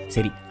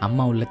 சரி,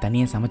 அம்மா உள்ள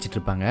தனியா சமைச்சிட்டு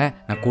இருப்பாங்க,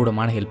 நான்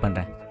கூடமான ஹெல்ப்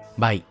பண்றேன்.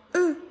 பாய்.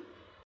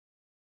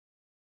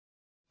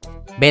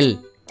 பெல்,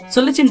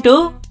 சொல்லு சிண்டு.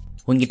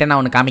 உங்ககிட்ட நான்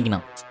ஒன்று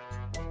காமிக்கணும்.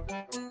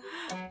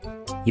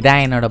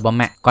 இதான் என்னோட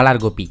பொம்மை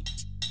கோலார் கோபி.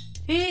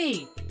 ஏய்,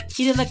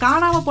 இது இந்த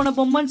காணாம போன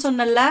பொம்மைன்னு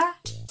சொன்னல,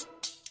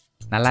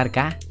 நல்லா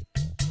இருக்கா?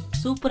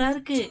 சூப்பரா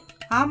இருக்கு.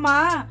 ஆமா,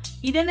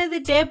 இது என்னது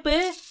டேப்பு?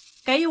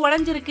 கை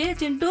உடைஞ்சிருக்கு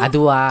சிண்டு.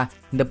 அதுவா,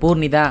 இந்த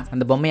பூர்ணி தான்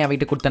அந்த பொம்மையை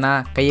வீட்டு கொடுத்தனா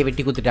கையை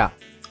வெட்டி குத்துட்டா.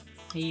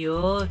 ஐயோ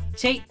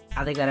சை,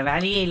 அதுக்கு வேற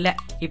வேலையே இல்ல.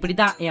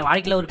 இப்படிதான் என்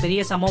வாழ்க்கையில ஒரு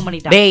பெரிய சம்பவம்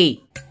பண்ணிட்டா. டேய்,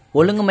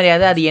 ஒழுங்கு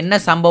மரியாதை அது என்ன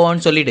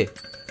சம்பவம்னு சொல்லிடு,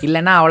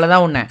 இல்லைன்னா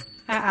அவ்வளோதான் உன்னை.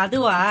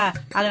 அதுவா,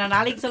 அதை நான்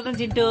நாளைக்கு சொல்றேன்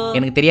சிண்டு.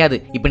 எனக்கு தெரியாது,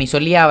 இப்போ நீ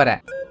சொல்லியா வர.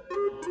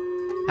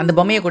 அந்த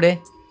பொம்மையை கொடு,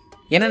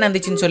 என்ன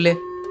நடந்துச்சுன்னு சொல்லு.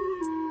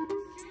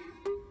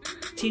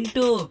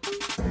 சிண்டு,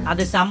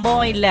 அது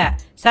சம்பவம் இல்ல,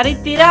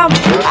 சரித்திரம்.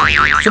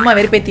 சும்மா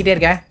வெறுப்பேத்திட்டே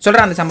இருக்க,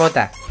 சொல்ற அந்த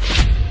சம்பவத்தை.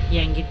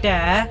 என்கிட்ட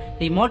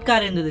ரிமோட்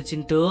கார் இருந்தது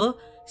சிண்டு,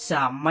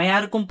 செம்மையா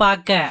இருக்கும்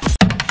பார்க்க.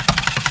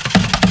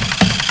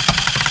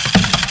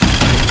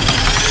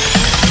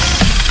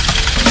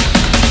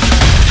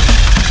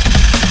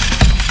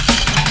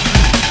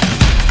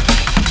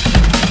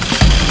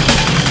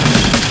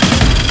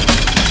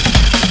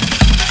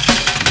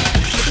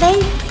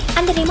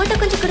 அந்த ரிமோட்டை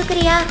கொஞ்சம்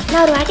கொடுக்குறியா?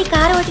 நான் ஒரு வாட்டி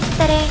காரை ஓட்டிட்டு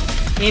தரேன்.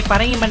 ஏய்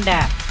பரங்கி மண்டை,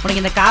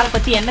 உனக்கு இந்த காரை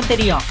பத்தி என்ன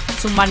தெரியும்?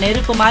 சும்மா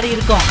நெருப்பு மாதிரி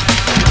இருக்கும்,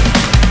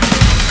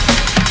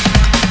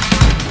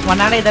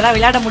 உன்னால இதெல்லாம்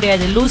விளையாட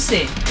முடியாது லூசு.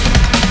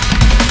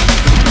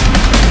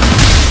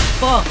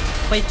 போ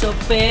போய்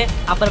சொப்பு,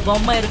 அப்புறம்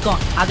பொம்மை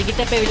இருக்கும்,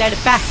 அதுகிட்ட போய்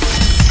விளையாடுப்ப.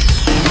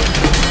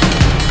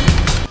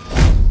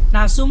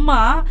 நான் சும்மா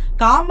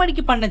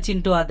காமெடிக்கு பண்ண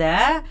சிண்டு அத.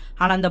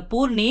 ஆனா அந்த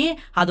பூர்ணி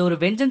அது ஒரு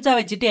வெஞ்சன்ஸா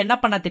வச்சுட்டு என்ன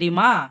பண்ண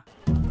தெரியுமா?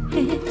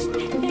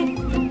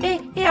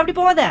 ஏய் அப்படி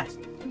போவாத.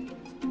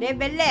 டேய்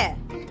பெல்லே.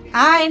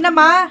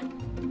 என்னம்மா?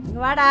 இங்க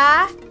வாடா.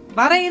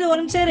 வர இரு, ஒரு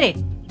நிமிஷம் இரு.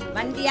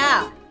 வந்தியா?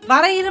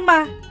 வர இருமா.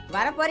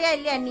 வர போறியா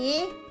இல்லையா நீ?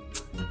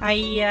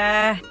 ஐயா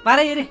வர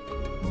இரு.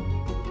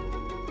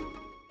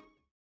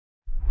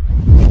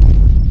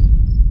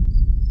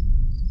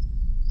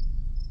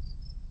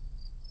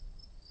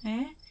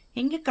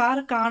 எங்க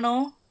காரை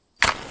காணோம்?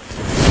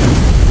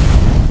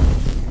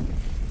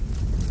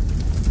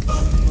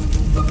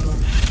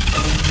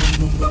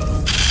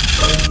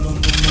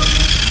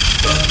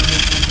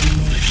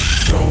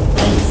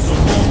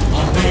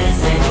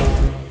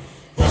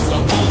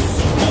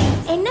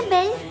 என்ன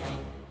பெல்,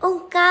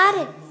 உன்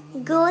காரு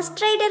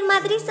கோஸ்ட் ரைடர்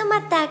மாதிரி சும்மா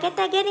தக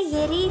தகன்னு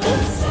எரியுது.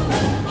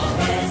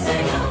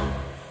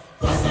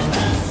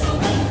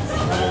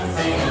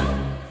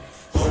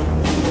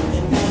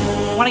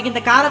 உனக்கு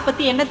இந்த காரை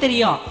பத்தி என்ன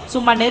தெரியும்?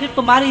 சும்மா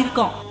நெருப்பு மாதிரி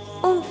இருக்கும்.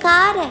 உன்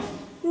காரை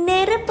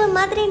நெருப்பு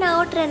மாதிரி நான்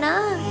ஓட்டுறேனா?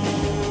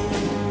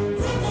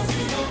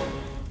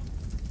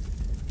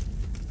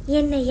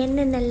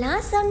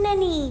 என்னென்னலாம் சொன்ன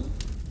நீ?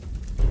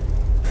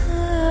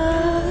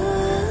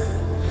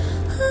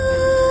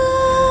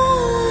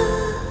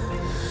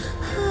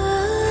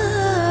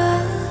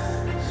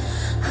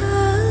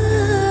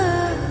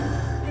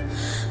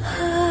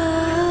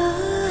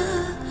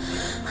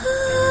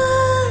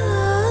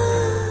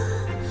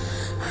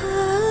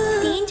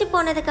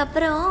 போனதுக்கு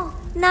அப்புறம்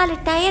 4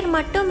 டயர்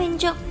மட்டும்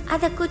மிஞ்சம்.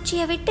 அத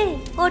குச்சியை விட்டு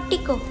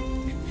ஒட்டிக்கோ.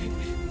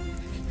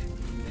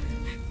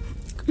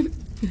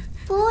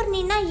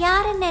 பூர்ணினா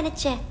யாருன்னு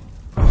நினைச்ச?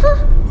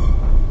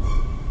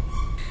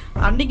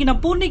 அன்னைக்கு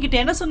நான் பூர்ணி கிட்ட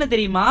என்ன சொன்ன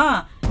தெரியுமா?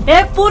 ஏ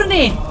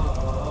பூர்ணி,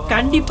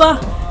 கண்டிப்பா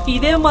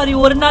இதே மாதிரி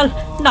ஒரு நாள்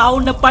நான்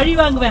உன்னை பழி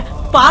வாங்குவேன்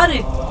பாரு.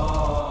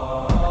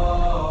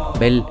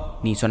 பெல்,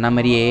 நீ சொன்ன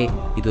மாதிரியே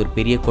இது ஒரு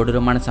பெரிய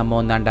கொடூரமான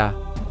சம்பவம் தான்டா.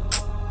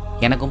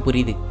 எனக்கும்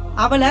புரியுது.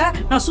 அவளை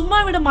நான் சும்மா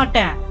விட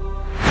மாட்டேன்.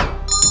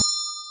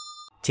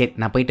 சரி,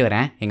 நான் போயிட்டு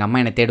வரேன். எங்க அம்மா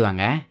என்னை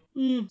தேடுவாங்க.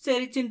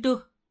 சரி சிண்டு.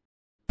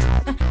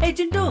 ஏய்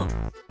சிண்டு.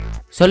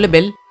 சொல்லு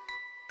பெல்.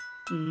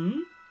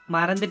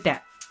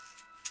 மறந்துட்டேன்.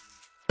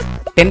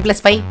 10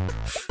 + 5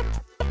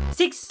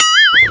 6.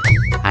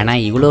 ஆனா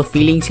இவ்வளோ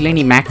ஃபீலிங்ஸ்ல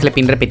நீ மேக்ஸ்ல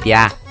பின்ற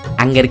பத்தியா?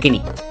 அங்க இருக்க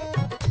நீ.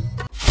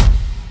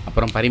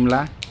 அப்புறம்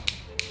பரிமளா,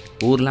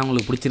 ஊர்லாம்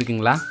உங்களுக்கு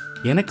பிடிச்சிருக்குங்களா?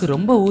 எனக்கு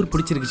ரொம்ப ஊர்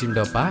பிடிச்சிருக்கு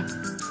சிண்டோப்பா.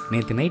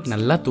 நேற்று நைட்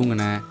நல்லா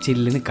தூங்கினேன்.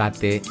 சில்லுன்னு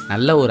காற்று,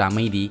 நல்ல ஒரு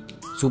அமைதி,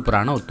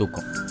 சூப்பரான ஒரு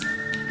தூக்கம்.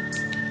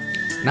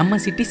 நம்ம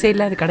சிட்டி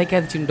சைடில் அது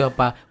கிடைக்காது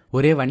சிண்டோப்பா.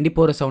 ஒரே வண்டி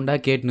போகிற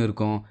சவுண்டாக கேட்டுன்னு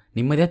இருக்கும்.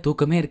 நிம்மதியாக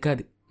தூக்கமே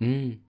இருக்காது.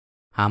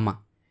 ஆமாம்,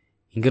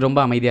 இங்கே ரொம்ப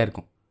அமைதியாக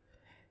இருக்கும்.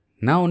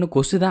 நான் ஒன்று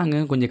கொசு தான்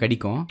அங்கே கொஞ்சம்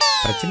கடிக்கும்,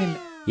 பிரச்சனை இல்லை.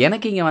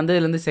 எனக்கு இங்கே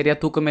வந்ததுலேருந்து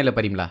சரியாக தூக்கமே இல்லை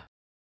பரிமளா.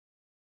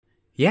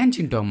 ஏன்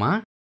சிண்டோம்மா?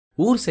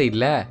 ஊர்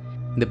சைடில்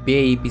இந்த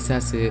பேய்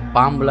பிசாசு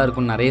பாம்புலாம்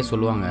இருக்குன்னு நிறைய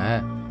சொல்லுவாங்க.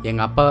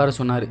 எங்கள் அப்பா வேறு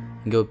சொன்னார்,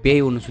 இங்கே ஒரு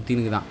பேய் ஒன்று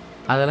சுற்றினுக்கு தான்.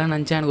 அதெல்லாம்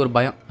நினச்சா எனக்கு ஒரு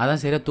பயம்.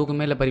 அதான் சரியாக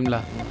தூக்கமே இல்லை பரிமளா.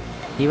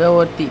 இவ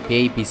ஒருத்தி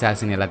பேய்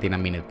பிசாசுன்னு எல்லாத்தையும்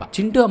நம்பின்னு இருப்பான்.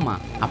 சிண்டு அம்மா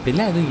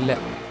அப்படிலாம் எதுவும் இல்லை.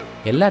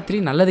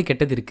 எல்லாத்துலேயும் நல்லது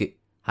கெட்டது இருக்குது.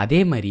 அதே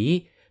மாதிரி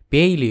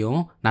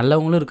பேயிலையும்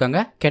நல்லவங்களும் இருக்காங்க,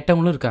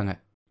 கெட்டவங்களும் இருக்காங்க.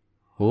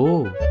 ஓ,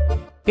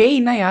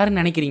 பேய்னா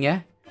யாருன்னு நினைக்கிறீங்க?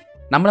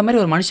 நம்மள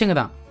மாதிரி ஒரு மனுஷங்க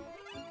தான்.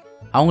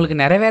 அவங்களுக்கு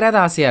நிறைவேறாத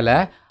ஆசையால்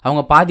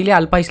அவங்க பாதியிலே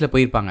அல்பாயுஸில்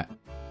போயிருப்பாங்க.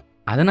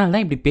 அதனால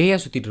தான் இப்படி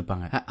பேயாக சுற்றிட்டு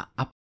இருப்பாங்க.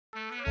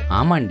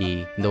 ஆமாண்டி,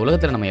 இந்த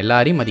உலகத்தில் நம்ம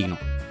எல்லாரையும்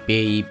மதிக்கணும்.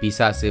 பேய்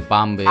பிசாசு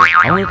பாம்பு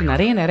அவங்களுக்கு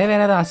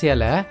நிறைவேறாத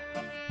ஆசையால்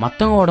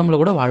மற்றவங்க உடம்புல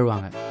கூட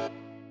வாழ்வாங்க.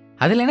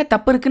 அதில் என்ன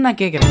தப்பு இருக்குன்னு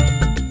நான் கேட்குறேன்.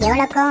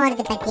 எவ்வளவு கோவம்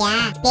வருது பத்தியா?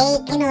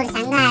 பேய்க்குன்னு ஒரு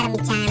சங்கம்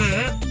ஆரம்பிச்சானா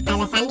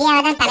அதுல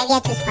சந்தியாவை தான் தலைவியா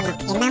சூஸ் பண்ணும்.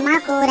 என்னமா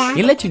கூறா?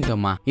 இல்லை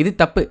சிண்டோம்மா, இது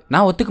தப்பு.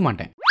 நான் ஒத்துக்க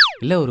மாட்டேன்.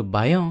 இல்லை, ஒரு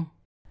பயம்.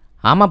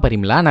 ஆமாம்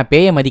பரிமளா, நான்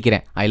பேயை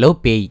மதிக்கிறேன். ஐ லவ்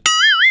பேய்.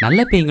 நல்ல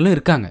பேய்களும்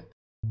இருக்காங்க.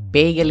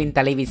 பேய்களின்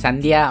தலைவி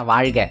சந்தியா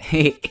வாழ்க.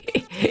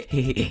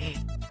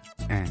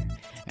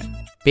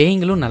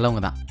 பேய்களும்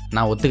நல்லவங்க தான்,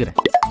 நான் ஒத்துக்கிறேன்.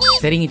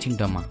 சரிங்க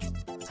சிண்டோம்மா.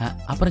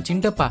 அப்புறம்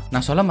சிண்டப்பா,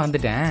 நான் சொல்ல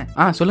மறந்துட்டேன்.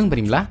 சொல்லுங்க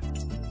பரிமளா.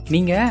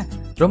 நீங்கள்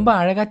ரொம்ப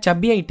அழகாக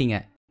சப்பி ஆயிட்டீங்க.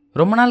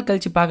 ரொம்ப நாள்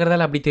கழிச்சு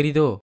பார்க்குறதால அப்படி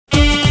தெரியுதோ?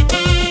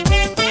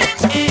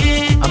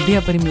 அப்படியா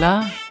பரிமளா?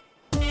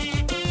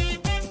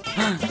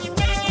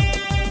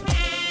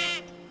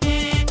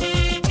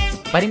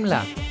 பரிமளா,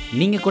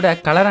 நீங்கள் கூட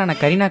கலரான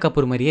கரீனா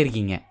கபூர் மாதிரியே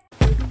இருக்கீங்க.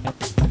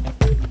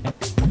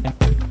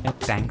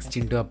 தேங்க்ஸ்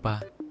சிண்டு அப்பா.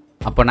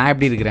 அப்போ நான்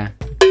எப்படி இருக்கிறேன்?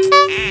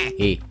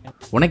 ஏய்,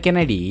 உனக்கு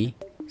என்னடி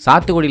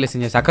சாத்துக்குடியில்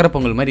செஞ்ச சக்கரை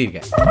பொங்கல் மாதிரி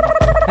இருக்க.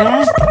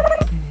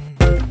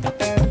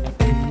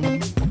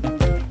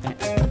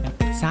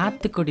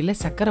 சாத்துக்குடியில்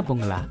சக்கரை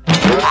பொங்கலா?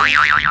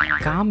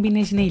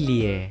 காம்பினேஷனே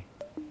இல்லையே.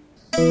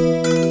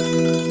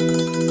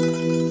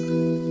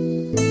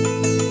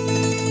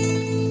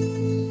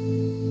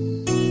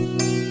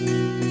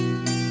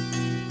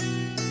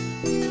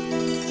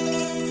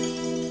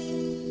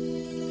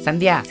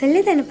 சந்தியா, சொல்லு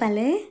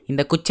தனுப்பாலு.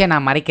 இந்த குச்சை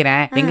நான்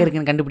மறைக்கிறேன், எங்க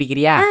இருக்குன்னு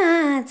கண்டுபிடிக்கிறியா?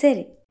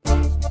 சரி.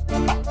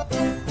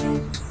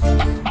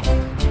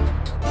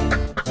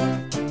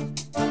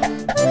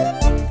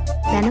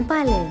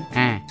 தனுப்பாலு,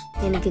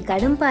 எனக்கு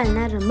கடும்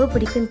பால்னா ரொம்ப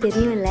பிடிக்கும்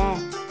தெரியும்ல,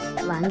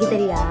 வாங்கி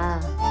தரியா?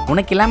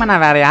 உனக்கு இல்லாம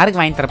நான் வேற யாருக்கு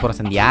வாங்கி தர போறேன்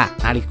சந்தியா?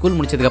 நாளைக்கு ஸ்கூல்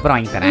முடிச்சதுக்கு அப்புறம்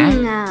வாங்கி தரேன்.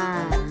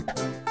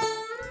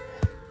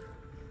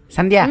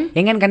 சந்தியா,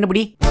 எங்கன்னு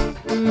கண்டுபிடி.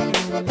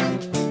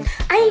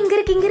 இங்க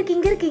இருக்கு இங்க இருக்கு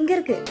இங்க இருக்கு இங்க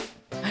இருக்கு.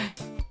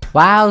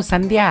 வாவ்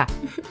சந்தியா,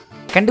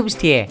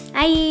 கண்டுபிடிச்சிட்டியே.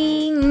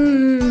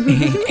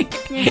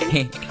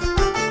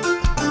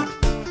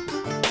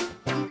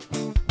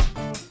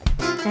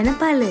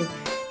 தனபாலு,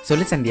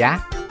 சொல்லு சந்தியா.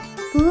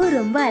 பூ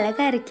ரொம்ப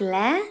அழகா இருக்குல்ல?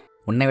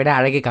 உன்னை விட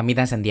அழகு கம்மி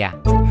தான் சந்தியா.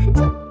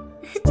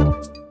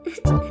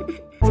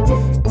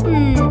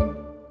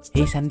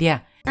 ஏய் சந்தியா,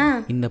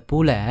 இந்த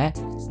பூல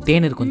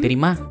தேன் இருக்கும்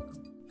தெரியுமா?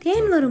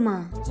 தேன் வருமா?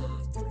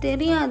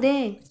 தெரியாதே.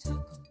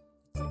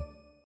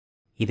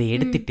 இதை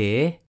எடுத்துட்டு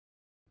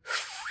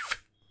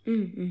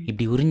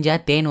இப்படி உறிஞ்சா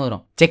தேன்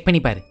வரும். செக் பண்ணி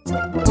பாரு.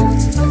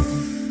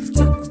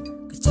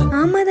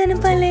 ஆமா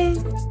தனபாலு.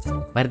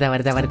 வருதா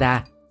வருதா வருதா?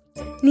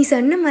 நீ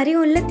சொன்ன மாதிரி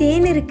உள்ள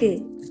தேன் இருக்கு.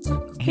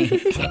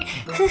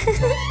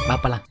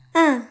 பாப்பலாம்.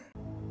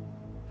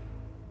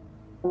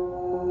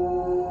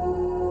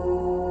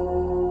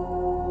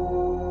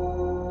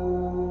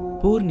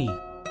 பூர்ணி,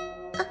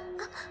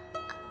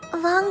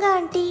 வாங்க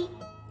ஆண்டி.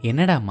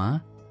 என்னடாமா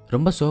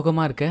ரொம்ப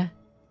சோகமா இருக்க?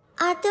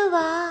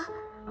 அதுவா,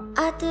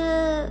 அது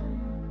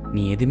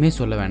நீ எதுவுமே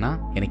சொல்ல வேணாம்,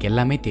 எனக்கு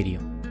எல்லாமே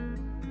தெரியும்.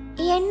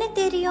 என்ன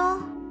தெரியும்?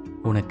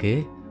 உனக்கு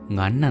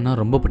உங்க அண்ணனா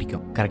ரொம்ப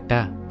பிடிக்கும், கரெக்டா?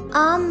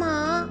 ஆமா.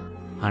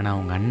 ஆனா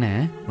உங்க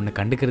அண்ணன் உன்னை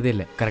கண்டுக்கிறதே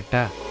இல்லை,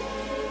 கரெக்டா?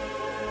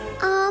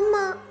 ஆமா.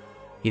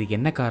 இதுக்கு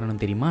என்ன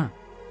காரணம் தெரியுமா?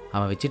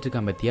 அவன் வச்சிட்டு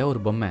இருக்கான் பத்தியா ஒரு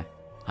பொம்மை,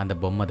 அந்த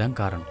பொம்மை தான்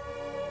காரணம்.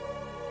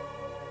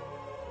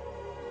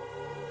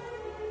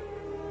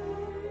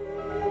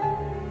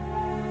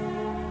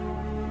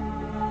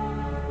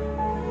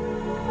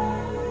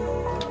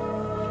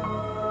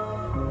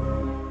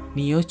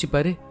 நீ யோசிச்சு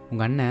பாரு,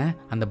 உங்க அண்ணன்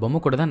அந்த பொம்மை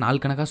கூட தான்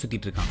நாள் கணக்காக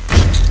சுத்திட்டு இருக்கான்.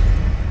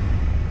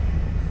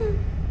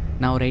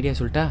 நான் ஒரு ஐடியா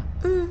சொல்லிட்டா?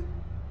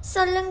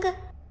 சொல்லுங்க.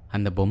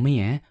 அந்த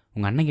பொம்மையை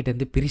உங்க அண்ணன் கிட்ட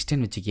இருந்து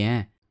பிரிச்சிட்டேன்னு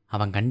வச்சுக்கேன்,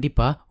 அவன்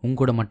கண்டிப்பா உன்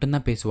கூட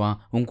மட்டும்தான் பேசுவான்,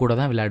 உன் கூட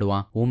தான்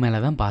விளையாடுவான், உன்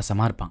மேலதான்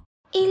பாசமா இருப்பான்.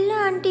 இல்ல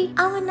ஆண்டி,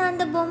 அவன் நான்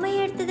அந்த பொம்மையை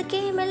எடுத்ததுக்கே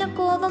என் மேல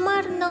கோவமா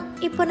இருந்தான்.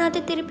 இப்போ நான்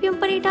அதை திருப்பியும்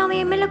பண்ணிட்டு அவன்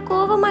என் மேல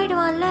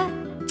கோவமாயிடுவான்ல.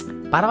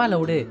 பரவாயில்ல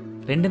விடு,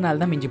 2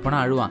 நாள் தான் மிஞ்சி போனா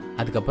அழுவான்,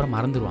 அதுக்கப்புறம்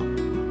மறந்துடுவான்.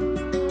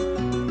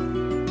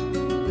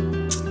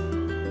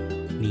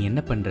 நீ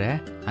என்ன பண்ற,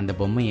 அந்த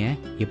பொம்மையை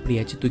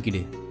எப்படியாச்சும்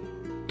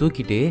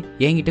தூக்கிட்டு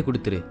என்கிட்ட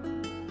கொடுத்துரு,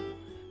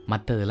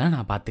 மற்றதெல்லாம்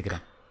நான்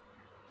பார்த்துக்கிறேன்.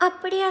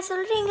 அப்படியா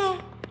சொல்றீங்க?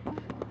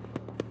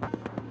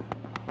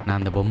 நான்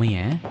அந்த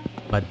பொம்மையை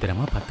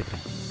பத்திரமா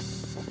பார்த்துக்கிறேன்.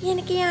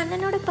 எனக்கு என்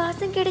அண்ணனோட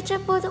பாசம் கிடைச்சா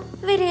போதும்,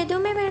 வேற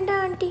எதுவுமே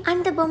வேண்டாம் ஆண்டி.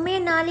 அந்த பொம்மையை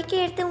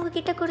நாளைக்கே எடுத்து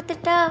உங்ககிட்ட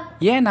கொடுத்துட்டா?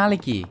 ஏன்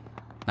நாளைக்கு?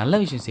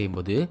 நல்ல விஷயம்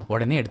செய்யும்போது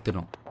உடனே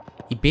எடுத்துடும்.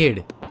 இப்பயே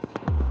எடு.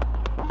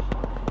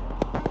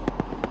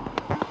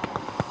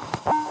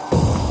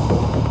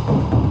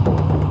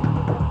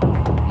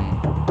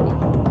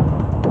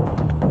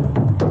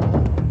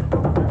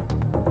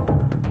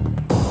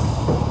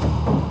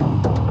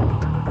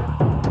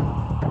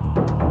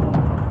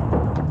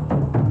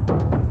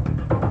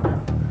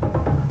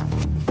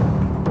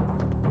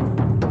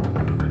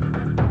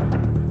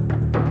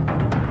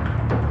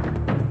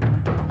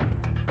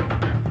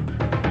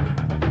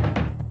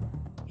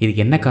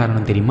 இதுக்கு என்ன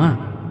காரணம் தெரியுமா?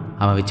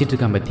 அவன் வச்சிட்டு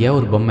இருக்கான் பத்தியா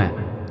ஒரு பொம்மை,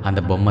 அந்த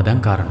பொம்மை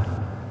தான் காரணம்.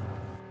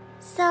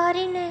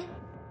 சாரிண்ணே,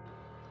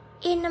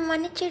 என்ன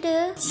மன்னிச்சிடு.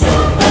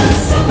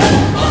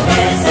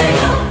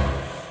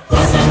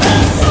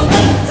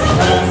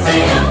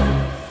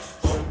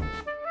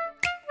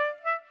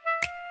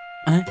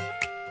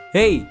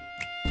 ஏய்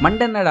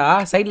மண்டனடா,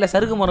 சைடில்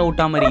சருகு முறை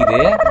விட்டா மாதிரி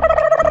இது.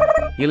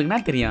 இவளுக்கு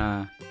என்ன தெரியும்?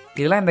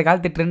 இதெல்லாம் இந்த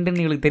காலத்து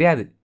ட்ரெண்டுன்னு இவளுக்கு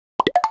தெரியாது.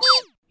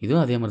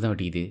 இதுவும் அதே மாதிரி தான்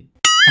வெட்டிக்குது.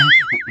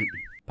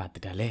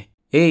 பார்த்துட்டாலே.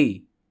 ஏய்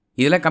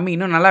இதெல்லாம் கம்மி,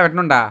 இன்னும் நல்லா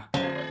வெட்டணும்டா.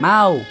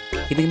 மாவ்,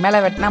 இதுக்கு மேலே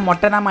வெட்டினா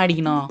மொட்டை தான்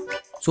அடிக்கணும்.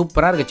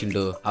 சூப்பராக இருக்கு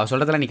சிண்டு. அவள்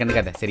சொல்கிறதெல்லாம் நீ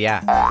கண்டுக்காத சரியா?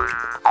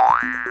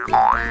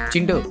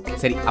 சிண்டு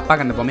சரி,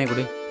 அப்பாக்கு அந்த பொம்மையை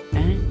கொடு.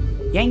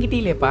 என்கிட்ட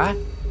இல்லையப்பா,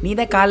 நீ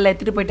தான் காலில்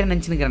எடுத்துகிட்டு போயிட்டேன்னு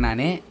நினச்சினுக்கிறேன்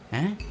நான்.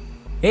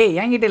 ஏய்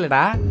என்கிட்ட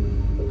இல்லைடா.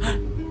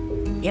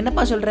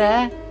 என்னப்பா சொல்கிற?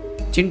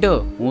 சிண்டு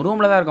உன்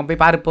ரூமில் தான் இருக்கும்,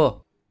 போய் பாருப்போ.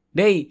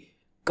 டேய்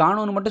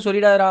காணுன்னு மட்டும்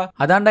சொல்லிடாதடா,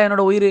 அதான்டா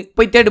என்னோட உயிர்.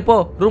 போய் தேடுப்போ,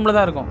 ரூமில்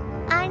தான் இருக்கும்.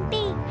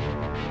 ஆண்டி.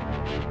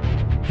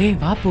 ஏய்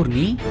வா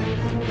பூர்ணி.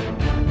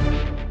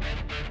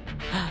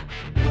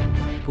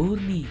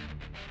 பூர்ணி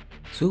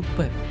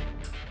சூப்பர்,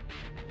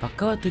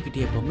 பக்காவா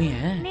தூக்கிட்டிய பொம்மைய.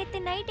 நேத்து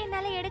நைட்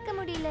என்னால எடுக்க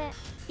முடியல,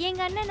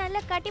 எங்க அண்ணன்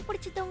நல்லா கட்டி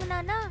பிடிச்சி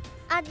தூங்குனானா,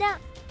 அதான்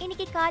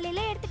இன்னைக்கு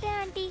காலையில எடுத்துட்டேன்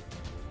ஆண்டி.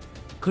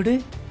 குடு.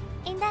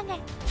 இந்தாங்க.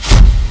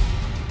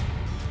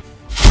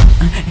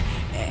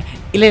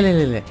 இல்ல இல்ல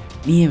இல்ல,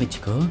 நீயே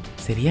வச்சுக்கோ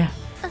சரியா?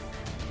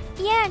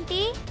 ஏன்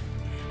ஆண்டி?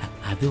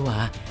 அதுவா?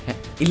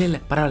 இல்ல இல்ல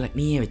பரவாயில்ல,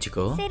 நீயே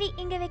வச்சுக்கோ. சரி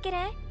இங்க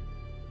வைக்கிறேன்.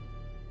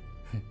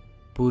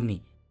 பூர்ணி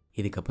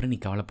இதுக்கப்புறம் நீ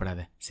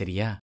கவலைப்படாத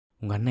சரியா?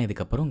 உங்க அண்ணன்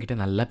இதுக்கப்புறம் உங்ககிட்ட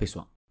நல்லா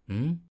பேசுவான்.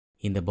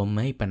 இந்த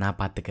பொம்மை இப்ப நான்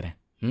பாத்துக்கிறேன்.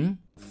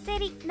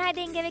 சரி நான்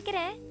இதை இங்க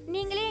வைக்கிறேன்,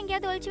 நீங்களே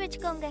எங்கேயாவது ஒளிச்சு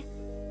வச்சுக்கோங்க.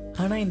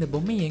 ஆனா இந்த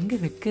பொம்மை எங்க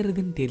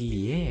வைக்கிறதுன்னு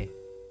தெரியலையே,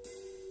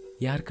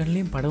 யார்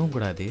கண்ணிலையும் படவும்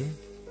கூடாது.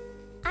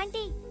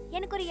 ஆண்டி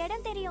எனக்கு ஒரு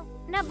இடம் தெரியும்,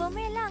 நான்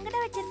பொம்மையெல்லாம்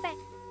அங்கதான்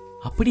வச்சிருப்பேன்.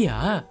 அப்படியா?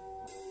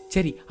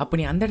 சரி அப்ப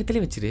நீ அந்த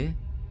இடத்துல வச்சிரு.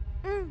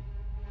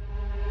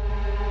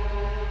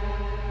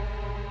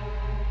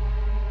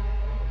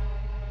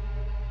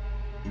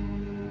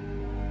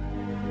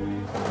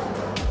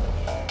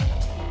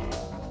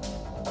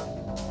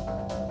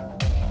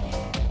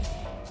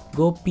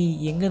 கோபி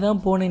எங்க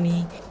தான் போன நீ?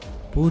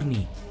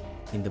 பூர்ணி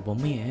இந்த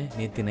பொம்மையை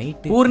நேத்து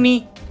நைட்டு. பூர்ணி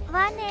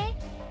வானே.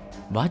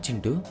 வா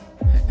சிண்டு.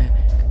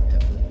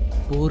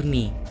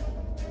 பூர்ணி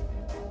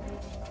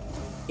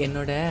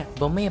என்னோட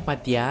பொம்மையை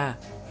பாத்தியா?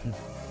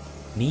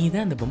 நீ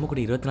தான் அந்த பொம்மை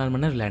கூட 24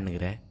 மணி நேரம்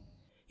விளையாடுங்கிற,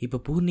 இப்போ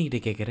பூர்ணி கிட்ட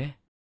கேட்குற.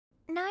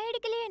 நான்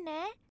எடுக்கலையே என்ன?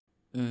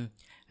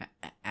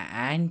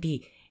 ஆண்டி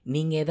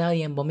நீங்க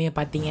ஏதாவது என் பொம்மையை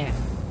பார்த்தீங்க?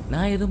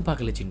 நான் எதுவும்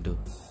பார்க்கல சிண்டு.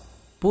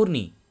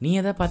 பூர்ணி நீ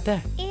எதாவது பார்த்த?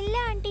 இல்ல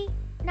ஆண்டி,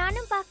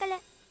 நானும் பார்க்கல.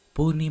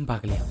 பூர்ணியும்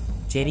பார்க்கலையா?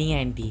 சரிங்க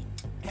ஆண்டி.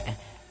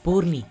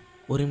 பூர்ணி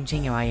ஒரு நிமிஷம்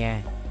இங்கே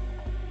வாயேன்.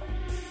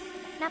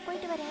 நான்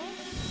போயிட்டு வரேன்.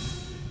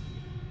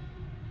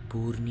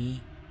 பூர்ணி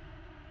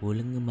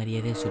ஒழுங்கு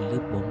மரியாதை சொல்லு,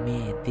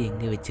 பொம்மையை எடுத்து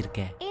எங்க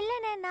வச்சிருக்க?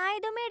 இல்லண்ணே, நான்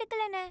எதுவுமே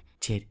எடுக்கலண்ணே.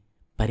 சரி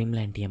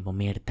பரிமளா ஆண்டி என்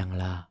பொம்மையை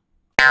எடுத்தாங்களா?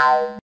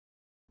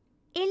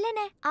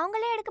 இல்லண்ணே,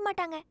 அவங்களே எடுக்க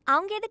மாட்டாங்க.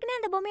 அவங்க எதுக்குன்னு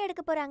அந்த பொம்மையை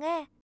எடுக்க போறாங்க?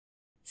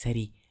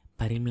 சரி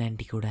பரிமளா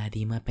ஆண்டி கூட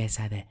அதிகமா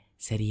பேசாத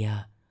சரியா?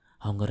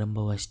 அவங்க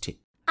ரொம்ப வஸ்ட்.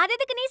 அது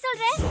எதுக்கு நீ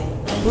சொல்ற?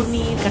 பூர்ணி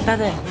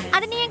கட்டாத.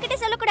 அது நீ என்கிட்ட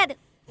சொல்லக்கூடாது,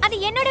 அது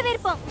என்னோட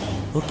விருப்பம்.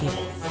 Okay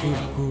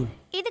cool cool.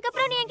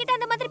 இதுக்கப்புறம் நீ என்கிட்ட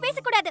அந்த மாதிரி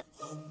பேசக்கூடாது.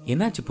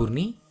 என்னாச்சு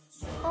பூர்ணி?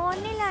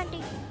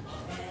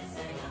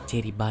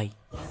 சரி பாய்.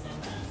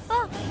 போ.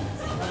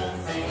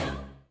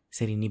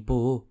 சரி நீ போ,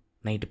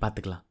 நைட்டு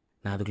பார்த்துக்கலாம்.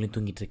 நான் அதுக்குள்ளேயும்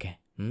தூங்கிட்டு இருக்கேன்.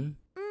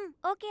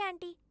 Okay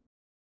aunty.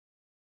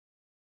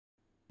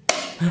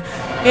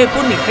 ஏய்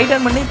பூர்ணி, ரைட்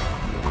ஆன் பண்ணு.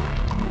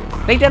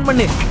 ரைட் ஆன்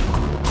பண்ணு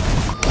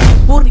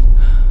பூர்ணி.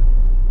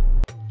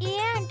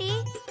 ஏன் ஆண்டி?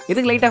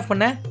 எதுக்கு லைட் ஆஃப்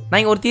பண்ண? நான்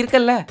இங்கே ஒருத்தி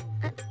இருக்கல்ல.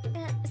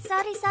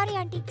 Sorry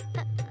aunty.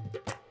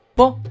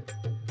 போ.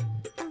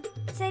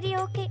 சரி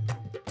ஓகே.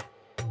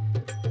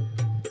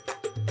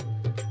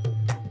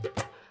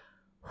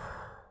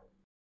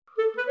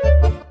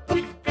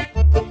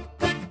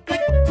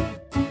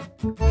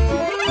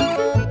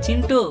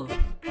 சிண்டு,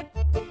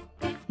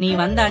 நீ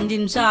வந்த 5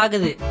 நிமிஷம்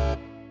ஆகுது,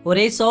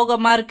 ஒரே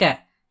சோகமா இருக்க.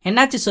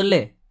 என்னாச்சு சொல்லு.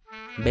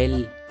 பெல்,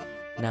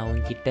 நான்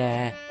உன்கிட்ட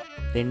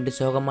 2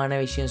 சோகமான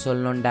விஷயம்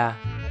சொல்லணும்டா.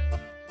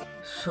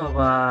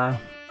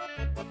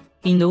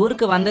 இந்த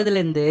ஊருக்கு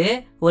வந்ததுலேருந்து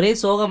ஒரே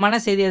சோகமான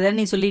செய்தியை தான்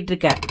நீ சொல்லிட்டு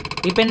இருக்க.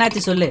 இப்போ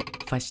என்னாச்சு சொல்லு.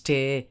 ஃபர்ஸ்ட்டு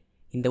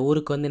இந்த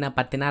ஊருக்கு வந்து நான்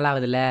 10 நாள்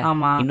ஆகுதுல்ல.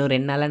 ஆமா. இன்னும்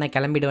 2 நாளில் நான்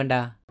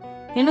கிளம்பிடுவேன்டா.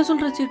 என்ன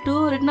சொல்ற சிண்டு?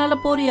 2 நாள்ல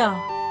போறியா?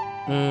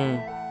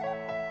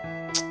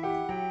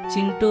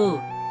 சிண்டு,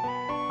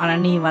 ஆனா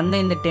நீ வந்த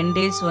இந்த 10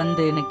 days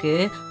வந்து எனக்கு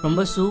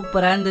ரொம்ப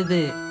சூப்பரா இருந்தது.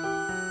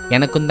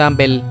 எனக்கும் தான்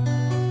பெல்.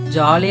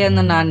 ஜாலியா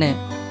இருந்தேன் நான்.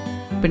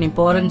 இப்போ நீ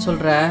போறேன்னு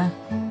சொல்ற,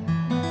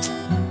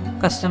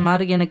 கஷ்டமா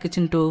இருக்கு எனக்கு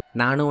சிண்டு.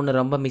 நானும் உன்னை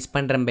ரொம்ப மிஸ்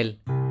பண்ணுறேன் பெல்.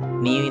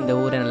 நீயும் இந்த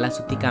ஊரை நல்லா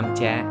சுற்றி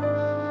காமிச்ச.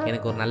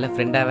 எனக்கு ஒரு நல்ல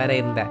ஃப்ரெண்டாக வேற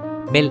இருந்த.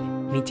 பெல்,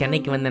 நீ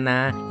சென்னைக்கு வந்தனா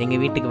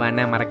எங்கள் வீட்டுக்கு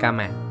வாண்ண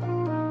மறக்காம.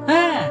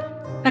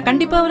 நான்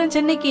கண்டிப்பா வரேன்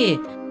சென்னைக்கு.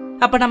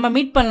 அப்ப நம்ம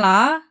மீட்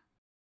பண்ணலாம்.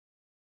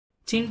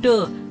 சிண்டு,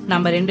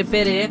 நம்ம 2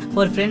 பேரு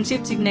ஒரு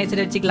ஃப்ரெண்ட்ஷிப்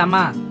சிக்னேச்சர்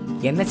வச்சுக்கலாமா?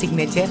 என்ன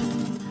சிக்னேச்சர்?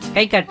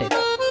 கை காட்டு.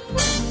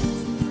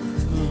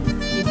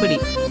 இப்படி.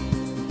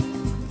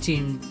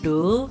 சிண்டு,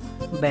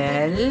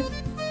 பெல்,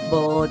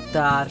 both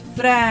are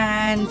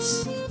friends.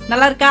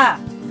 நல்லா இருக்கா?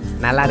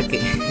 நல்லா இருக்கு.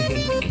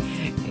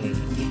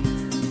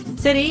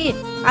 சரி,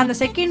 அந்த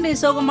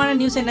செகண்ட் சோகமான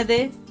நியூஸ் என்னது?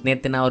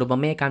 நேற்று நான் ஒரு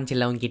பொம்மையை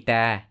காமிச்சில்ல உன்கிட்ட,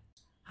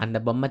 அந்த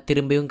பொம்மை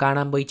திரும்பியும்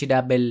காணாம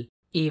போயிடுச்சுடா பெல்.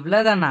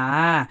 இவ்வளோதானா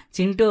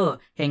சிண்டு?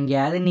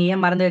 எங்கேயாவது நீயே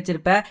மறந்து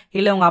வச்சிருப்ப,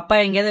 இல்லை உங்க அப்பா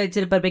எங்கேயாவது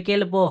வச்சிருப்ப, போய்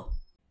கேளு போ.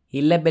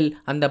 இல்லை பெல்,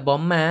 அந்த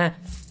பொம்மை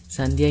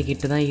சந்தியா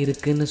கிட்ட தான்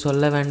இருக்குன்னு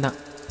சொல்ல வேண்டாம்.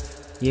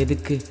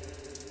 எதுக்கு,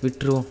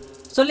 விட்டுருவோம்.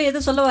 சொல்லு,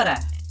 எது சொல்ல வர?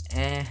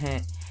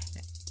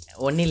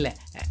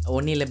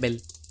 ஒன்றும் இல்லை பெல்.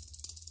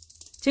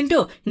 சிண்டு,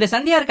 இந்த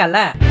சந்தியா இருக்கால?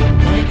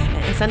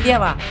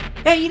 சந்தியாவா?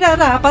 இதா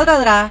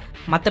பதறாதரா.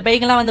 மற்ற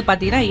பையங்கள்லாம் வந்து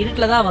பார்த்தீங்கன்னா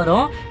இருட்டில் தான்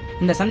வரும்.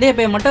 இந்த சந்தியா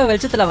பையன் மட்டும்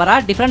வெளிச்சத்தில் வரா,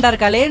 டிஃப்ரெண்டாக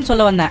இருக்காளேன்னு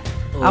சொல்ல வந்தேன்.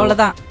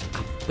 அவ்வளோதான்.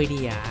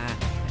 அப்படியா?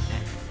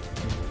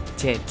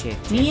 சரி.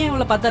 நீ ஏன்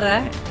இவ்வளோ பதற?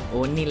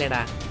 ஒன்றும்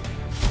இல்லைடா.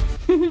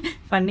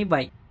 ஃபன்னி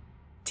பாய்.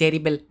 சரி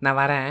பெல், நான்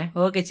வரேன்.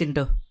 ஓகே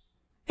சிண்டு.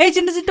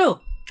 சிண்டு,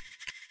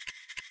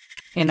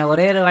 என்ன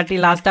ஒரே ஒரு வாட்டி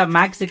லாஸ்ட்டாக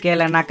மேக்ஸு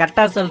கேள, நான்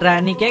கரெக்டாக சொல்கிறேன்,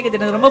 நீ கேட்குது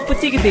எனக்கு ரொம்ப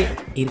பிடிச்சிக்குது.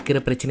 இருக்கிற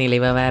பிரச்சனை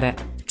இல்லை வேற.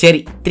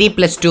 சரி, 3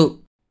 + 2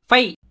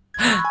 5.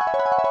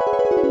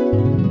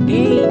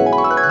 டேய்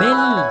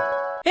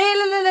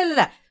பெல்.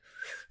 இல்ல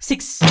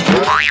 6.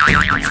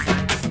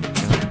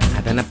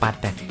 அதானே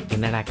பார்த்தேன்,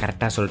 என்னடா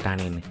கரெக்டாக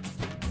சொல்லிட்டானேன்னு.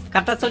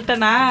 கரெக்டாக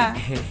சொல்லிட்டேனா?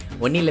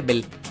 ஒன்றும் இல்லை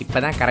பெல், இப்போ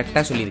தான்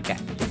கரெக்டாக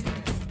சொல்லியிருக்கேன்.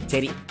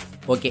 சரி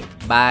ஓகே,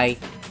 பாய்.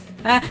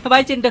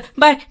 பாய் சிண்டு,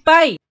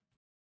 பாய்.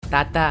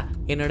 தாத்தா,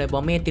 என்னோட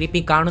பொம்மையை திருப்பி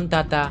காணும்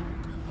தாத்தா.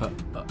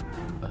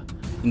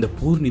 இந்த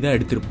பூர்ணி தான்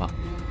எடுத்திருப்பா.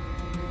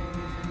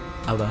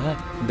 அவ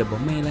இந்த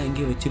பொம்மையெல்லாம்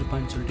எங்கேயே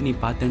வச்சிருப்பான்னு சொல்லிட்டு நீ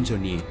பார்த்தேன்னு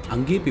சொன்னியே,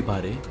 அங்கேயே போய்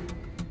பாரு.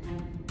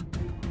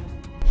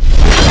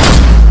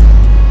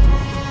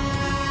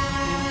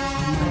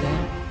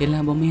 எல்லா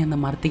பொம்மையும் அந்த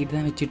மரத்துக்கிட்ட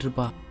தான் வச்சிட்டு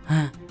இருப்பா.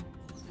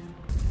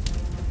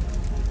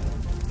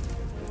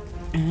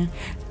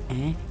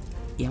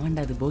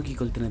 எவன்டா அது போக்கி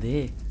கொளுத்துனது?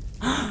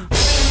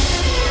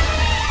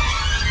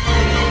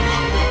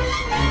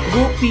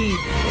 கோபி,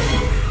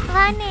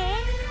 வானே.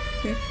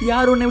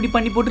 யார் ஒன்று இப்படி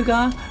பண்ணி போட்டிருக்கா?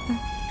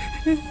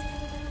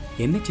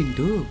 என்ன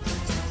சிண்டு,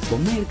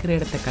 பொம்மை இருக்கிற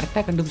இடத்த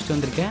கரெக்டாக கண்டுபிடிச்சிட்டு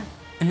வந்திருக்க?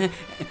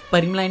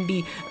 Parimala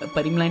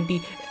aunty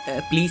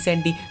please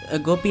aunty,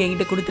 Gopi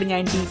என்கிட்ட கொடுத்துருங்க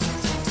ஆண்டி.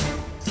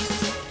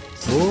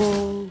 ஓ,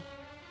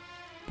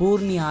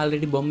 பூர்ணி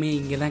ஆல்ரெடி பொம்மையை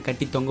இங்கே தான்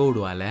கட்டி தொங்க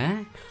விடுவாள்.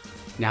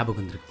 ஞாபகம்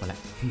வந்துருக்கு போல.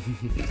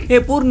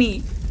 பூர்ணி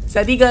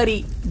சதிகாரி,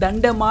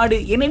 தண்ட மாடு,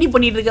 என்னடி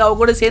பண்ணிட்டு இருக்க அவ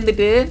கூட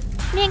சேர்ந்துட்டு?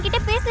 நீ என்கிட்ட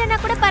பேசலன்னா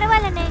கூட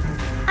பரவாயில்லண்ணே,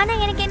 ஆனா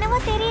எனக்கு என்னவோ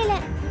தெரியல,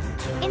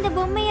 இந்த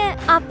பொம்மைய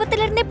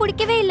அப்பத்துல இருந்தே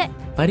பிடிக்கவே இல்லை.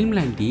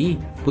 பரிமளா ஆண்டி,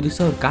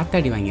 புதுசா ஒரு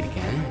காத்தாடி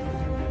வாங்கியிருக்கேன்.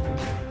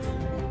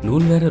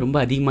 நூல் வேற ரொம்ப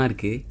அதிகமா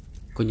இருக்கு,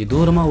 கொஞ்சம்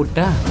தூரமா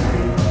விட்டா.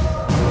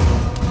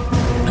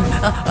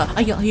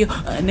 ஐயோ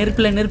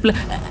நெருப்புல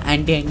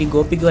ஆண்டி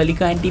கோபிக்கு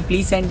வலிக்கும் ஆண்டி,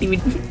 ப்ளீஸ் ஆண்டி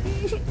விட்டு.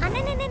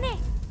 அண்ணே,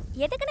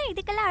 எதுக்குண்ணா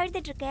இதுக்கெல்லாம்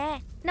அழுதுட்டு இருக்க?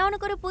 நான்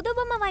உனக்கு ஒரு புது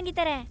பொம்மை வாங்கி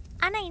தரேன்,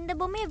 ஆனா இந்த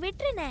பொம்மையை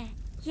விட்டுருண்ணே,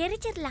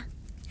 எரிச்சிடலாம்.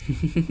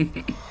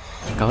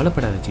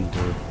 கவலைப்படாத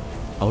சிண்டு,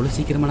 அவ்வளோ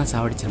சீக்கிரமாக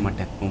சாவடிச்சிட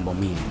மாட்டேன் உன்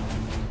பொம்மையை.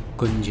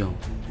 கொஞ்சம்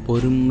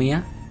பொறுமையா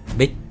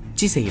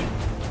வச்சு செய்யலாம்.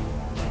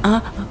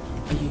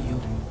 ஐயோ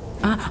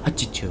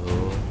அச்சிச்சோ,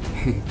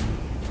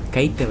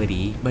 கை தவறி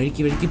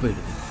வழுக்கி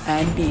போயிடுது.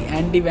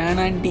 ஆண்டி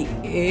வேணாம் ஆண்டி.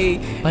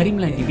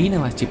 பரிமளா ஆண்டி வீணை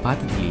வாசிச்சு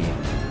பார்த்தது இல்லையே.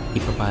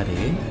 இப்ப பாரு.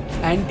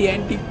 Aunty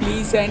aunty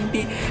please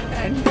aunty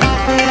aunty.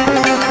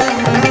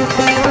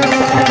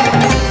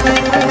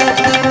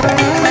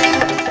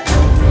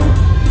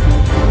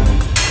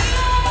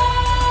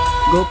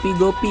 Gopi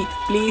Gopi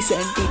please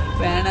anti,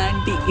 வேணாம்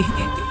ஆன்ட்டி.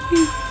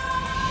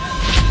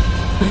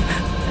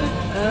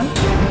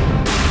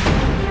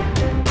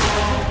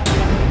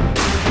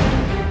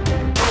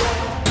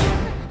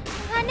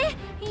 அண்ணே,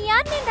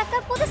 யாருன்னு இந்த அக்கா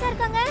புதுசா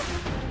இருக்காங்க?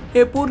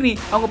 ஏ பூர்ணி,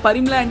 அவங்க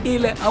பரிமளா ஆன்ட்டி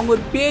இல்ல, அவங்க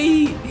ஒரு பேய்.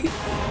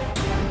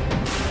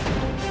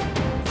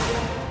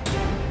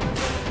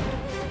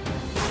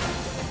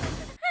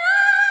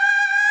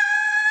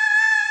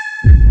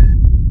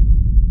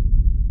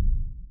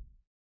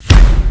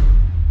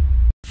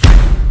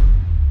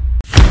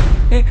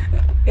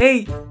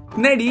 ஏய்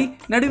என்னடி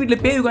நடு வீட்டுல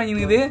பேய்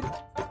உட்காந்துக்குது?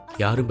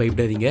 யாரும்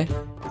பயப்படாதீங்க,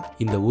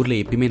 இந்த ஊர்ல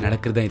எப்பயுமே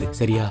நடக்கிறதா இது,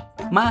 சரியா?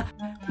 மா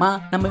மா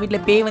நம்ம வீட்டுல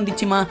பேய்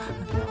வந்துச்சுமா,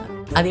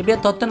 அது எப்படியா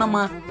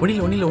தொத்தனம்மா.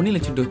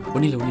 ஒன்னில சிண்டு,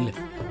 ஒன்னில.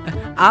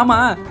 ஆமா,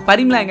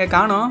 பரிமளா எங்க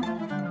காணோம்?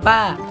 பா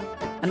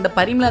அந்த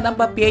பரிமளா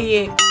தான்ப்பா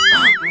பேயே.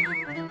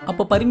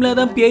 அப்ப பரிமளா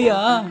தான் பேயா?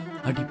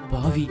 அடி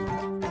பாவி,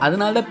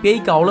 அதனாலதான்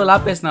பேய்க்கு அவ்வளோ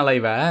பேசினாளா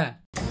இவ?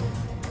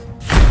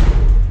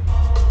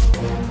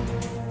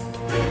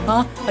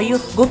 ஐயோ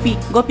கோபி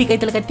கோபி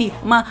கைத்துல கத்தி.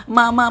 மா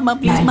மா மா மா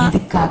ப்ளீஸ் மா.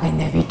 எதுக்காக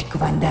இந்த வீட்டுக்கு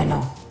வந்தானோ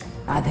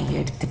அதை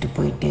எடுத்துட்டு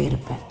போயிட்டே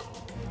இருப்பேன்.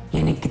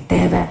 எனக்கு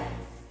தேவை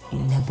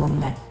இந்த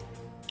பொம்மை.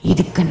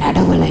 இதுக்கு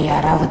நடுவுல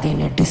யாராவது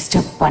என்ன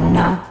டிஸ்டர்ப்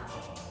பண்ணா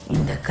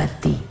இந்த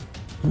கத்தி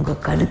உங்க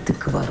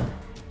கழுத்துக்கு வரும்.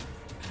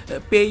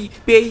 பேய்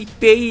பேய்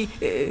பேய்.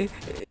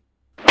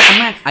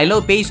 அம்மா ஐ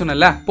லவ் பேய்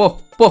சொன்னல, போ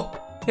போ.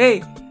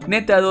 ஏய்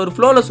நேத்து அது ஒரு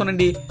ஃப்ளோல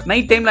சொன்னேன்டி,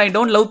 நைட் டைம்ல ஐ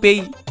டோன்ட் லவ்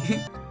பேய்.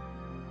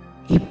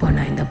 இப்போ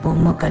நான் இந்த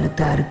பொம்மை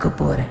கழுத்தை அறுக்க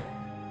போறேன்.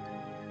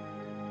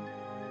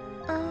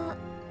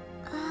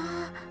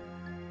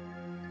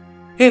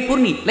 ஏய்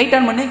பூர்ணி, லைட்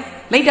ஆன் பண்ணு,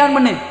 லைட் ஆன்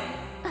பண்ணு.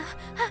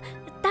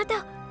 தாத்தா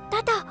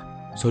தாத்தா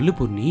சொல்லு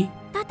பூர்ணி.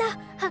 தாத்தா,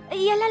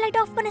 எல்லா லைட்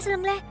ஆஃப் பண்ண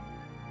சொல்லுங்களேன்.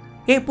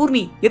 ஏய்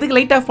பூர்ணி, எதுக்கு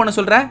லைட் ஆஃப் பண்ண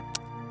சொல்ற?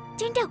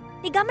 சிண்டு,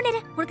 நீ கம்முனு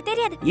இரு, உனக்கு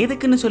தெரியாது.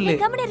 எதுக்குன்னு சொல்லு.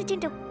 கம்முனு இரு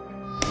சிண்டு.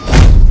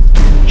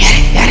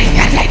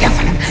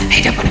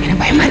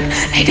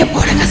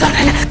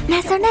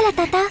 நான் சொன்னல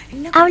தாத்தா,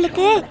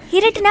 அவளுக்கு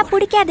இருட்டுனா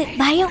பிடிக்காது,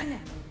 பயம்.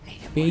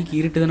 பேய்க்கு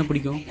இருட்டு தானே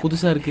பிடிக்கும்,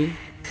 புதுசா இருக்கு.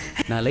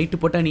 நான் லைட்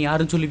போட்டா நீ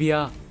யாருன்னு சொல்லுவியா?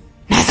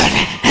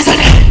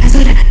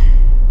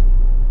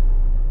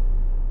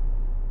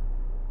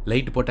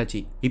 லைட் போட்டாச்சு,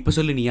 இப்ப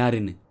சொல்லு நீ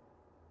யாருன்னு.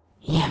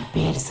 என்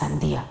பேர்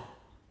சந்தியா.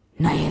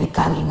 நான்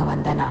எதுக்காக இங்க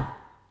வந்தேனா,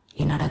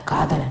 என்னோட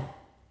காதலன்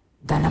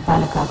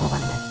தனபாலுக்காக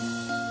வந்தேன்.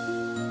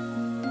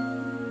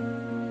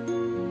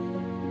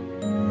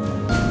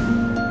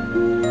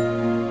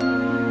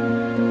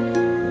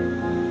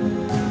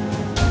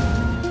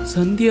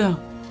 சந்தியா,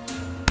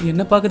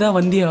 என்ன பார்க்கதான்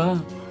வந்தியா?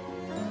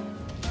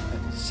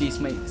 She is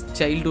my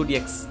childhood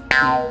ex.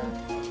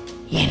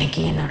 எனக்கு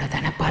என்னோட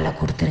தனபாலை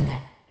கொடுத்துருங்க,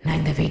 நான்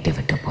இந்த வீட்டை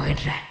விட்டு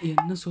போயிடுறேன்.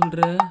 என்ன சொல்ற?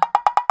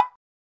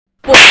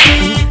 போ,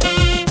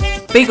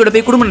 பேய் கூட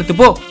போய் குடும்பம்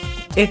நடத்து போ.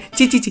 ஏ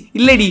சி சி சி,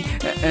 இல்லடி,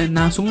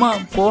 நான் சும்மா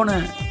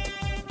போனேன்.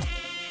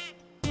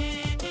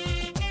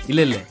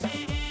 இல்ல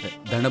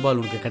தனபால்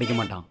உனக்கு கிடைக்க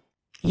மாட்டான்.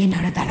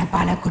 என்னோட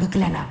தனபாலை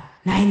கொடுக்கலனா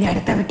நான் இந்த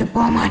இடத்த விட்டு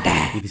போக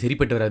மாட்டேன். இது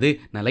சரிப்பட்டு வராது,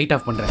 நான் லைட்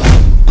ஆஃப் பண்றேன்.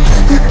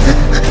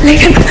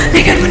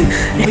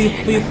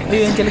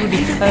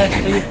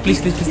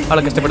 ப்ளீஸ்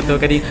அவளை கஷ்டப்படுத்த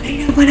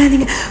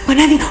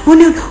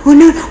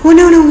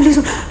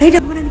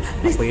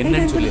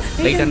என்னன்னு சொல்லு.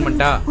 லைட் ஆன்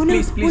பண்ணிட்டா?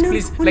 ப்ளீஸ்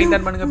லைட்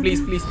ஆன் பண்ணுங்க,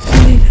 ப்ளீஸ்.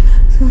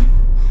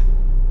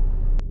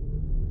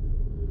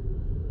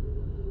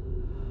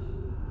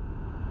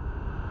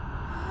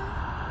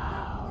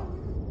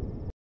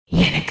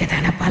 எனக்கு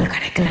தனபால்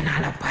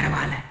கிடைக்கலனாலும்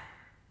பரவாயில்ல,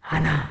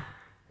 ஆனா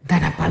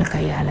தனபால்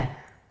கையால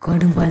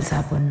கடும்பால்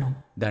சாப்பிடணும்.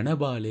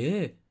 தனபாலு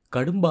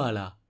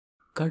கடும்பாலா?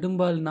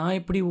 கடும்பால் நான்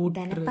எப்படி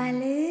ஊட்டுறேன்?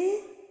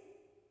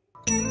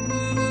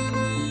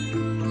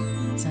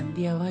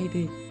 சந்தியாவா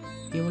இது?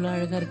 எவ்வளவு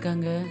அழகா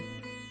இருக்காங்க.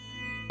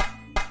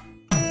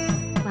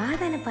 வா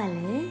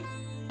தனபாலு,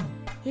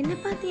 என்ன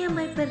பார்த்து ஏன்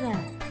பயப்படுற?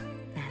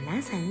 நானா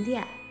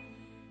சந்தியா,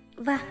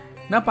 வா.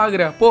 நான்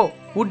பாக்குறேன், போ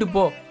ஊட்டு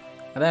போ.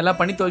 அதான்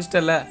எல்லாம் பண்ணி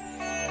தொலைச்சிட்டல.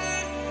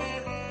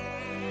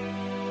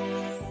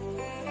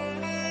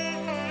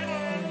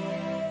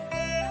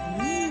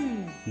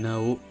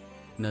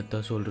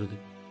 நான் சொல்றது.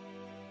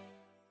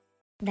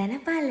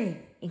 தனபாலு,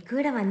 என்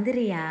கூட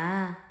வந்துறியா?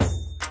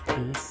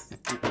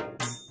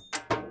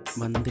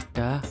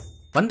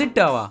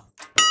 வந்துட்டாவா?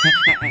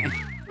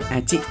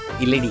 ஆச்சி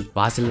இல்லடி,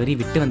 வாசல் வரி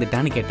விட்டு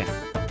வந்துட்டான்னு கேட்டேன்.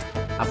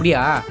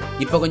 அப்படியா?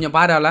 இப்ப கொஞ்சம்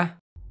பாராளா.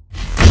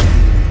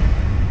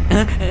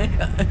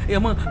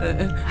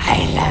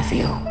 I love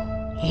you.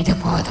 இது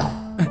போதும்,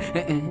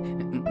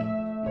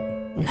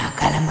 நான்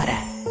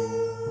கிளம்புறேன்.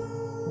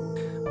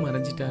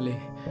 மறைஞ்சிட்டாலே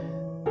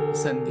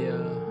சந்தியா.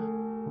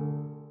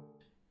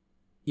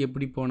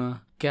 எப்படி போனா?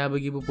 கேபு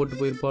கீபு போட்டு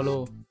போயிருப்பாளோ?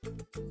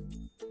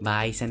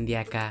 பாய்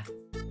சந்தியாக்கா.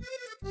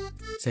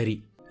 சரி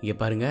இங்க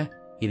பாருங்க,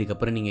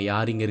 இதுக்கப்புறம் நீங்க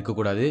யாரும் இங்க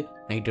இருக்கக்கூடாது.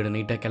 நைட்டோட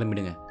நைட்டா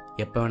கிளம்பிடுங்க.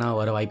 எப்ப வேணா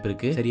வர வாய்ப்பு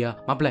இருக்கு, சரியா?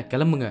 மாப்பிள்ள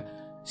கிளம்புங்க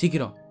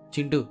சீக்கிரம்.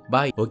 சிண்டு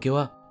பாய்,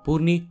 ஓகேவா?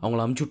 பூர்ணி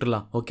அவங்கள அமுச்சு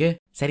விட்டுலாம். ஓகே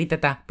சரி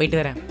தாத்தா, போயிட்டு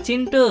வரேன்.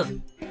 சிண்டு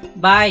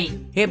பாய்.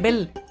 ஏ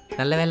பெல்,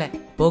 நல்ல வேலை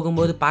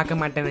போகும்போது பார்க்க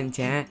மாட்டேன்னு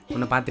நினச்சேன்,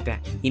 உன்னை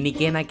பார்த்துட்டேன்.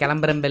 இன்னைக்கே நான்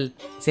கிளம்புறேன் பெல்.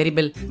 சரி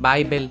பெல்,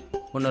 பாய் பெல்,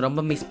 உன்னை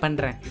ரொம்ப மிஸ்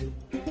பண்ணுறேன்.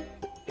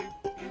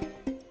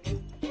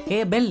 ஏ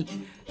பெல்,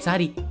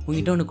 சாரி,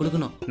 உங்ககிட்ட ஒன்று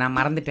கொடுக்கணும், நான்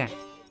மறந்துட்டேன்.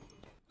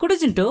 குடு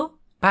சிண்டு.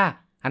 பா,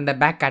 அந்த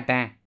பேக்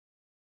காட்டேன்.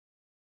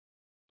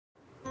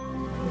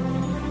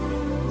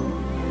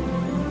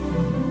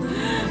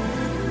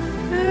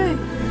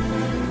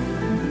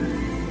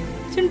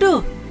 சிண்டு,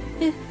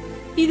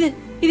 இது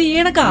இது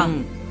எனக்கா?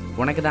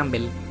 உனக்கு தான்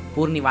பெல்.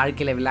 பூர்ணி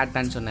வாழ்க்கையில்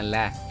விளையாட்டான்னு சொன்னல,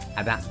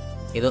 அதான்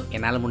ஏதோ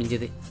என்னால்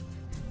முடிஞ்சது.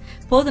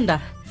 போதுண்டா,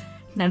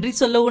 நன்றி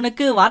சொல்ல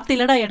உனக்கு வார்த்தை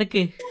இல்லடா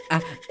எனக்கு.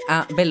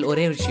 பெல்,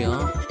 ஒரே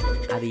விஷயம்,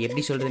 அது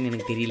எப்படி சொல்றதுன்னு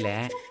எனக்கு தெரியல.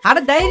 அட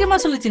தைரியமா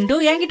சொல்லு சிண்டு,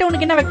 என்கிட்ட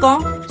உனக்கு என்ன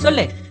வைக்கும்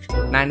சொல்லு.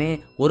 நான்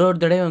ஒரு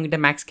தடவை உங்ககிட்ட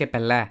மேக்ஸ்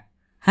கேட்பேன்ல.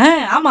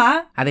 ஆமா.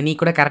 அதை நீ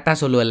கூட கரெக்டா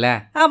சொல்லுவல்ல.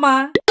 ஆமா.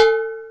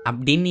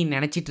 அப்படின்னு நீ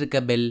நினைச்சிட்டு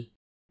இருக்க பெல்,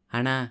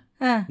 ஆனா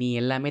நீ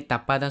எல்லாமே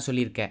தப்பா தான்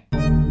சொல்லியிருக்க.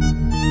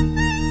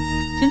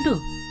 சிண்டு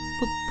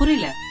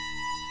புரியல.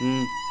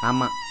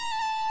 ஆமா.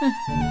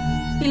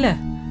 இல்ல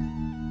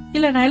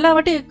இல்ல, நான் எல்லா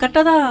வாட்டியும்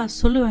கரெக்டாக தான்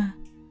சொல்லுவேன்.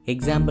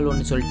 எக்ஸாம்பிள்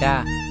ஒன்று சொல்லிட்டா?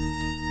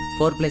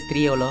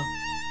 4+3 எவ்வளோ?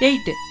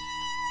 8.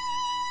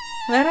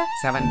 வேற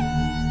 7.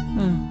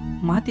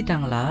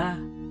 மாத்திட்டாங்களா?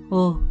 ஓ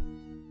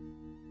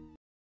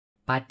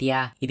பாத்தியா,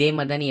 இதே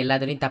மாதிரி தான் நீ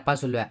எல்லாத்தையும் தப்பா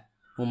சொல்லுவ.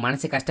 உன்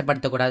மனசை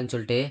கஷ்டப்படுத்தக்கூடாதுன்னு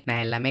சொல்லிட்டு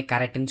நான் எல்லாமே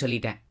கரெக்டுன்னு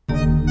சொல்லிட்டேன்.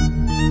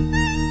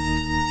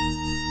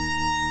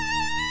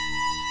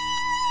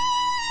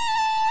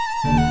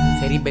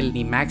 சரி பெல்,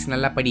 நீ மேக்ஸ்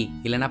நல்லா படி,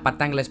 இல்லைன்னா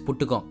 10ஆம் கிளாஸ்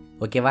புட்டுக்கும்.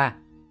 ஓகேவா?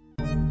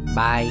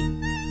 பாய்.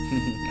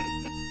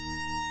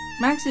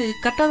 மேக்ஸ்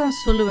கரெக்டாக தான்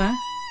சொல்லுவேன்.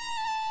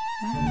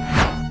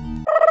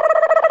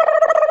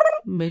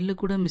 பெல்லு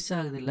கூட மிஸ்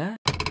ஆகுதுல்ல.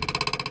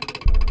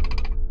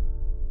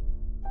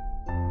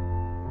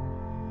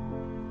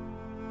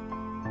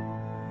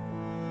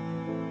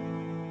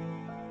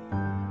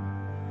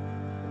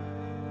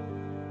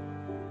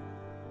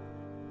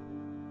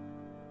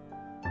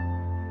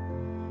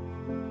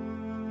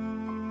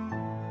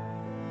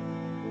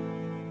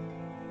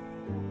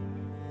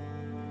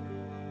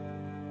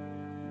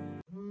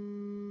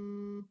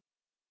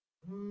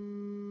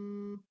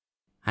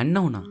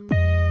 அண்ணா,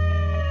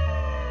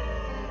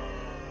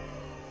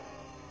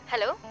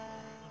 ஹலோ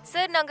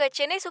சார், நாங்க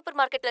சென்னை சூப்பர்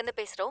மார்க்கெட்ல இருந்து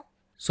பேசுறோம்.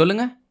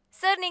 சொல்லுங்க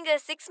சார். நீங்க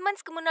 6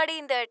 மந்த்ஸ்க்கு முன்னாடி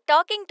இந்த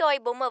டாக்கிங்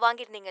டாய் பொம்மை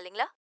வாங்கியிருந்தீங்க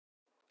இல்லைங்களா?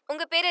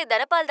 உங்க பேரு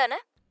தனபால் தானே?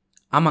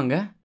 ஆமாங்க.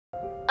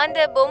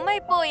 அந்த பொம்மை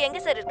இப்போ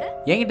எங்க சார் இருக்கு?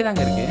 என்கிட்ட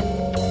தாங்க இருக்கு.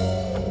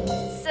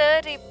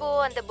 சார், இப்போ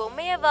அந்த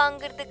பொம்மையை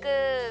வாங்குறதுக்கு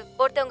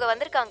ஒருத்தவங்க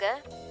வந்திருக்காங்க.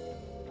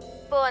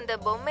 இப்போ அந்த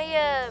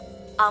பொம்மையை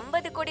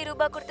 50 கோடி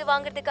ரூபாய் கொடுத்து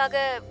வாங்குறதுக்காக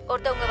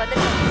ஒருத்தவங்க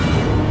வந்திருக்காங்க.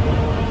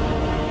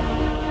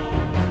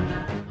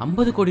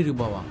 50 கோடி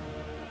ரூபாவா?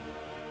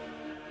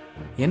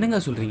 என்னங்க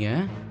சொல்றீங்க?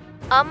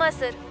 ஆமா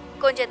சார்,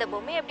 கொஞ்சம் அந்த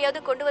பொம்மையை எப்படியாவது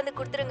கொண்டு வந்து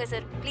கொடுத்துருங்க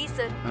சார், ப்ளீஸ்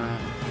சார்.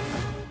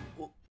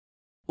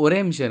 ஒரே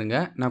நிமிஷம் இருங்க,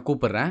 நான்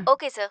கூப்பிடுறேன்.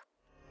 Okay sir.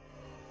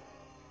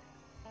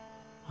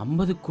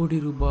 50 கோடி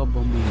ரூபாய்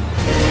பொம்மை?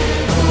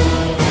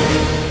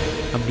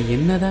 அப்படி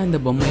என்னதான்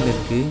இந்த பொம்மையில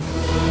இருக்கு?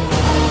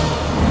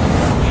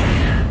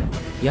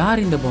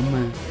 யார் இந்த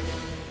பொம்மை?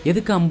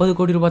 எதுக்கு 50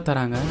 கோடி ரூபாய்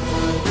தராங்க?